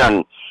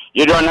vaccination,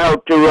 you don't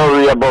have to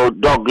worry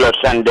about Douglas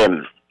and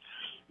them.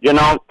 You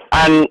know,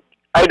 and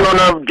I don't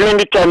know, during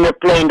the time you're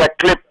playing that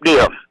clip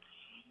there,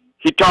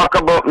 he talked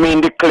about me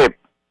in the clip,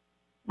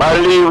 but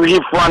I'll leave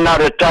him for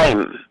another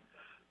time.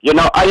 You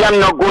know, I am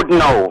no good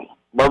now,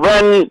 but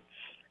when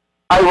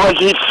I was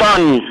his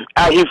son,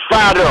 his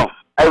father,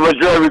 I was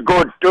very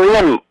good to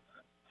him.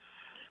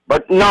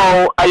 But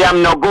now I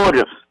am no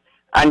good,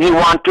 and he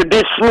want to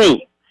diss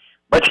me.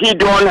 But he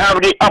don't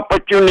have the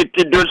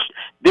opportunity to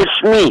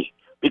diss me,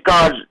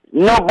 because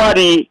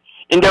nobody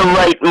in the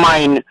right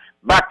mind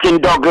back in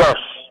Douglas.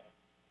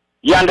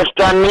 You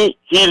understand me?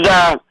 He's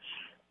I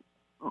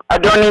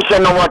don't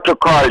even know what to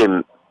call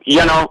him,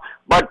 you know.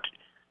 But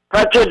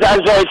Patches,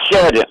 as I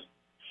said,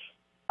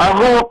 I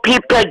hope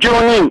people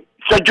join him,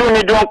 so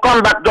Juni don't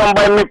come back down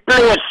by my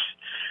place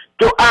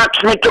to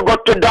ask me to go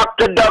to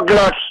Dr.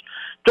 Douglas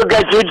to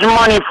get his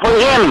money for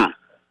him.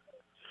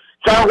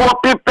 So I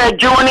hope he pay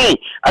Juni.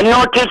 I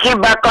notice he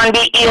back on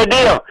the ear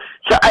there.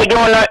 So I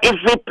don't know if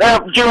he pay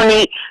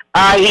Juni,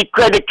 he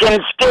credit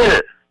can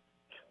still.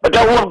 But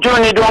I hope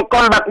Juni don't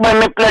come back by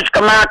my place,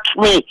 come ask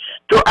me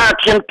to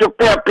ask him to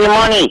pay up his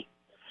money.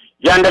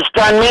 You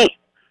understand me?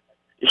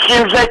 It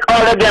seems like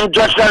all of them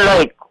just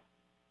alike.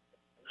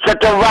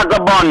 Set of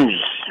vagabonds.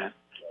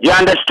 You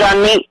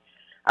understand me?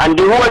 And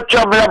the whole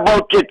trouble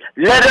about it,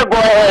 let her go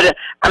ahead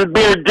and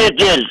build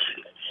ditches.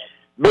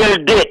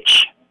 Build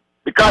ditch.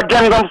 Because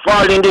them gonna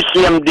fall in the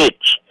same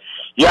ditch.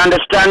 You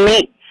understand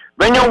me?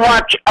 When you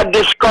watch at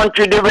this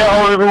country, the way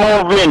how we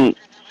moving,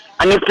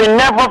 and if we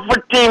never for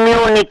team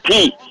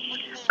unity,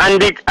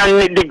 and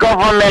the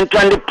government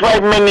and the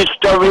Prime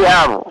Minister we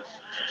have,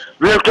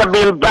 we'll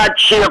be in bad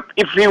shape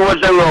if he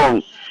was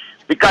around.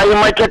 Because he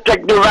might have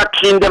take the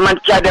vaccine them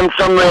and carry them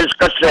somewhere else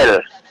to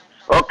sell.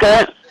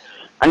 Okay?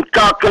 And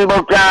talking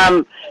about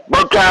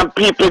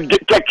people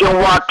taking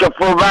water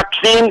for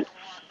vaccine.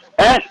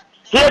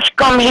 Here's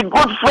come his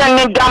good friend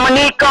in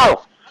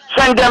Dominico.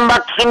 Send them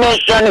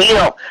vaccination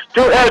here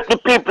to help the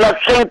people of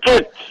St.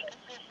 Kitts.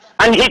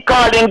 And he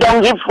calling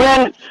down his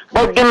friend,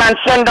 but the man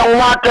send them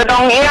water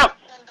down here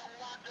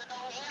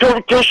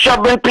to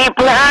shoving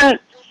people hand.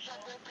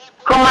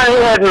 Come on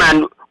here,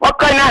 man. What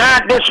kind of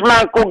heart this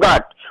man could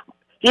got?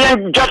 He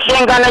just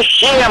ain't gonna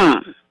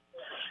shame.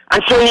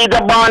 And so he's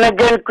a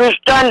born-again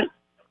Christian.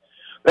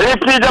 Well,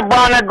 if he's a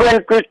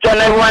born-again Christian,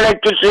 I would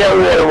like to see a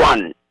real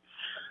one.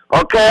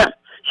 Okay?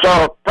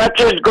 So,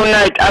 Patches, good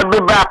night. I'll be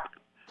back.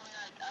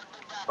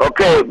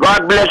 Okay,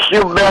 God bless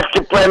you, bless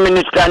the Prime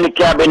Minister and the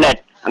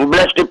Cabinet, and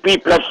bless the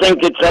people of St.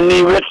 Kitts and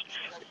Nevis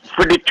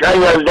for the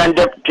trials and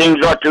the things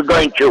what you're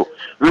going through.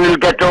 We will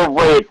get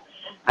over it,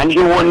 and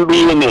you won't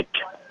be in it.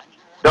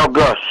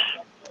 Douglas.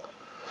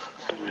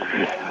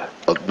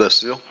 God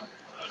bless you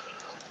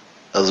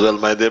as well,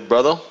 my dear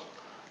brother.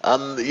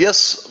 And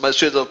yes, my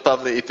straight up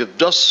family, if you've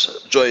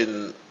just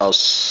joined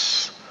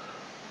us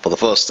for the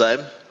first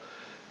time,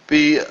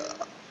 we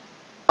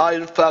are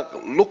in fact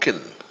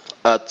looking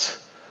at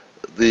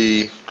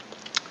the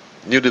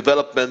new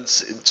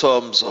developments in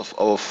terms of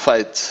our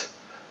fight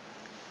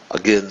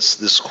against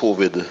this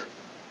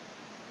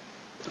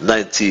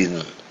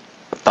COVID-19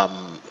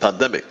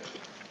 pandemic.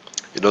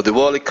 You know, the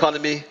world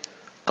economy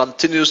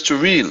continues to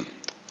reel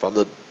from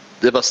the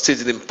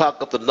devastating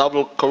impact of the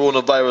novel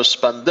coronavirus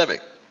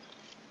pandemic.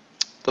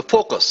 The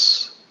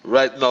focus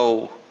right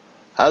now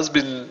has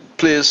been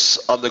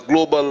placed on the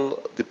global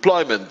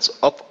deployment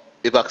of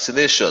a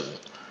vaccination,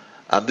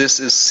 and this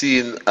is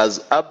seen as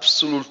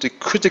absolutely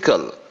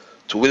critical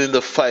to winning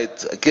the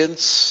fight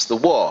against the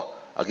war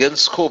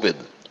against COVID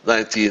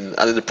and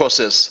in the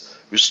process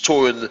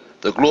restoring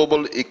the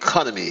global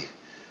economy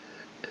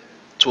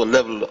to a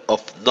level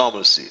of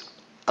normalcy.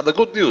 And the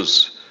good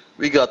news,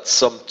 we got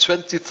some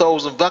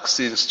 20,000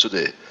 vaccines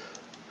today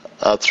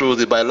through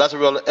the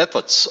bilateral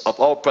efforts of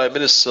our Prime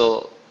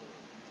Minister,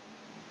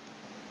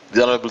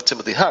 the Honorable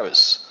Timothy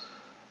Harris,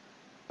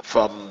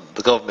 from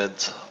the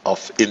government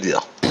of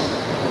India.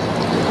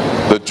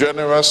 The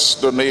generous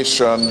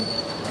donation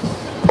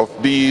of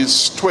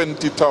these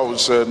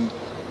 20,000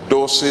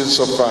 doses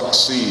of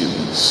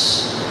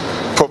vaccines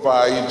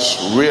provides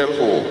real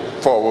hope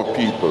for our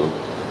people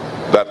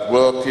that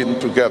working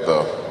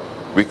together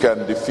we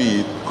can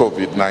defeat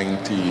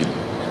COVID-19.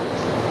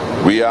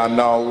 We are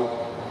now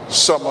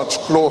so much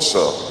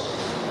closer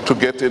to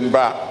getting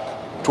back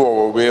to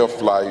our way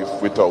of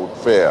life without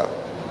fear.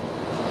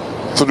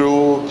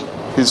 Through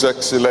His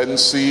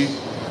Excellency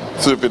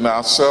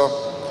Srivinasa,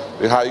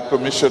 the High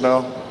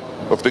Commissioner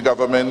of the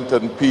Government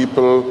and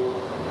People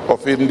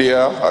of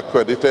India,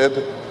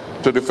 accredited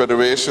to the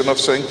Federation of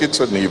St. Kitts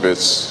and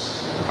Nevis,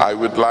 I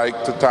would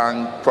like to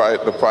thank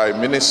the Prime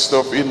Minister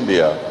of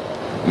India,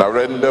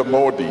 Narendra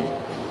Modi,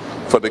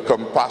 for the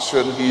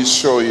compassion he is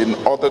showing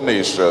other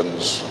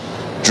nations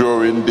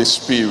during this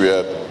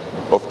period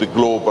of the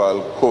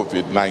global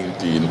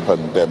COVID-19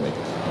 pandemic.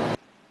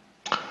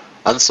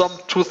 And some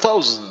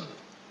 2,000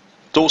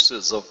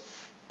 doses of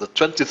the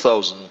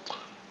 20,000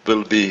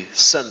 will be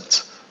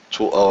sent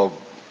to our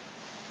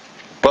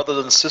brothers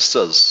and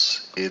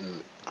sisters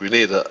in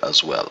Grenada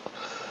as well.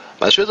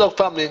 My Straight Talk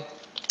family,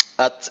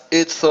 at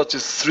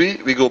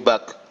 8:33 we go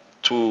back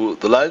to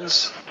the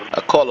lines.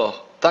 A caller,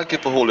 thank you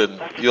for holding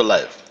your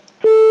live.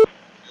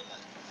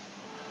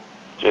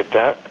 Straight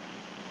Talk.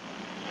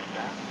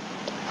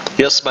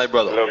 Yes, my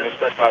brother. Hello,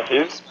 Mr.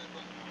 Patches.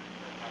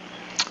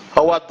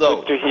 How art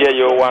thou? Good to hear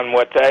you one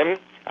more time.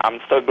 I'm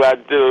so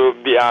glad to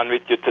be on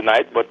with you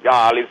tonight, but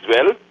all is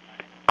well.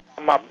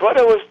 My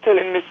brother was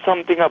telling me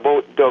something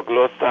about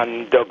Douglas,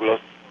 and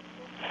Douglas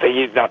say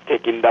he's not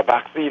taking the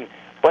vaccine.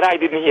 But I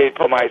didn't hear it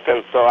for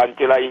myself, so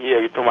until I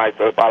hear it for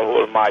myself, I'll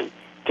hold my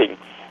thing.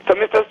 So,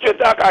 Mr. Straight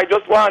Talk, I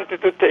just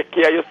wanted to take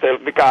care of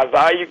yourself because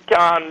I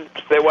can't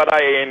say what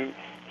I ain't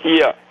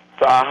hear.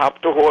 So I have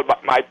to hold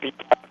back my peace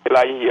until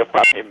I hear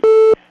from him.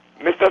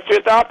 Mr.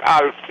 Straight Talk,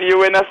 I'll see you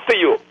when I see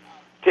you.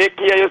 Take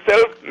care of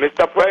yourself.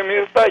 Mr. Prime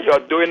Minister, you're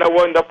doing a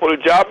wonderful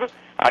job,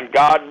 and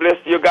God bless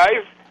you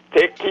guys.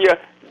 Take care.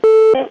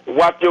 Do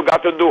what you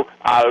got to do.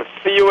 I'll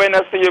see you when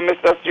I see you,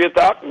 Mr. Straight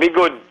Talk. Be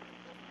good.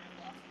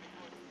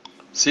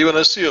 See you when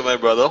I see you, my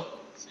brother.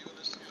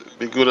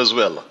 Be good as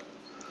well.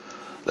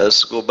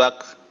 Let's go back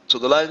to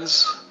the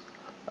lines.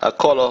 A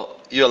caller,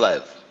 you're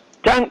live.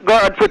 Thank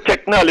God for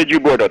technology,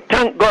 brother.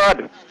 Thank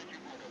God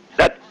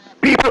that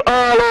people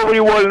all over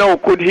the world now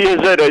could hear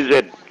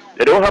ZIZ.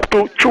 They don't have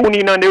to tune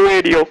in on the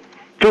radio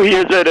to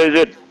hear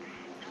ZIZ.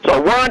 So I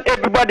want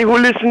everybody who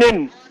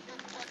listening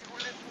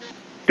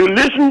to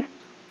listen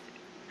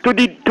to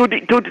the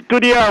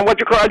what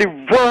you call the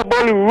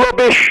verbal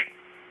rubbish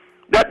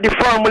that the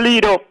farm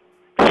leader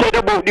said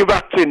about the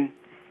vaccine.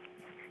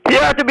 He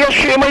had to be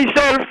ashamed of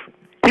himself.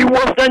 He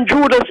worse than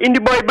Judas in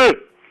the Bible.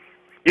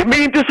 You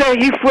mean to say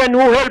his friend who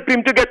helped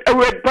him to get a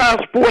red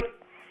passport,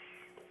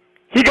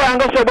 he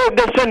can't go say about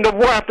the send of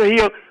water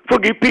here for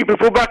give people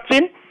for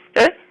vaccine?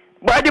 Eh?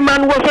 But the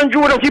man worse than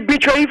Judas, he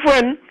betrayed his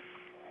friend.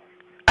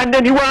 And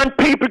then he want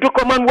people to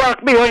come and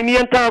walk behind me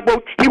and talk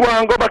about he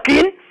want to go back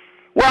in?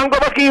 Want to go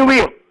back in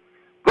where?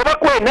 Go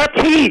back where? Not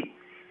he.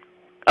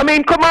 I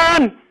mean, come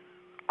on.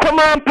 Come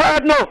on,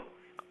 partner.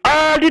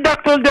 All the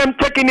doctors, them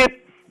taking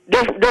it,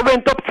 they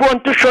went up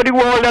front to show the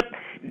world that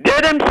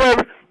they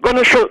themselves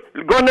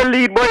gonna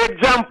lead by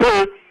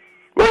example.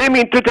 What do you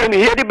mean to tell me?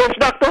 Hear the best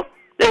doctor?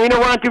 Then you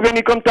don't want to when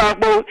he come talk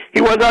about he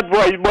was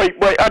advised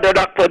by other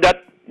doctor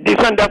that this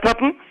and that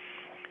happen.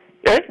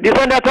 Eh? This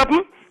and that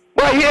happen?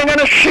 But he ain't got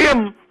no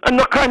shame and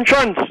no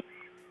conscience.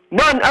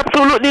 None,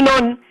 absolutely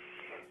none.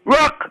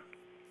 Rock,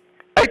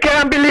 I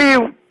can't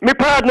believe my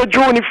partner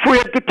June is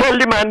afraid to tell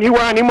the man he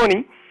want any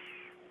money.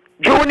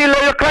 June,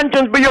 let your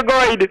conscience be your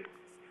guide.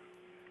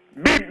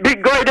 Be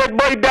guided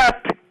by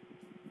that.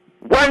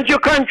 Once your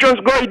conscience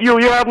guide you,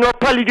 you have no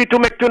apology to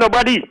make to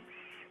nobody.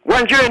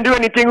 Once you didn't do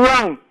anything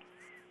wrong.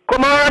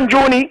 Come on,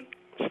 Juni.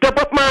 Step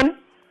up, man.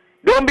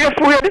 Don't be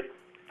afraid.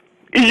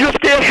 It's your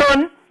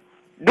station.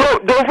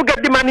 Don't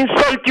forget the man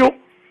insult you.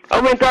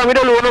 I went on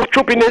with a load of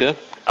stupidness. Yeah.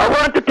 I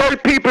want to tell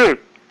people,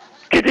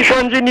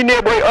 Kittitians in the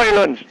neighboring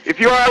islands, if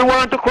you all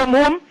want to come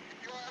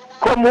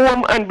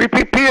home and be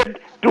prepared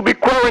to be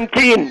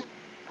quarantined.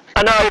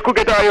 And now you could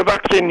get all your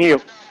vaccine here.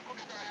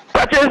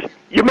 Patches,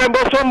 you remember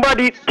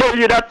somebody tell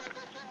you that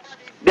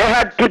they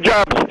had 2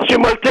 jobs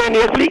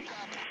simultaneously?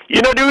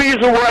 You know the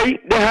reason why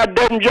they had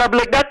them job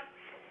like that?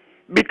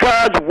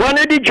 Because one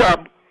of the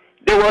job,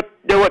 they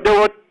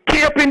were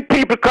taping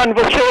people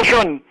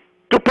conversation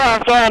to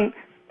pass on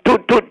to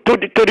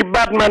the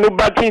bad man who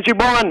bad since he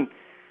born.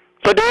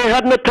 So they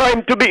had no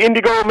time to be in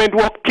the government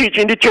work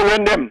teaching the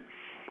children them.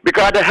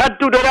 Because they had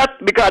to do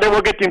that because they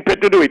were getting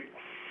paid to do it.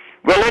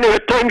 Well, anyway,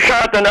 time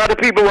short and other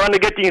people want to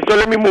get in, so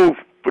let me move.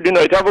 for the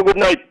night. Have a good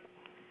night.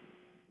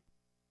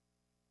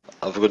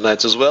 Have a good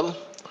night as well.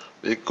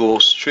 We go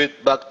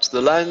straight back to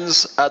the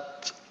lines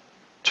at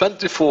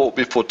 24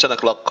 before 10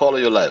 o'clock. Caller,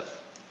 you're live.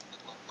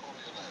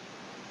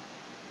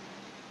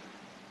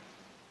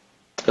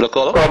 Hello,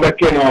 caller. Call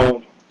back in.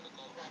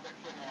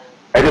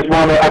 I just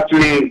want to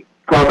actually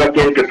call back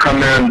in to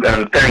commend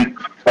and thank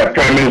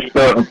Prime Minister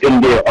of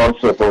India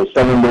also for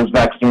sending those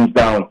vaccines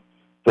down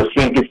to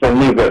St. Kitts and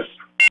Nevis.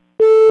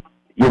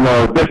 You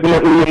know,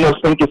 definitely,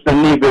 St. Kitts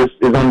and Nevis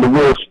is on the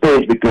world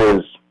stage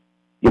because,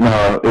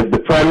 if the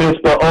Prime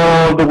Minister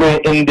all the way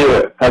in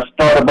India has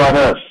thought about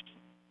us,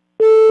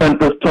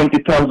 sent us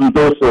 20,000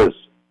 doses,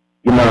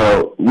 we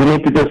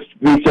need to just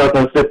reach out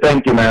and say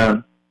thank you,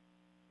 man.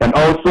 And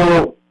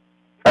also,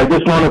 I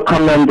just want to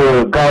commend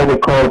the guy they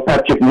call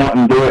Patrick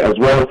Martin there as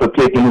well for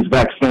taking his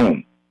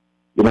vaccine.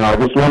 I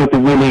just wanted to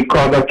really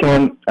call back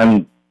in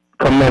and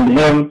commend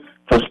him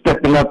for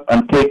stepping up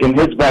and taking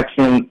his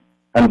vaccine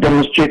and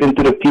demonstrating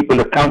to the people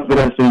the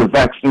confidence in the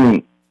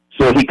vaccine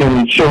so he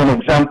can show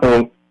an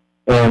example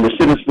and the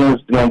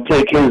citizens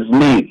take his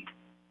lead.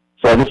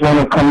 So I just want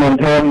to commend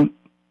him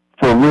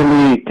for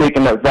really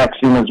taking that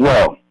vaccine as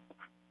well.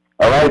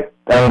 All right?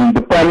 And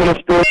the Prime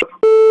Minister,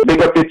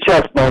 big up your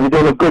chest, man. You're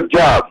doing a good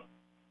job.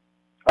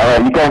 All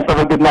right, you guys have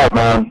a good night,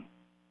 man.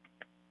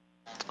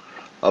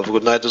 Have a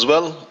good night as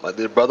well, my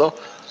dear brother.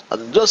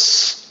 And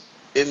just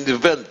in the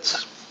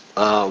event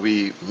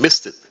we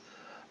missed it,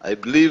 I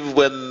believe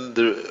when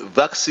the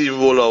vaccine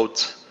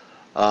rollout,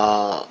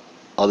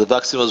 or the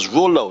vaccine was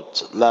rolled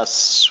out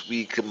last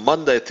week,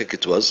 Monday I think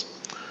it was,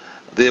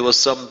 there were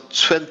some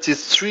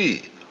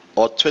 23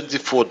 or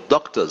 24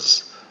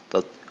 doctors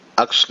that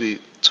actually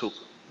took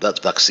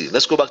that vaccine.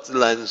 Let's go back to the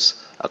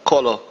lines. A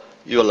caller,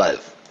 you're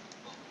live.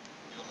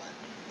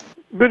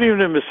 Good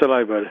evening, Mr.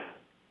 Liburd.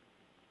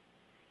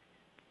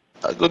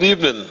 Good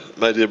evening,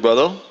 my dear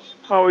brother.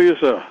 How are you,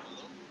 sir?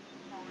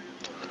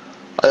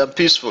 I am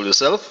peaceful.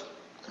 Yourself?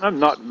 I'm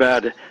not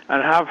bad.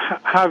 And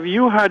have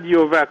you had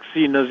your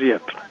vaccine as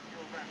yet?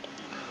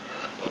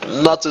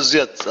 Not as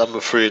yet, I'm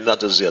afraid,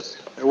 not as yet.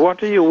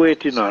 What are you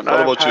waiting on?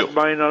 What about I've had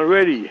mine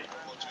already.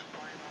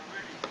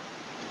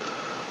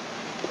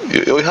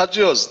 You had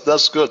yours,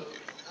 that's good.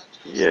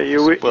 Yeah, it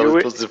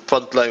was the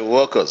frontline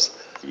workers.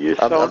 You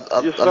I'm sound not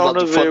as the though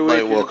you're frontline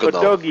waiting worker for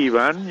now. Dougie,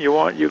 man.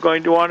 You're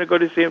going to want to go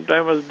the same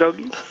time as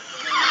Dougie?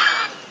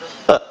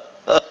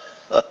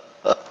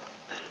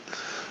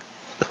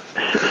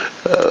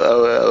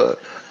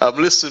 I'm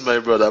listening, my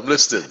brother. I'm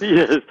listening.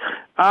 Yes.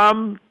 A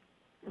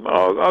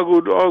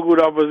good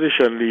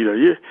opposition leader.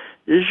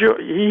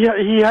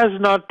 He has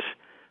not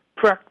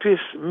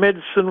practiced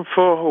medicine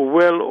for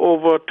well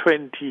over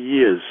 20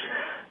 years.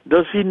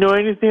 Does he know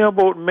anything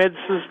about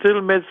medicine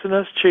still? Medicine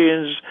has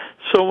changed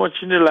so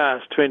much in the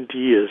last 20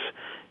 years.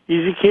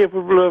 Is he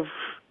capable of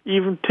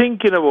even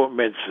thinking about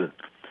medicine?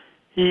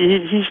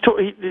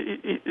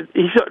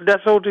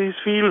 That's out of his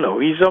field now.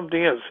 He's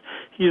something else.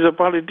 He's a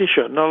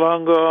politician, no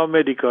longer a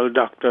medical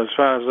doctor, as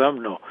far as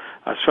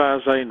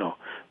I know.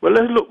 Well,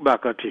 let's look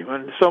back at him,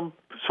 and some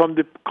of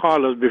the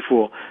callers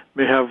before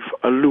may have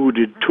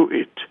alluded to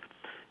it.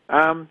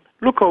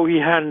 Look how he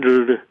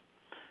handled,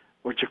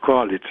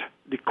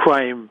 the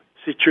crime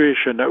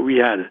situation that we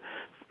had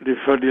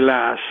for the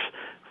last,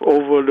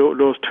 over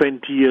those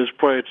 20 years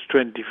prior to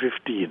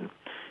 2015.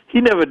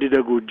 He never did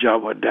a good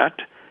job at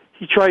that.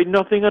 He tried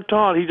nothing at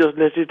all. He just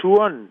let it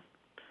run.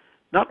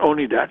 Not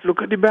only that,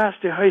 look at the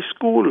Bastille High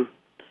School,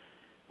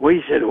 where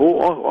he said,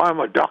 oh, I'm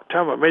a doctor,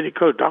 I'm a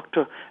medical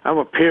doctor, I'm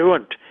a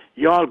parent.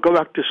 You all go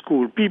back to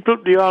school. People,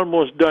 they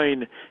almost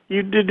dying.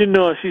 The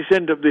nurse, he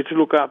sent up there to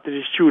look after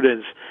the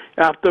students.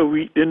 After a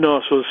week, the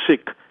nurse was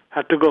sick,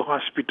 had to go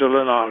hospital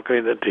and all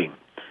kind of thing.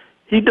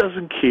 He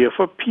doesn't care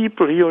for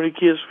people. He only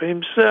cares for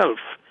himself.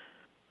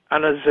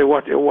 And as I say,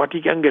 what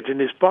he can get in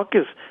his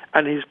pockets,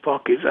 and his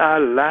pockets are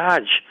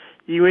large.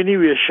 Even he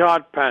wears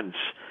short pants.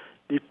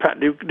 The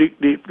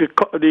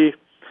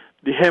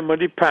hem of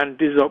the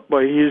pant is up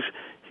by his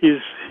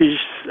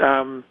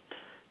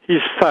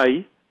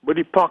thigh, but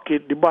the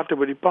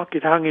bottom of the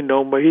pocket hanging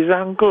down by his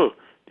ankle.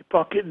 The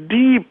pocket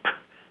deep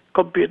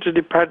compared to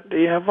the pant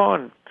they have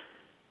on.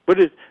 But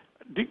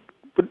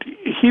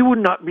he would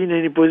not be in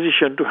any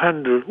position to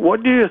handle.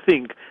 What do you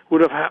think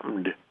would have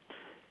happened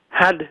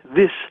had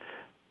this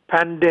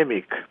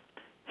pandemic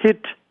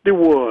hit the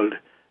world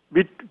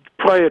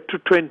prior to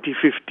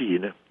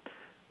 2015?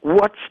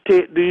 What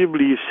state do you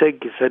believe St.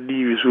 Kitts and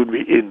Nevis would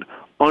be in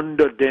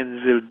under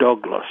Denzel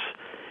Douglas?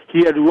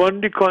 He had run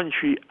the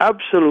country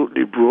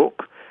absolutely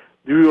broke.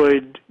 We were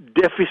in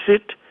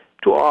deficit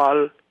to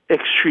all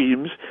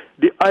extremes.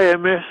 The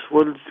IMF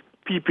was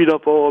peeping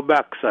up our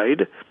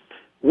backside.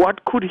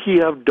 What could he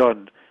have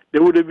done?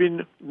 There would have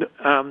been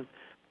no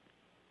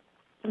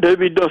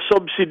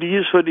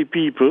subsidies for the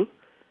people.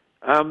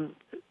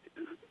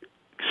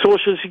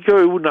 Social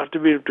Security would not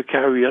have been able to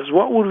carry us.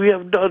 What would we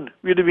have done?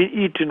 We'd have been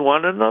eating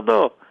one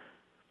another.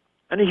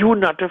 And he would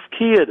not have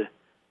cared,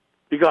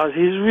 because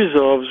his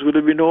reserves would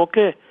have been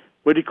okay.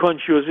 But the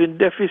country was in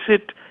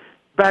deficit,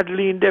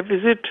 badly in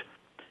deficit.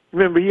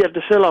 Remember, he had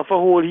to sell off a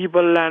whole heap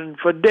of land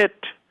for debt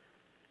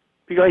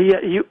because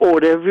he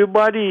owed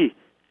everybody.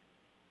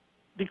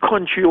 The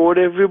country owed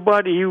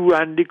everybody. He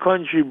ran the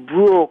country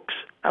broke,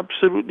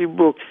 absolutely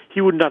broke.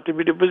 He would not have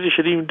been in a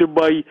position even to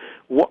buy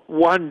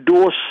one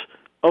dose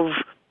of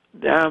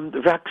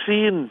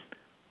vaccine.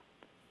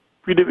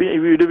 We'd have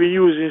been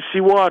using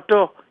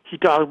seawater. He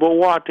talked about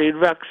water in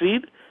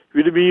vaccine.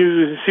 We'd have been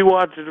using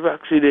seawater to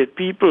vaccinate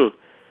people.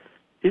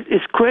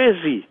 It's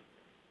crazy.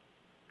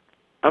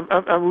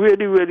 I'm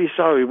really, really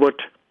sorry, but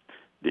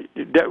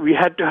that we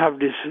had to have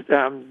this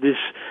this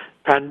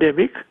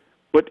pandemic.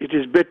 But it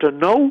is better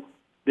now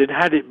than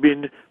had it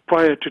been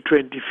prior to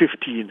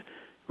 2015,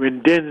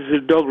 when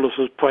Denzel Douglas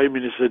was Prime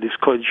Minister of this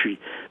country,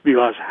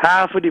 because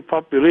half of the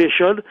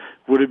population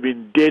would have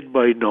been dead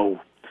by now.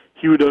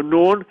 He would have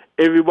known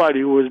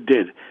everybody who was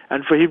dead.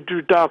 And for him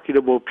to be talking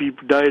about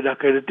people dying, that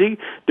kind of thing,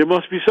 there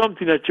must be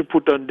something that you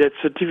put on death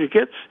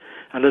certificates,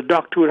 and the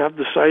doctor would have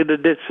to sign a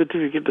death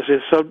certificate to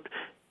say some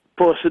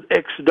person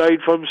X died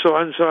from so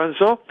and so and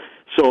so.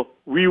 So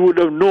we would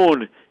have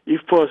known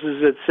if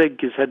persons at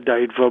Senkis had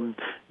died from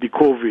the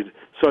COVID.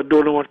 So I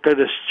don't know what kind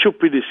of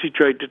stupidity he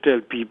tried to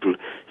tell people.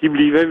 He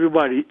believed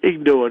everybody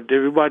ignorant,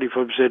 everybody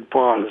from St.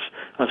 Paul's,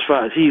 as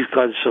far as he's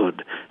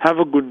concerned. Have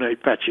a good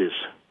night, Patches.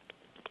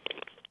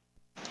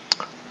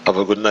 Have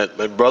a good night,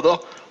 my brother.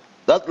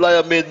 That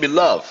liar made me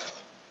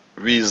laugh.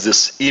 Reads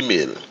this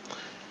email.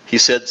 He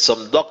said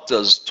some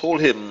doctors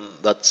told him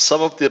that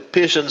some of their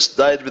patients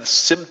died with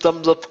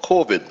symptoms of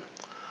COVID.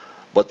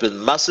 But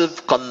when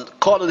Massive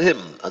cornered him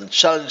and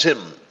challenged him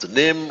to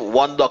name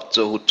one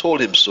doctor who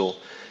told him so,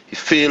 he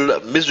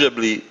failed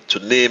miserably to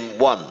name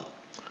one.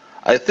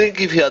 I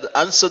think if he had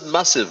answered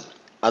Massive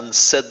and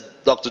said,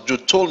 Dr.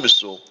 Jude told me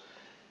so,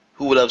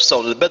 who would have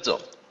sounded better.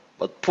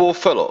 But poor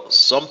fellow,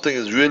 something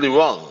is really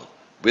wrong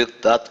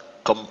with that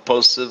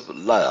compulsive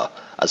liar.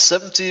 At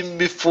 17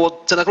 before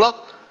 10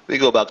 o'clock, we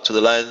go back to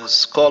the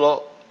lines.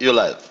 Caller, you're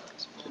live.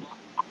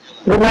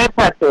 Good night,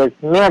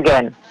 Patrick. Me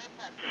again.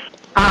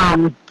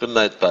 Good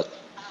night, Pat.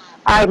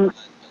 I'm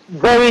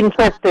very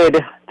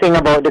interested thing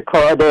about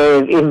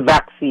the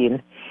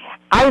vaccine.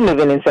 I live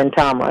in St.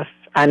 Thomas,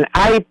 and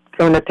I'm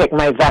going to take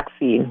my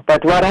vaccine.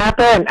 But what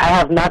happened, I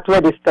have not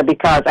registered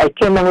because I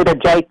came in with a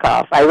dry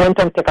cough. I went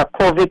and took a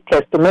COVID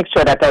test to make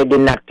sure that I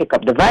did not pick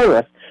up the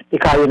virus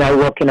because, you know, I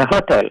work in a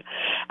hotel,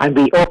 and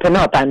we open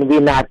up, and we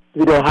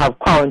don't have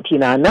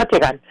quarantine or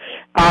nothing. And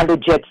all the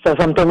jets, so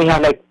sometimes we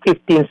have like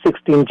 15,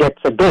 16 jets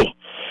a day.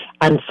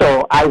 And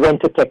so I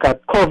went to take a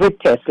COVID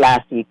test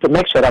last week to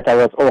make sure that I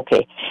was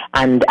okay.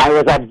 And I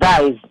was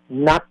advised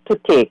not to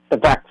take the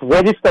vaccine,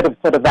 register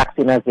for the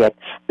vaccine as yet,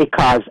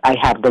 because I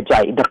have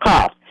the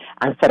cough.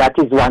 And so that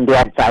is one the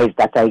advice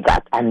that I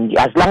got. And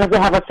as long as you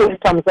have a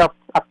symptoms of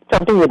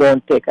something, you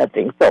don't take a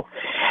thing. So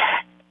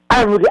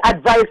I would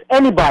advise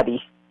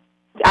anybody.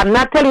 I'm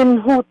not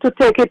telling who to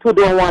take it, who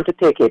don't want to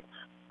take it,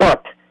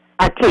 but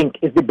I think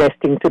it's the best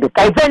thing to do.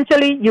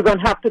 Eventually, you're going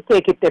to have to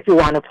take it if you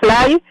want to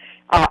fly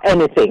or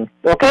anything,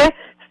 okay?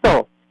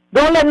 So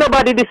don't let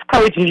nobody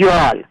discourage you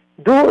all.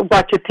 Do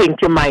what you think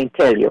your mind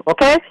tell you,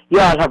 okay? You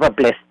all have a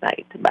blessed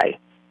night. Bye.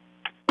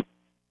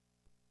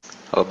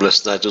 Have a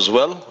blessed night as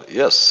well.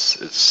 Yes,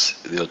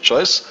 it's your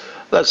choice.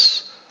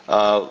 Let's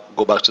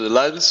go back to the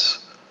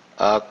lines.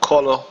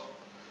 Caller,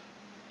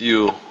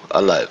 you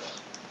are live.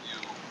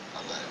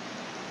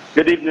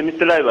 Good evening,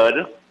 Mr.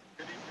 Liburd.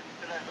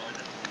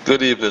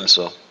 Good evening,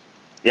 sir.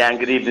 Yeah, and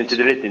good evening to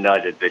the listening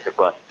audience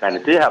across the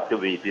planet. You have to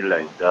wait in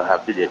line, so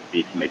have to just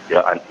speak, make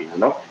your answer, you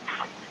know.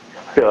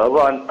 So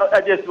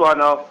I just want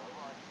to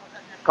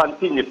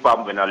continue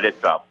from when I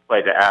left off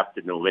Friday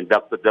afternoon when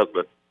Dr.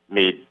 Douglas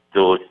made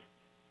those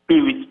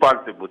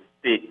irresponsible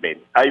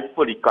statements. I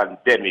fully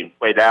condemn him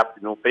Friday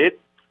afternoon for it,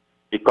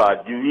 because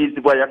the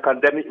reason why I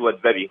condemn it was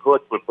very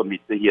hurtful for me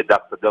to hear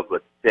Dr.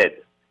 Douglas said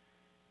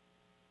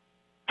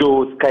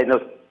those kind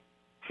of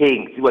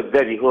things. It was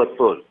very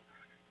hurtful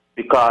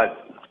because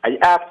I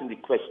asked him the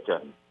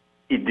question,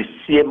 is the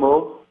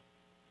CMO,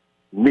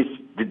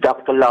 the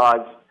Dr.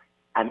 Laws,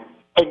 and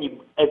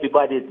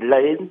everybody is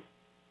lying?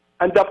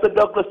 And Dr.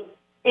 Douglas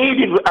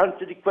didn't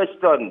answer the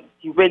question.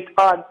 He went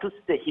on to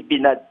say he'd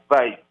been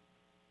advised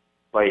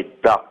by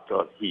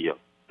doctors here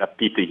that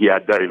people here are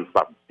dying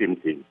from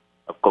symptoms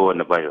of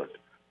coronavirus.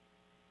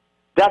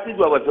 That is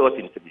what was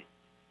hurting to me,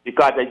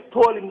 because I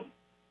told him,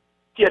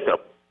 get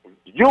up.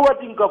 You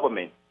were in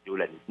government. You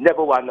will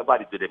never want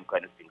nobody to do them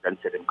kind of things and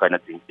say them kind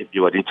of things if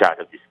you were in charge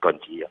of this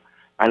country here.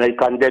 And I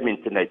condemn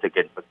him tonight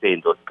again for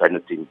saying those kind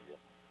of things here.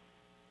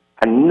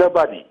 And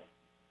nobody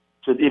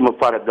should even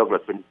Father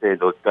Douglas when he says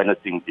those kind of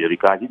things here,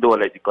 because he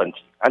don't like the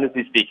country.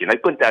 Honestly speaking, I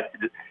couldn't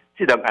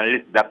sit down and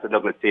listen to Dr.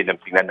 Douglas say them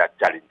things and not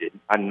challenge him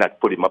and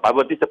not put him up. I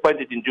was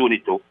disappointed in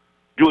Juni too.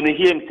 Juni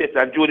hear him say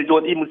that, and Juni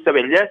don't even say,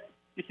 well, yes,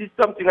 this is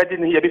something I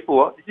didn't hear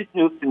before. This is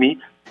news to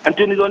me. And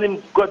Juni don't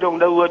even go down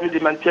the road with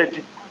him and try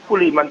to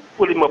pull him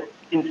up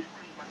in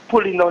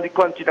pulling down the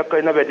country that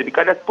kind of way,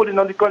 because that's pulling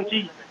down the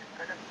country,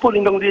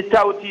 pulling down the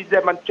authorities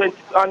them and trying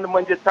to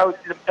undermine the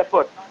authorities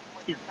effort.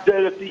 It's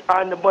directly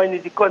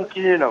undermining the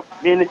country, you know.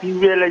 May not even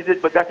realize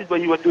it, but that is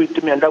what you were doing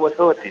to me, and that was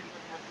hurting.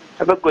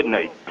 Have a good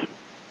night.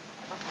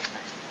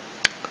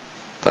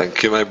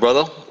 Thank you, my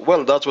brother.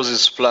 Well, that was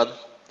his plan to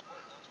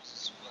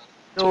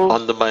Hello.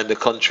 undermine the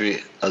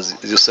country, as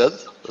you said.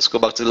 Let's go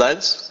back to the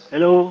lines.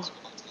 Hello.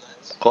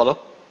 Caller?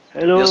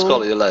 Hello. Yes,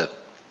 caller, you're live.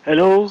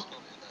 Hello.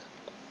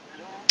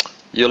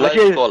 You're live,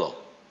 Patches. caller.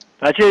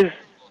 Patches.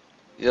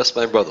 Yes,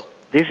 my brother.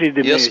 This is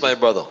the Yes, major. my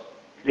brother.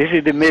 This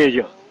is the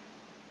major.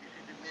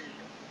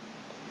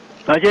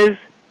 Patches.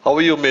 How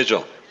are you,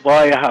 Major?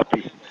 Boy, you're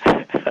happy.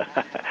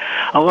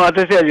 I want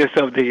to tell you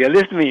something here.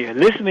 Listen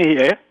me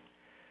here.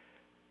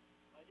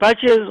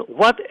 Patches,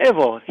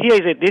 whatever. Here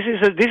is it. This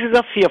is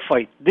a fair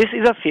fight. This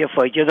is a fair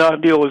fight. You know,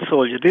 I'm the old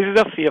soldier. This is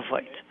a fair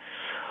fight.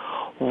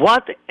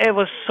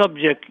 Whatever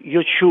subject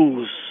you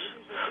choose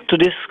to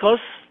discuss,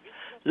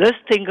 let's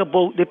think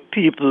about the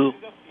people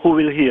who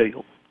will hear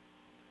you.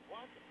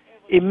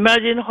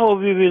 Imagine how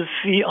we will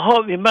see.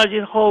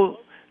 Imagine how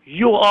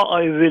you or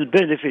I will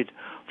benefit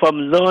from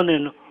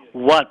learning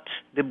what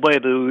the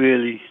Bible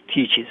really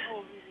teaches.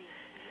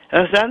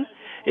 Understand?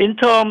 In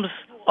terms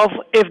of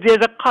if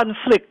there's a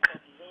conflict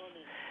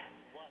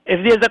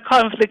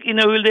in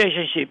a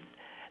relationship,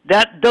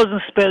 that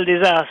doesn't spell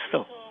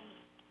disaster.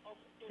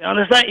 You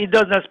understand? It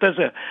does not spell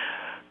disaster.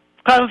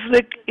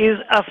 Conflict is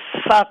a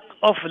fact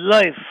of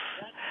life.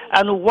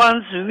 And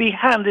once we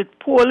handle it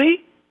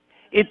poorly,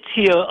 it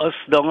tears us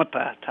down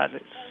apart.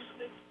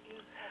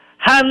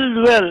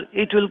 Handled well,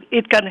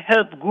 it can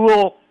help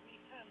grow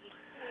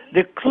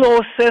the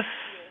closest.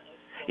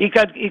 It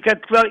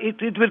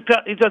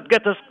will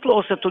get us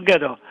closer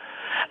together.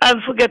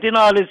 And forgetting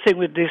all this thing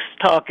with this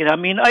talking. I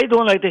mean, I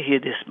don't like to hear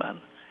this, man.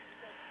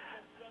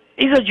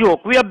 It's a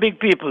joke. We are big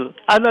people.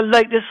 And I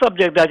like the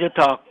subject that you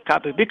talk,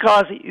 Cappy,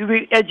 because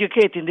we're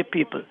educating the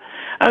people.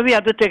 And we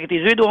have to take it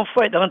easy. We don't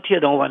fight and tear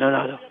down one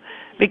another.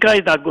 Because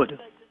it's not good.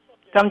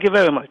 Thank you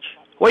very much.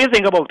 What do you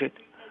think about it?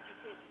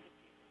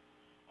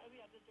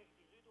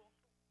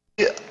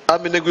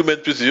 I'm in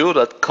agreement with you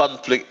that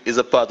conflict is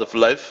a part of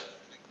life.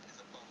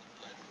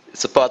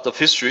 It's a part of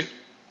history.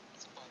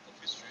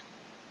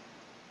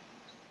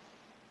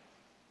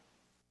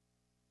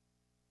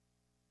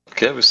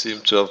 Okay, we seem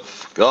to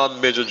have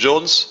gone. Major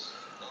Jones,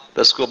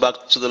 let's go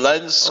back to the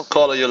lines. Okay.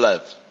 Caller, you're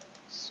live.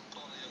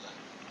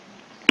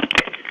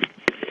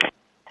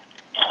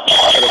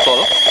 Hello,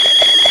 caller.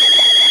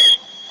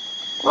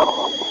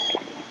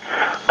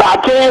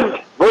 Patches,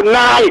 good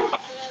night.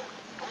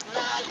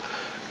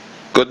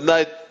 Good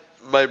night,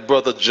 my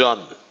brother John.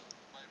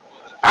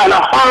 And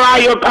how are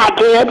you,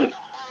 Patches?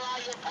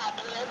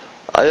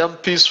 I am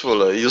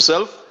peaceful.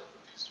 Yourself?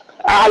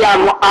 I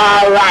am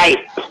all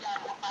right.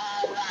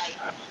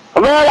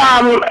 Well,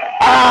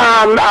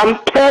 I'm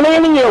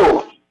telling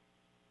you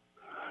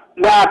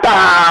that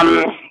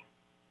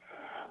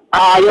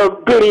you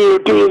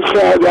believe to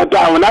yourself that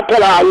I will not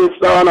tell all you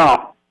so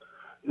now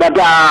that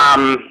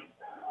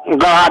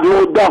God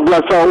moved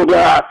Douglas out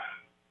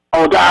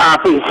of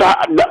office.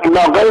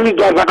 Douglas is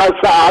just like a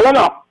Saul, you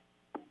know.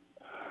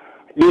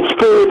 The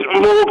spirit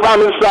moved from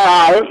the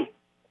Saul,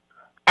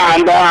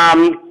 and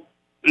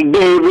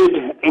David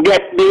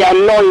get the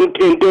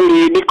anointing to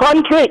lead the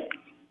country.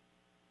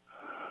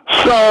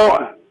 So,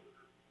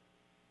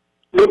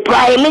 the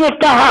Prime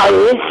Minister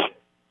Harris,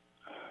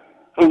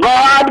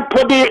 God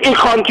put the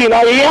country in a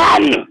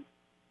hand.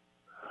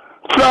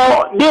 So,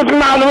 this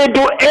man will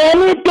do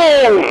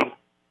anything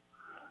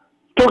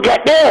to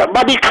get there,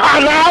 but he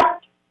cannot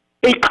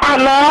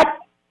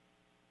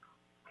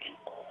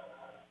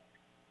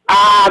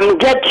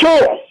get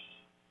through.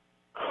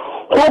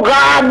 Who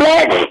God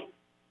bless,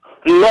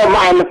 no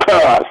man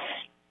curse.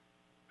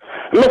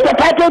 Mr.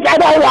 Patrick, I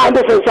don't want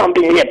to say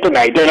something here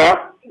tonight, you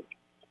know.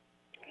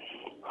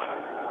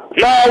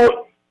 Now,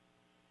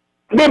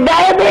 the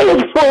Bible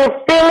is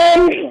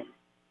fulfilling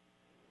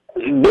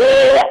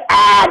day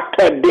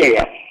after day.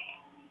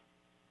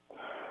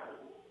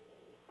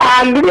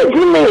 And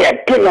listen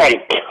here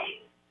tonight.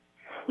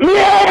 Me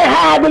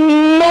have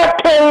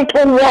nothing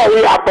to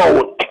worry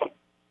about.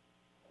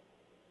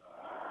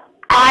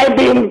 I've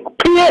been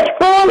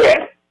peaceful.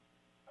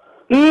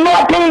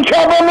 Nothing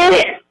trouble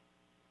me.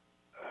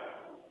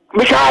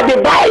 Because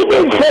the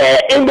Bible says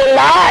in the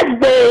last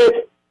days,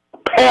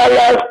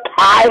 perilous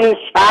times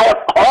shall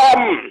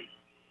come.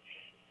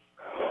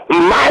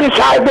 Man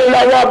shall be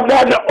loved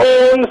their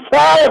own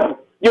self.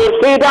 You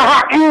see that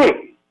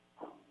happen.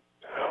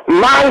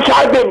 Man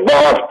shall be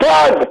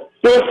boasted.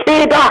 You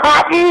see that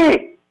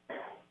happen.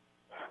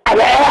 And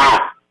I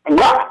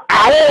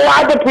don't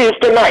want to preach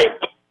tonight.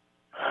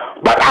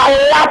 But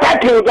a lot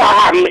of things are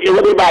happening in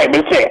what the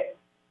Bible says.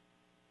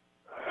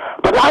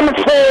 But I'm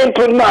saying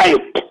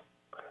tonight,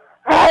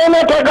 I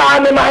not take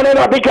on the man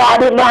enough because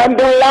the man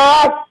don't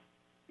laugh.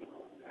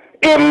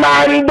 The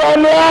man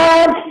don't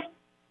laugh.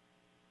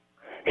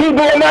 He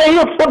don't know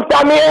his foot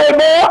from the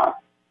elbow.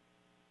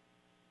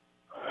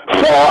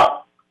 So,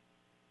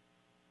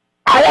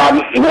 I am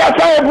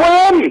blessed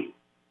with him.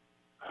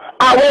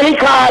 And when he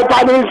called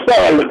upon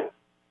himself,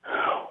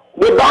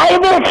 the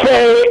Bible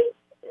says,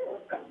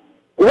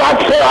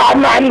 Whatsoever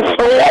man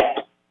soweth,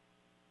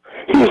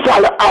 he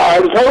shall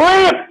also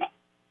reap.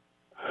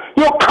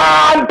 You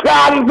can't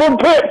plant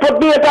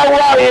potato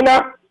wine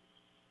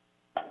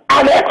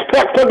and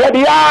expect to get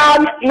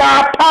yarn,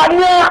 not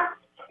panya.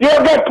 You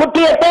get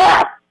potato.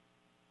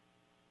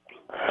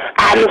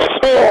 And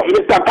so,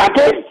 Mr.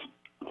 Patrick,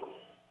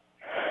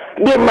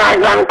 the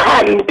man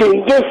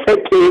continue to say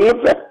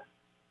things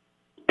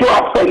to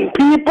offend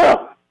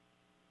people.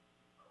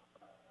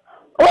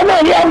 When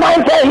I hear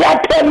man say, you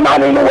have 10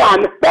 man in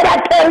one, there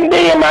are 10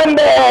 demons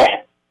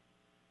there.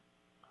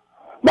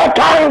 But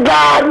thank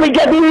God we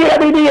get rid of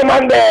the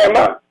demon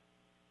them.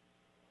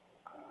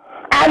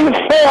 And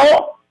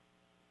so,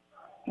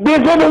 this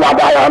is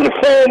what I am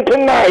saying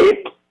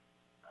tonight.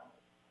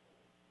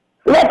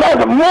 Let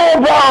us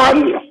move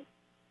on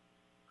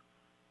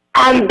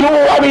and do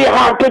what we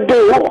have to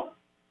do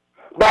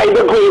by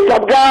the grace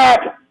of God.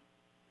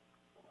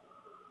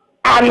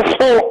 And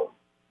so,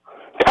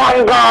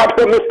 thank God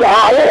for Mr.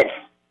 Harris.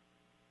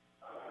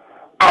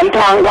 And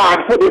thank God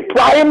for the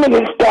Prime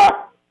Minister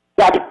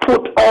that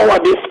put over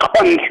this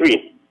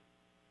country.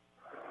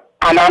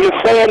 And I'm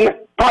saying,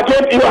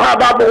 Patrick, you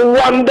have a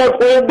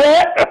wonderful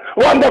day,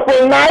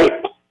 wonderful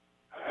night.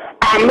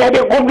 And may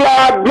the good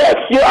Lord bless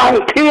you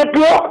and keep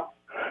you.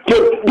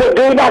 You're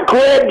doing a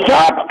great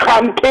job.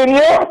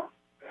 Continue.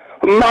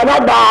 Man,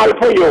 a ball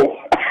for you.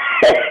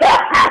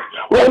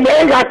 When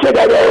they got you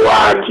there, they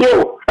want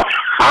you.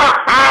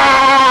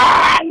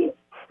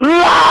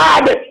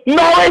 Lord,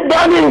 no, it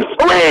done in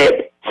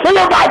sweet. See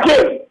you,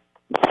 Patrick.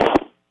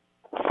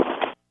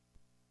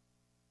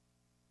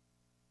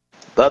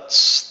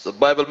 That's the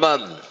Bible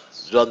man,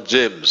 John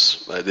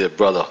James, my dear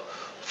brother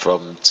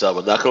from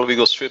Tabernacle. We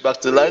go straight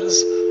back to the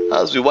lines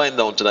as we wind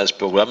down tonight's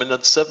programming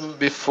at 7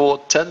 before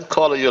 10.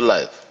 Caller, you're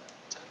live.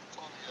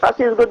 That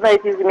is good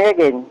night, is me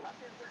again.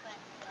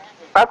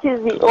 That is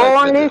the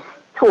only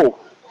two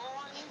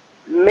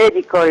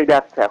medical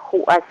doctor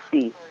who I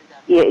see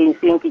here in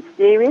St. Kitts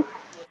Nevis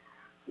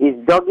is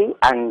Dougie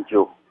and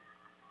Joe.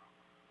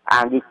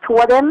 And the two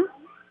of them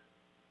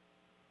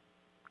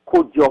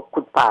could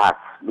pass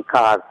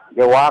because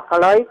they walk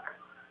alike,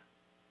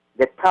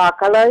 they talk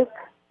alike,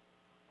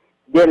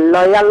 they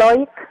lie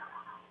alike,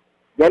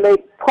 they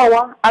like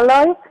power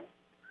alike,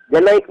 they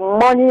like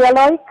money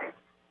alike,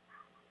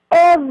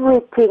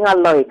 everything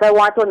alike. I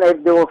want to know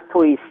if those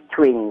two is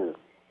twins.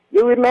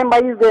 You remember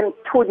is them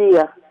two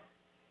there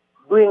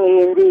bringing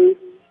in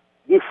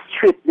the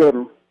strip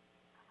them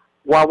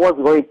what was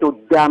going to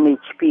damage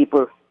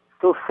people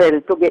to sell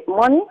to get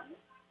money?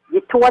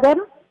 The two of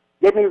them?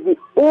 Them is the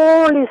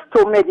only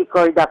two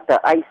medical doctor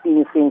I see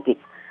in St.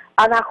 Kitts.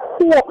 And I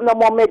hope no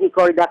more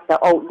medical doctor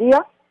out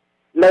there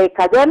like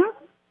them.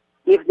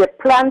 If they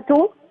plan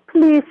to,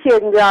 please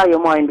change their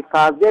mind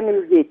because them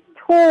is the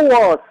two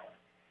worst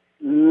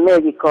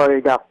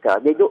medical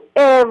doctor. They do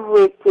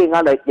everything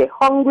alike. They're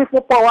hungry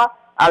for power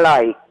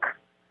alike.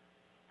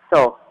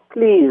 So,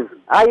 please,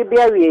 I be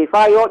away. If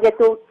I out there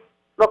to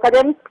look at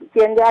them,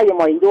 change their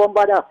mind. Don't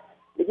bother.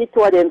 The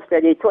two of them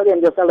steady. Two of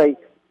them just alike.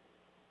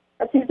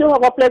 I think you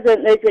have a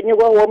pleasant night when you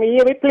go home. You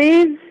hear me,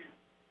 please?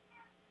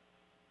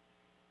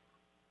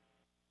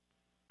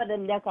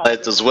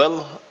 Night as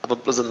well. Have a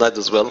pleasant night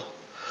as well.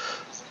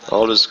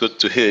 Always good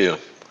to hear you.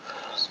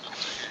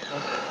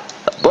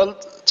 Well,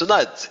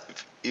 tonight,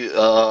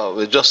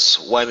 we're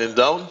just winding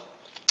down.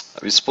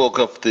 We spoke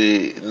of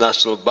the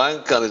National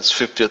Bank and its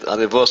 50th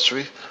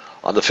anniversary.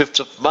 On the 5th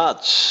of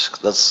March,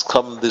 that's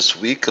come this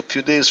week, a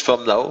few days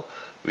from now,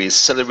 we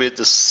celebrate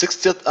the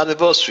 60th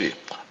anniversary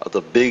of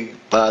the big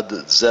bad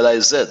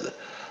ZIZ.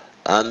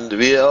 And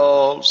we are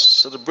all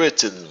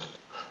celebrating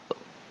the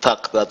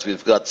fact that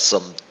we've got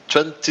some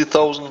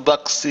 20,000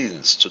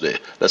 vaccines today.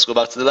 Let's go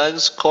back to the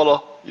lines. Caller,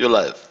 you're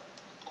live.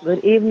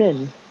 Good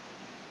evening.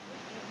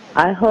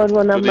 I heard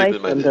one of my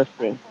sons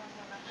say,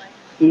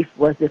 if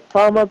was the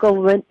former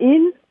government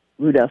in,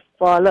 we would have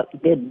followed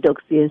dead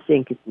ducks in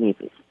St. Kitts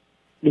Nevis.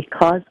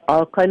 Because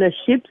all kind of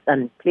ships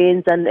and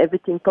planes and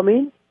everything come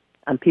in,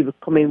 and people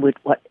come in with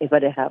whatever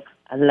they have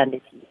and land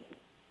it here.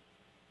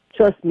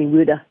 Trust me, we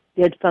would have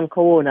dead from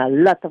Corona. A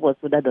lot of us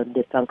would have done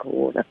dead from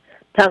Corona.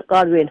 Thank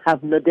God we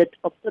have no death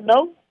up to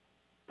now.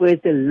 Praise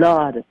the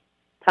Lord.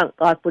 Thank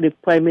God for the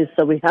Prime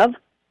Minister we have,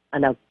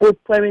 and a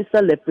good Prime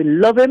Minister. Let we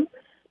love him,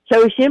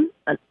 cherish him,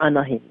 and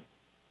honor him.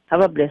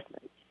 Have a blessed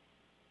night.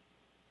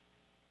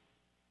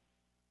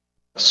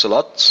 Thanks a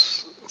lot.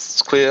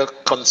 It's clear,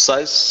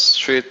 concise,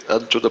 straight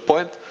and to the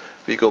point.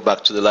 We go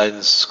back to the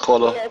lines.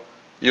 Caller,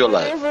 you're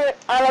live.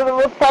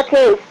 Honorable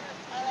Patrick,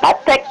 I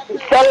take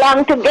so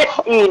long to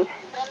get in.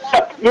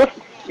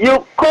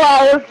 You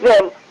call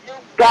them.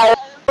 Guys,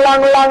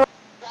 long,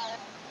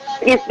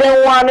 if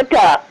they want to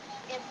talk.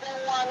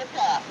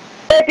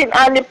 Waiting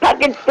on the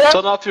package, sir.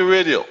 Turn off your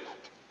radio.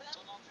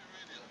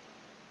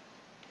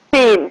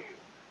 I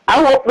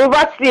hope the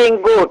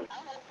vaccine good.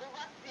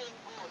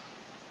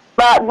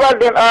 But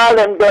then all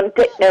them don't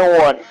take no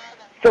one.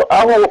 So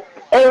I hope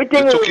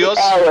everything will be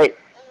alright.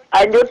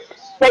 I just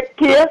take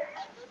care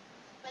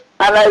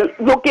and I'm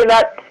looking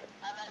at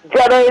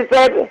John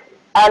said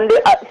and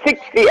the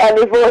 60th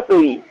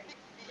anniversary.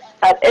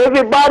 And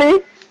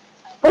everybody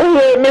who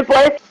hear me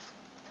voice,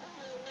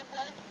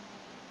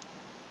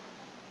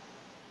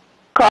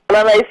 call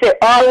and I say,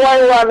 all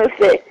I want to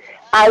say,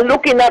 I'm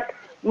looking at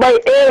my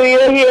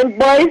area here in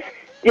Boyce,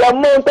 the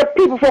amount of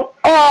people from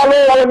all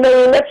over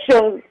the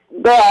election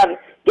gone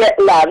get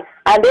land,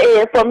 and they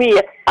ain't from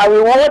here, and we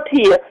vote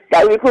here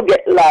that we could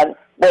get land,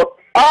 but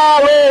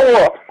all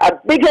over, a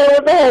big house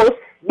of the house,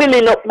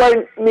 building up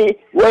by me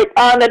right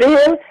under the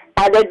hill,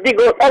 and they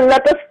dig out a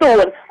lot of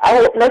stone. I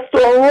hope no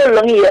stone roll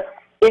along here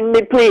in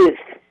me place.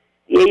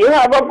 Yeah, you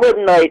have a good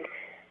night.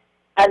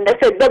 And they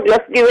said Douglas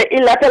give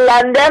a lot of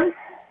land them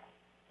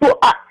to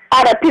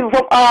other people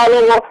from all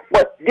over,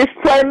 but this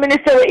Prime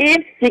Minister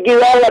he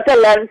give a lot of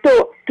land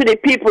to the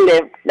people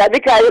them. Not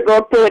because you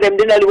go to them,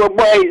 they were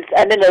boys,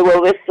 and then they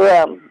were West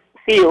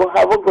See you.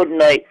 Have a good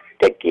night.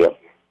 Take care.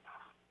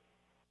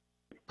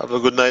 Have a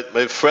good night,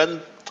 my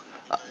friend.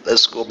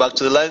 Let's go back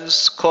to the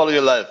lines. Call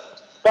your live.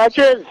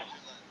 Patches.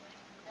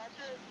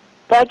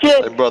 My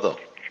brother.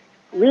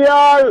 We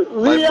all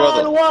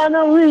want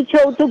to reach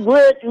out to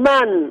great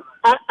men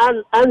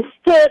and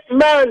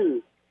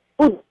statesmen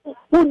who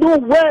do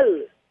well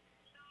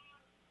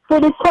for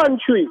the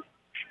country.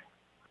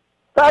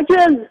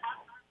 Patches,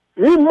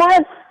 we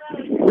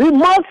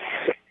must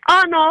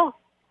honor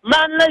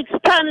man like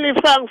Stanley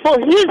Frank for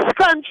his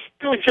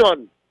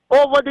contribution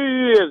over the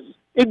years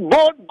in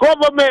both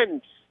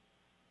governments.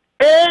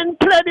 And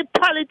play the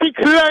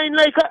politics line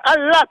like a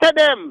lot of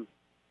them.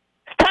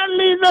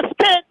 Stanley is a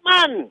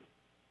statesman,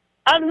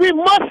 and we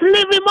must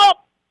lift him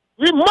up.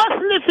 We must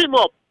lift him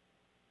up.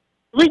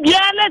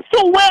 Regardless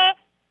of where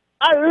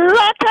a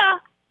lot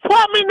of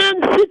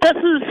prominent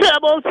citizens say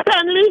about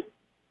Stanley,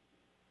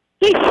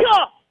 he's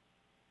sure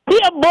he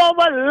above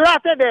a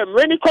lot of them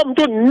when it comes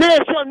to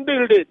nation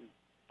building.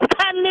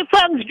 Stanley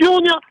Franks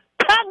Jr.,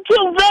 thank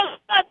you very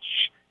much.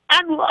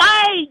 And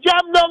I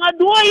jam down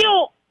adore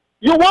you.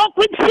 You work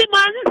with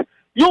Simmons,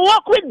 you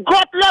work with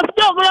Gutless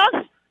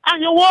Douglas,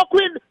 and you work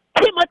with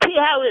Timothy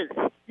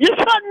Harris. You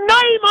should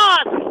know him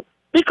us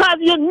because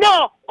you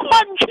know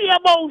country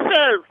about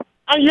self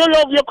and you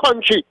love your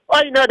country.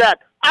 I know that.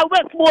 A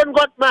Westbourne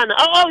got man,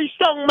 a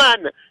Oishong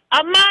man,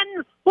 a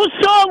man who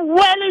so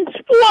well in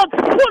sports,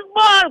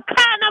 football,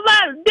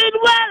 carnival, did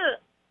well.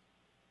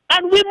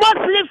 And we must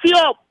lift you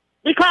up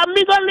because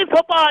me gonna lift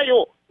up all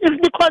you.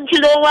 If the country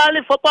don't want to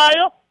lift up all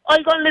you,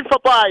 I gonna lift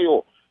up all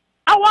you.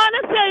 I want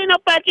to say in a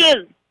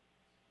Patches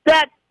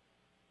that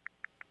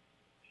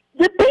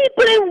the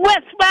people in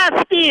West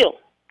Bastille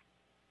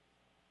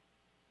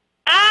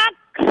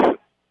ask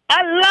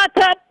a lot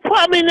of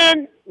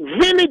prominent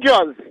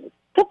villagers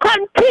to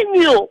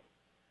continue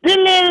the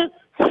little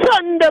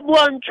Sunday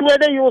brunch where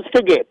they used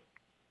to get.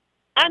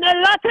 And a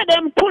lot of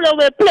them pull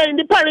away playing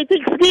the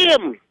politics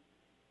game.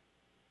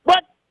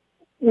 But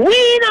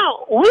we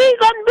know, we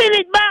gonna build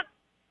it back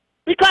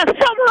because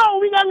somehow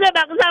we gonna get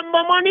back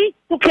Zamba money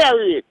to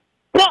carry it.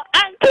 So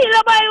until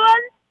I buy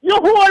one, you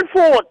hold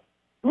forth.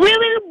 We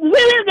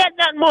will get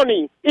that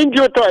money in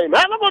due time.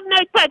 Have a good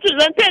night, Patches,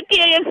 and take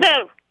care of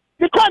yourself.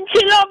 The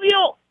country love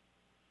you.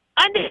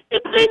 And the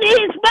people in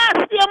East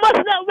Bastille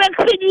must not vex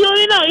with you,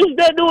 if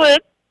they do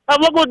it.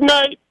 Have a good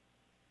night.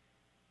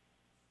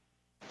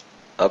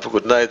 Have a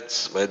good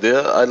night, my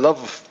dear. I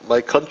love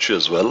my country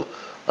as well.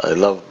 I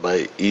love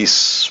my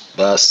East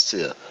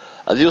Bastille.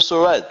 And you're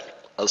so right.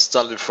 As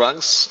Stanley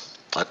Franks,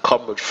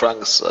 Comrade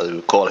Franks, I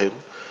will call him.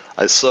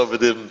 I served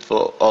with him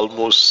for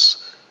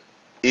almost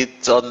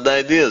 8 or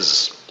 9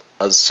 years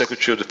as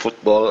Secretary of the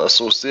Football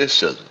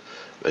Association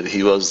when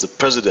he was the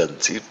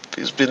president.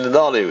 He's been in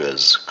all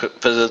areas,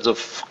 president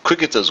of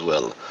cricket as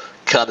well,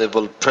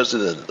 carnival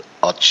president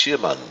or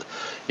chairman,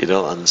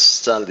 and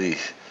Stanley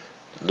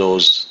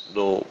knows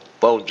no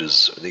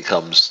boundaries when it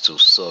comes to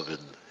serving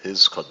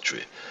his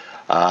country.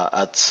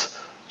 At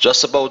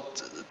just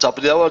about top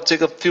of the hour, I'll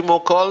take a few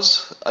more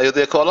calls. Are you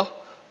there, caller?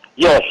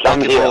 Yes,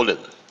 I'm here. Holding.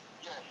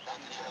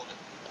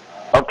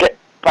 Okay,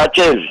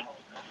 Patches.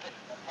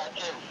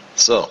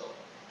 So.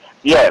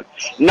 Yeah.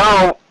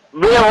 Now,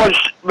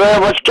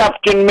 where was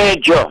Captain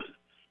Major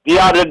the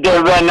other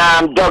day when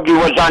Dougie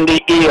was on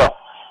the air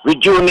with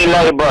Juni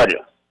Liburd?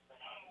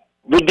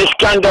 With the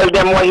scandal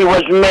them what he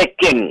was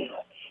making,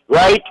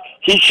 right?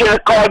 He should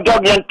have called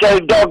Dougie and tell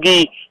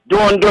Dougie,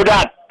 don't do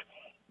that.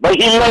 But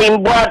he let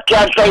him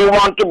broadcast how he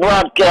want to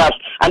broadcast.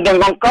 And then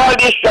going to call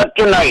this show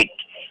tonight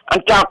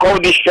and talk how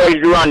this show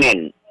is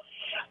running.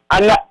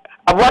 And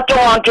what I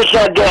want to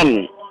say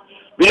again,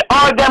 with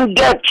all them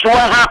deaths, what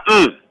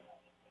happened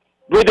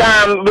with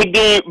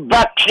the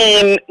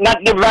vaccine, not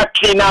the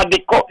vaccine,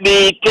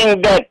 the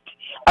thing that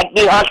at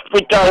the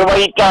hospital, what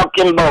you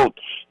talking about?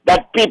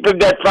 That people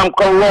dead from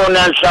corona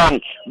and so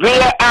on.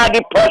 Where are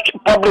the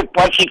public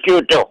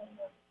prosecutor?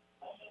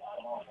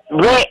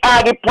 Where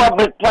are the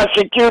public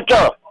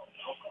prosecutor?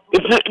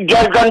 If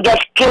they're going to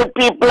just kill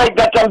people like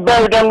that and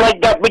bury them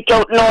like that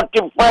without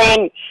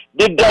notifying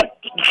the death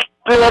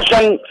place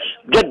and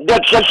get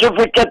death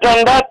certificate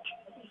and that?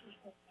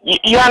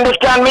 You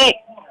understand me?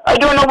 I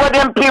don't know what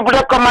them people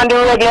that come on the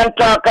radio and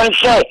talk and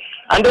say,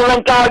 And they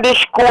went all this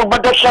school,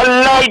 but that's a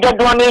lie that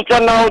one is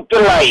now to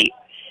lie.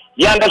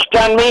 You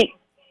understand me?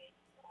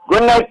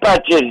 Good night,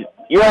 Patches.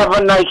 You have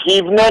a nice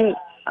evening,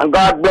 and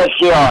God bless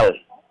you all.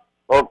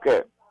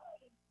 Okay.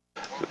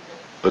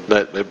 Good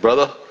night, my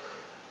brother.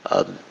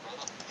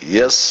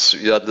 Yes,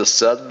 you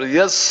understand me.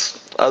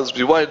 Yes, as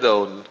we wind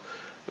down,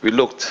 we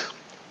looked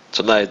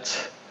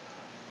tonight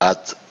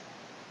at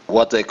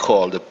what I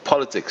call the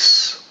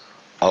politics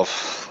of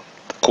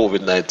the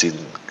COVID-19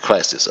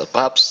 crisis. I'll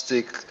perhaps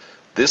take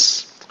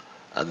this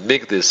and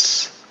make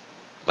this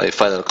my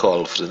final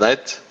call for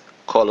tonight.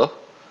 Caller,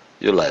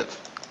 you're live.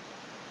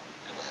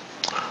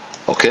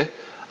 Okay,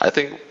 I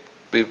think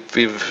you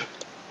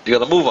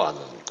gotta move on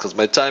because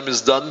my time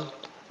is done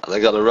and I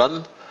gotta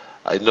run.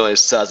 I know I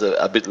started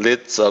a bit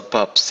late, so I'll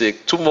perhaps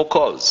take 2 more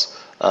calls.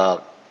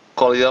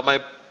 Caller, you're my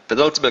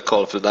penultimate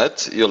call for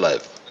tonight. You're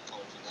live.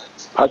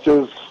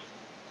 Patches,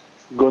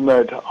 good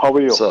night. How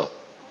are you? Sir,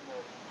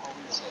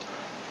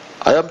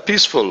 I am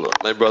peaceful,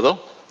 my brother.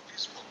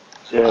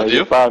 Yeah, and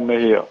you found me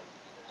here.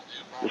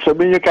 So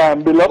when you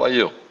can't build up, how are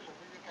you?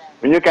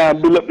 When you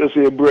can't build up, they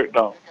say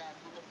breakdown.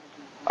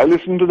 I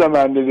listened to the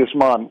man this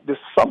morning.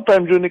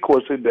 Sometime during the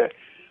course of the day,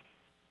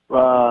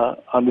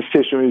 on the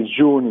station is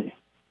Juni.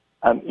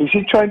 And is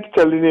he trying to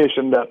tell the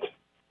nation that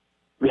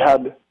we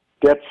had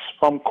deaths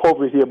from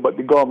COVID here, but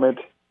the government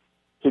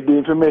hid the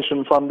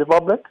information from the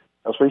public?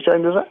 That's what he's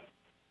trying to say?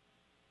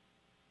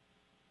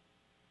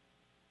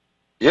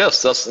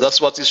 Yes, that's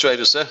what he's trying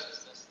to say.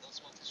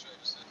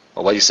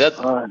 Or what he said.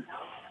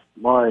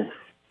 Why?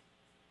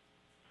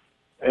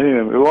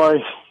 Anyway,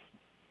 why?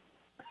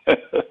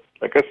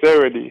 Like I said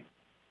already,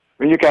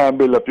 when you can't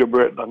build up your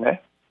breakdown,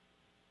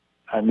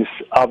 and it's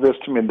obvious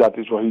to me that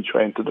is what he's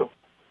trying to do.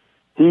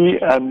 He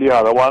and the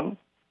other one,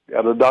 the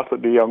other doctor,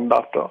 the young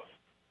doctor,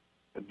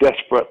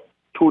 desperate,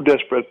 2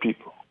 desperate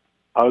people.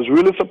 I was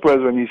really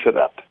surprised when he said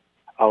that.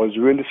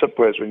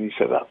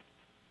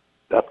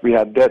 That we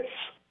had deaths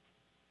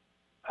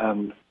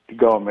and the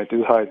government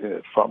is hiding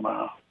it from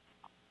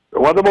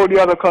What about the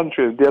other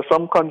countries? There are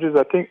some countries,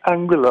 I think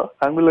Angola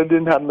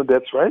didn't have no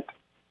deaths, right?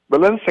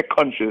 But let's say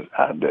countries,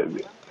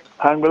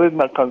 Angola is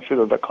not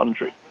considered a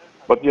country.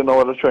 But you know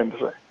what I'm trying to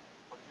say.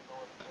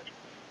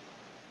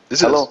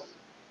 Hello?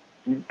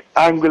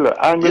 Angola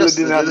yes,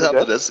 didn't have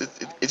the deaths.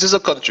 It is a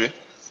country.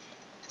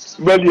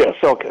 Well, yes,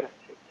 okay.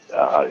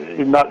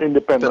 It's not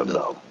independent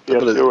now.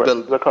 Yes, you're right.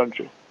 It's a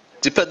country.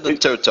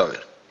 Dependent territory.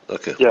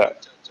 Okay. Yeah.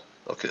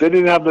 Okay. They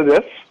didn't have the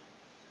deaths?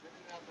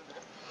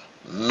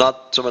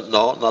 Not to my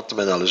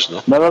knowledge,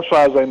 no. Not as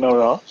far as I know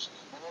now.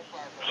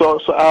 So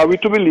are we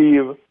to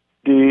believe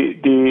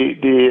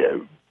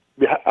the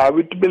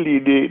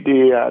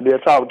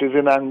authorities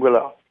in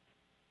Angola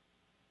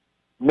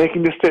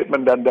making the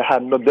statement that they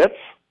had no deaths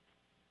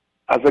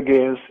as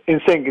against in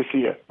St.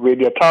 Kitts, where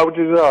the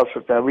authorities are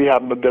also saying we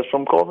have no deaths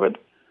from COVID?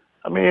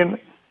 I mean,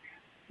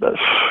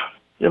 that's,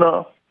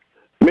 Dr.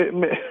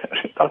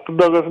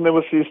 Douglas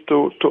never ceased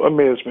to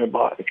amaze me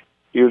by it.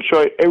 He'll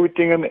try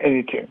everything and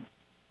anything.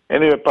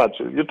 Anyway,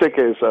 Patrick, you take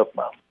care of yourself,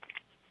 man.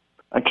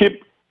 And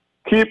keep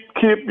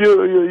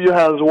your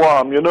hands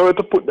warm. You know where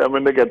to put them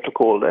when they get too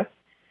cold, eh?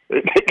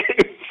 Take care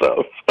of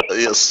yourself.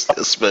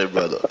 Yes, my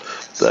brother.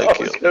 Thank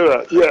you.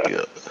 Right. Yeah. Thank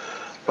you.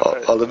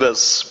 All the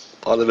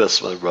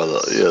best, my brother.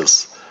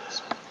 Yes.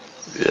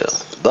 Yeah,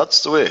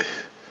 that's the way.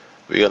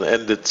 We're going to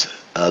end it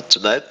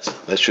tonight,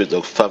 my Street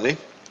Dog family.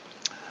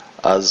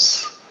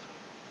 As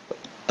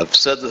I've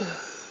said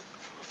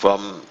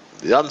from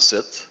the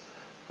onset,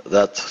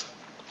 that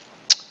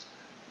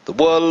the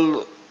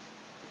world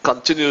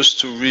continues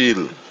to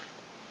reel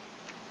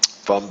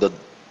from the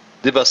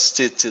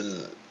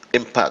devastating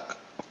impact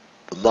of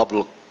the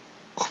novel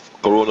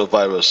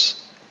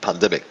coronavirus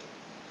pandemic.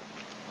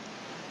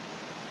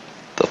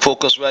 The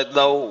focus right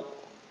now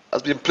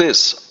has been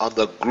placed on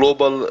the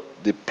global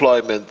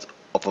deployment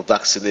of a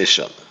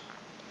vaccination.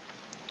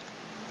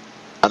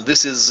 And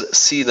this is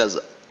seen as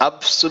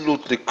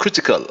absolutely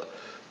critical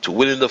to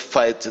winning the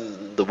fight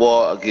in the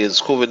war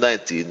against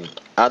COVID-19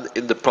 and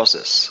in the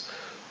process,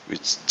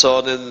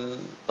 restoring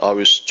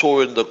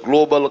the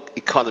global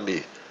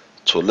economy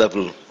to a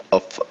level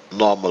of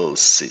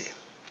normalcy.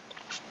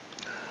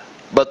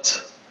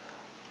 But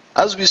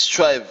as we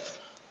strive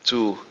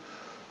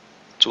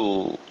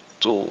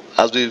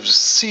as we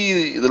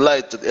see the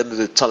light at the end of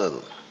the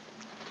tunnel,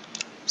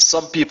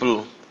 some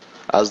people,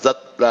 as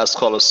that last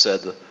caller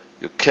said,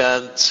 you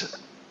can't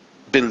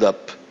build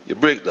up, you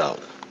break down.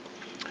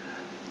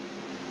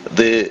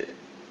 They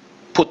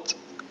put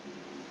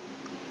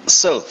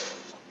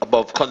self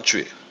above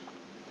country.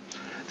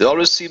 They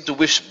always seem to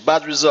wish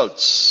bad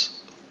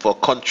results for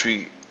a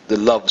country they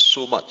love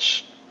so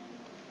much.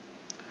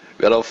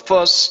 We had our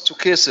first 2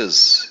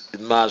 cases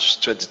in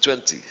March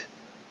 2020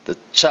 that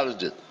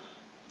challenged it.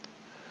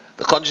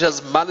 The country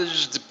has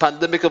managed the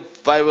pandemic of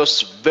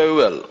virus very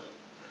well,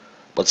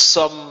 but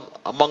some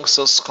amongst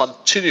us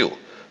continue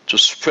to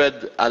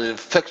spread an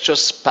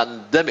infectious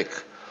pandemic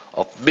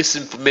of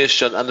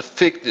misinformation and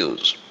fake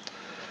news,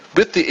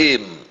 with the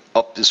aim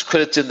of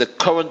discrediting the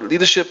current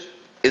leadership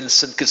in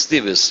St. Kitts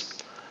Nevis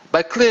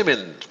by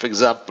claiming, for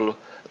example,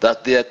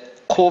 that their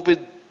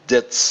COVID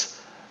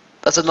deaths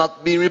that are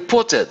not being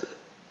reported.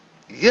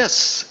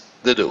 Yes,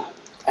 they do.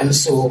 And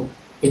so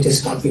it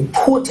is not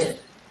reported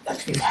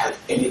that we've had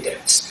any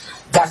deaths.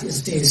 That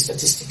is the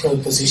statistical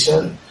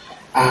position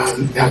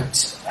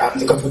that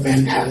the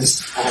government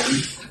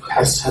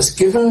has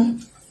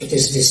given. It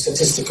is the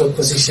statistical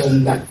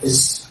position that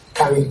is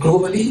carried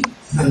globally,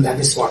 and that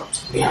is what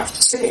we have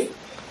to say.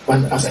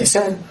 But as I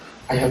said,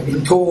 I have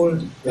been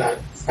told that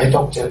by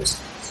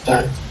doctors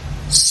that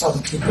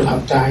some people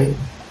have died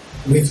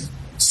with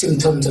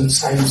symptoms and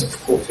signs of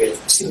COVID,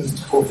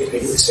 symptoms of COVID, they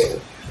would say,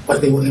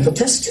 but they were never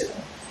tested.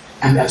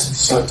 And as a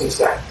result of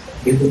that,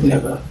 we would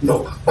never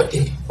know. But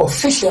the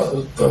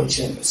official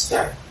version is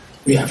that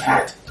we have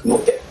had no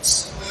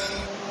deaths.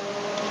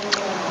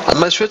 And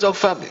my straight out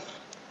family,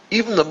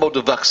 even about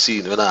the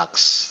vaccine, when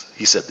asked,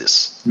 he said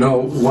this. Now,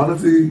 one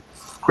of the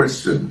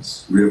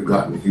questions we have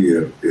gotten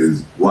here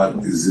is what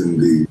is in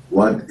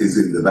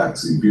the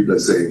vaccine. People are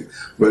saying,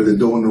 well, they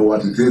don't know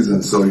what it is,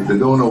 and so if they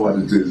don't know what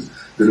it is,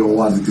 they don't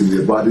want it in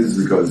their bodies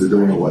because they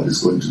don't know what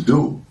it's going to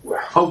do.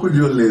 Right. How could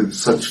you live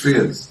such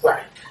fears?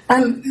 Right.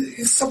 And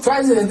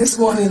surprisingly, this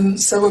morning,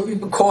 several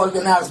people called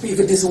and asked me if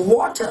it is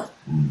water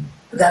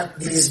that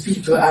these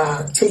people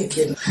are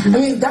taking. I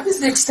mean, that is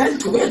the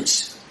extent to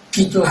which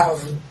people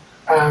have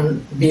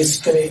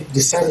basically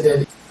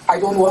descended. I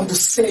don't want to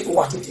say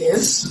what it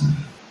is.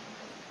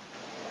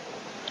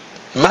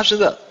 Imagine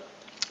that,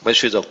 my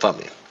straight out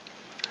family.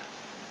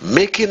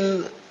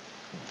 Making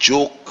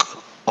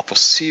joke of a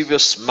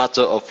serious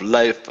matter of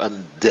life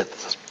and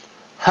death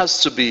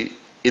has to be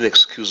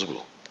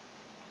inexcusable,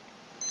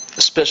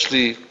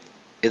 especially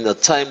in a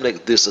time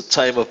like this, a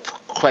time of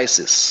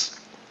crisis,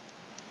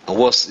 and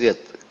worse yet,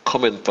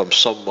 coming from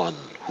someone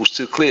who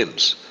still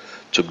claims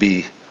to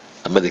be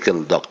a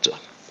medical doctor.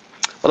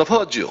 But I've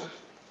heard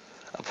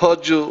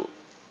you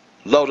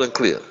loud and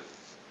clear.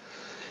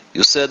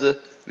 You said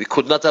we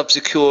could not have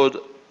secured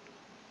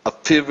a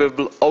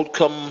favorable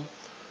outcome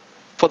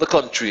for the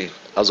country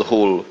as a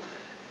whole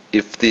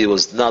if there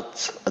was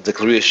not a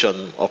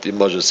declaration of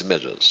emergency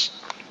measures.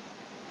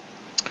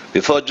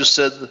 We've heard you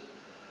said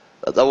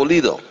that our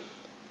leader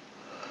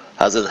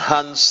has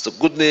enhanced the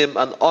good name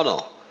and honor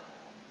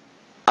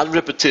and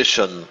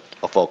reputation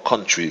of our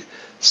country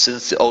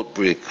since the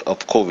outbreak of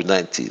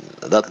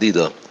COVID-19. And that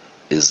leader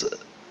is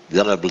the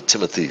Honorable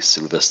Timothy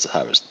Sylvester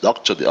Harris,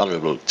 Dr. the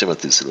Honorable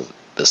Timothy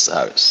Sylvester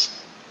Harris.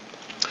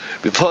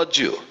 We've heard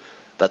you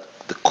that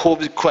the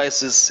COVID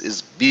crisis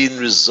is being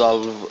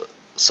resolved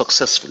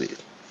successfully.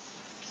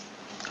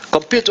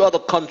 Compared to other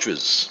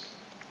countries,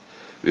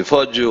 we've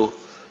heard you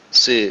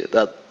say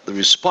that the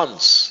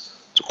response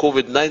to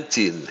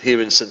COVID-19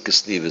 here in St.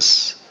 Kitts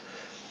Nevis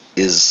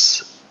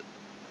is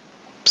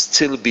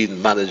still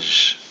being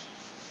managed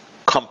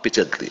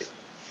competently.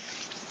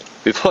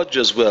 We've heard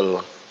you as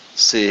well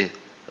say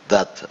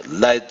that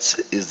light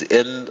is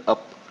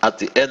at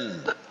the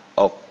end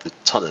of the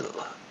tunnel.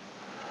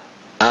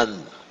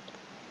 And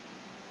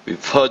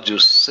we've heard you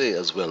say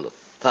as well,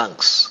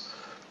 thanks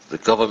to the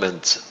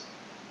government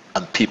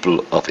and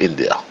people of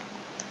India.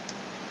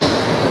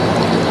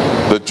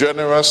 The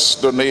generous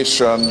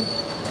donation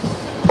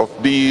of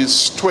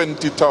these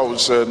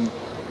 20,000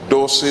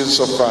 doses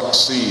of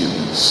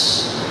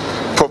vaccines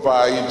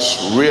provides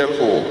real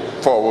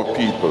hope for our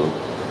people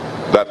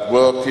that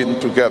working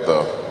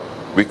together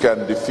we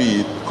can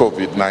defeat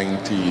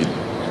COVID-19.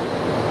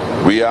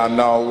 We are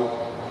now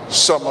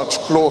so much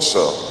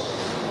closer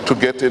to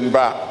getting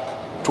back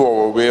to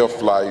our way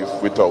of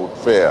life without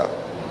fear.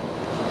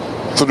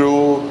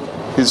 Through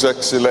His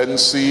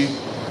Excellency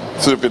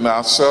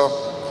Srivinasa,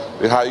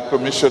 the High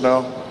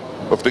Commissioner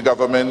of the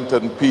Government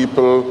and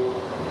People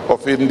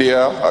of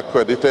India,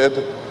 accredited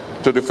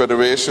to the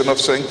Federation of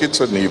St. Kitts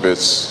and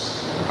Nevis,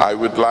 I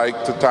would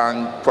like to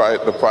thank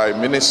the Prime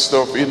Minister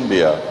of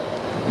India,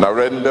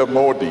 Narendra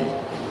Modi,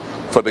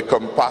 for the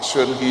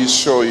compassion he's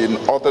showing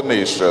other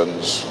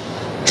nations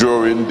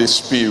during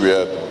this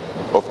period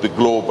of the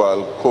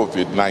global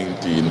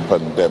COVID-19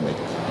 pandemic.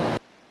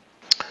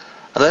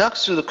 And I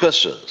asked you the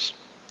questions,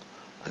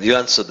 and you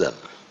answered them.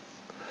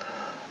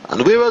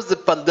 And whereas the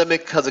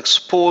pandemic has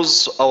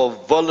exposed our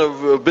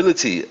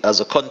vulnerability as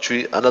a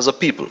country and as a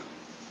people,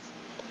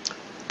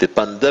 the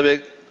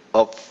pandemic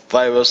of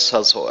virus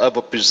has,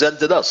 however,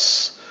 presented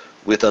us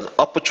with an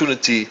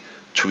opportunity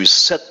to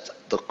reset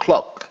the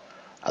clock,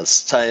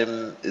 as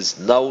time is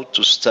now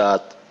to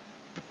start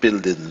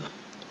building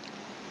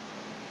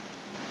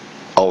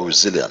our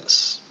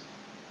resilience.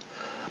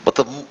 But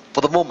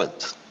for the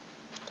moment,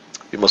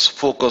 we must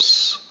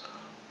focus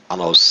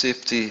on our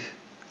safety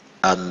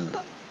and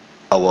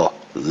our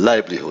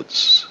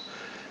livelihoods,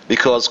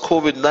 because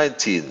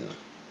COVID-19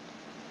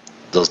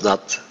 does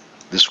not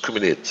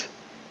discriminate.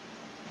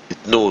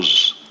 It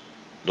knows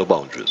no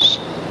boundaries.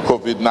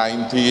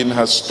 COVID-19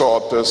 has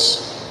taught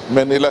us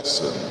many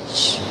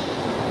lessons,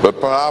 but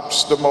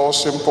perhaps the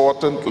most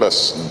important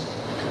lesson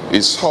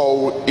is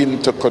how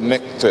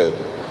interconnected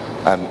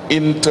and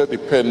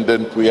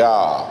interdependent we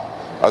are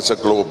as a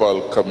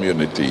global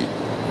community.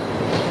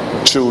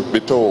 Truth be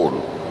told,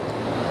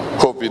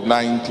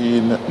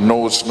 COVID-19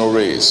 knows no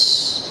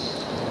race,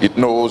 it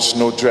knows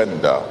no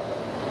gender,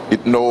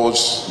 it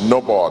knows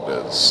no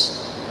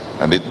borders,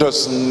 and it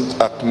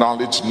doesn't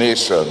acknowledge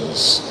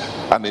nations,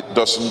 and it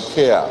doesn't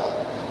care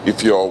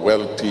if you're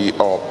wealthy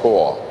or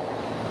poor.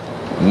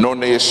 No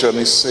nation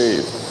is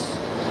safe,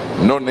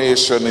 no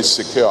nation is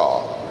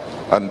secure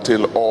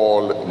until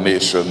all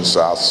nations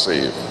are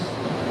safe.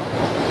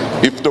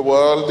 If the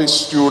world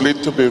is truly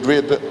to be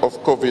rid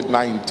of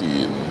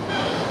COVID-19,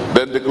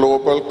 then the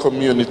global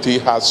community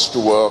has to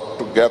work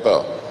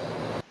together.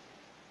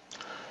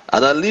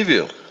 And I'll leave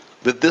you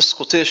with this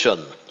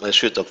quotation, my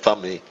straight talk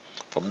family,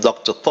 from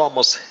Dr.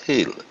 Thomas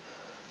Hale,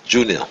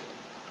 Jr.,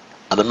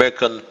 an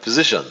American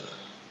physician,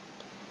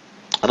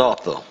 an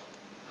author,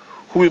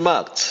 who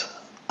remarked,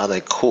 and I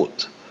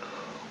quote,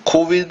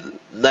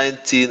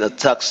 "COVID-19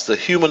 attacks the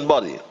human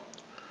body,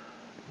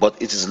 but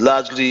it is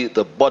largely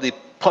the body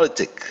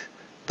politic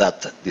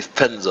that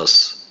defends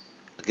us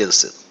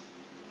against it."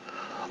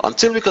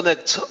 Until we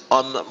connect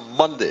on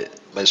Monday,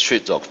 my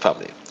straight talk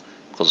family,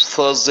 because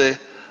Thursday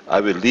I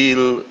will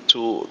yield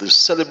to the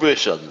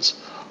celebrations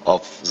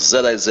of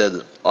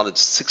ZIZ on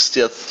its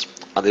 60th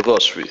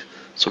anniversary.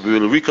 So we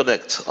will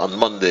reconnect on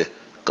Monday,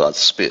 God's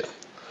spare.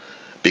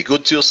 Be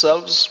good to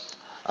yourselves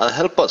and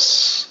help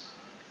us.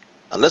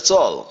 And let's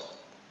all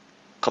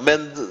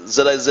commend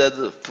ZIZ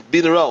for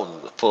being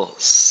around for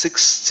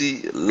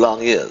 60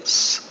 long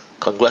years.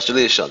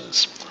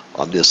 Congratulations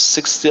on their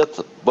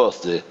 60th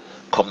birthday,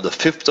 come the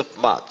 5th of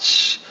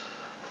March,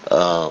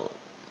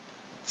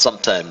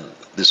 sometime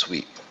this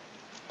week.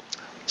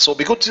 So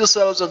be good to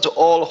yourselves and to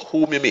all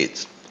whom you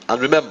meet.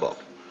 And remember,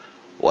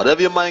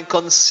 whatever your mind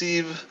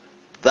conceive,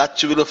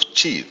 that you will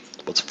achieve.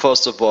 But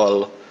first of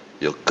all,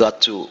 you've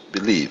got to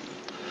believe.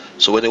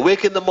 So when you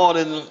wake in the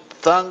morning,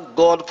 thank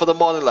God for the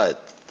morning light.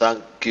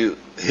 Thank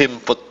Him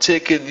for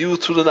taking you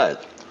through the night.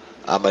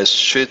 And my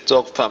straight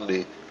talk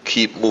family,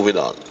 keep moving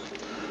on.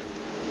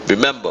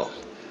 Remember,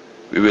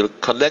 we will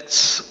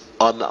connect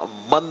on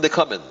Monday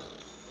coming,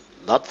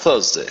 not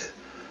Thursday.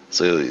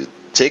 So you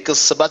take a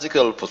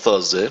sabbatical for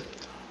Thursday.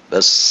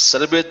 Let's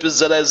celebrate with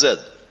ZIZ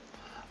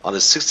on the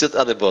 60th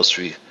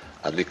anniversary,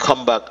 and we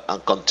come back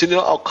and continue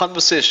our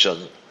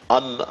conversation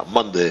on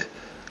Monday,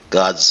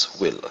 God's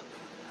will.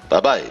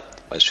 Bye-bye,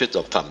 my straight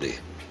talk family.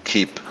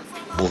 Keep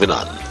moving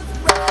on.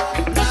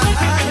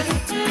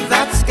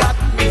 That's got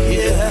me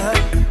here.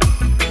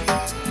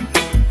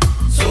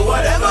 So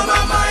whatever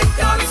my mind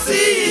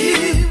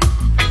conceive,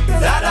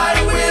 that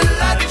I will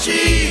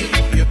achieve,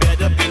 you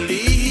better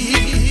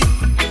believe,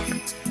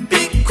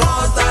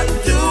 because I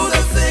do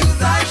the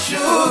things I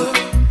should,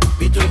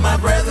 be to my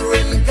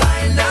brethren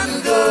kind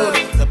and good,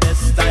 the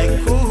best I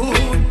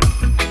could.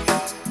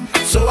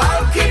 So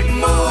I'll keep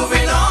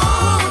moving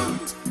on,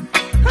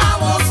 I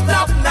won't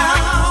stop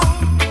now,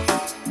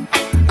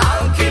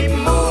 I'll keep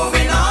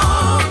moving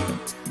on,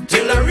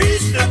 till I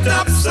reach the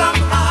top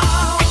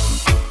somehow.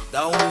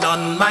 Down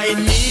on my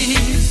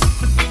knees,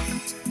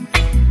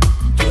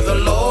 to the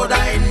Lord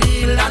I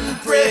kneel and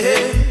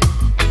pray,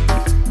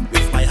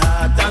 with my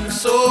heart and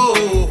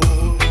soul,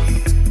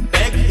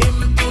 beg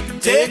Him to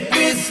take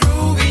me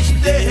through each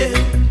day,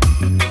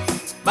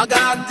 my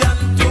God,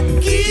 and to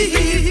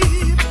keep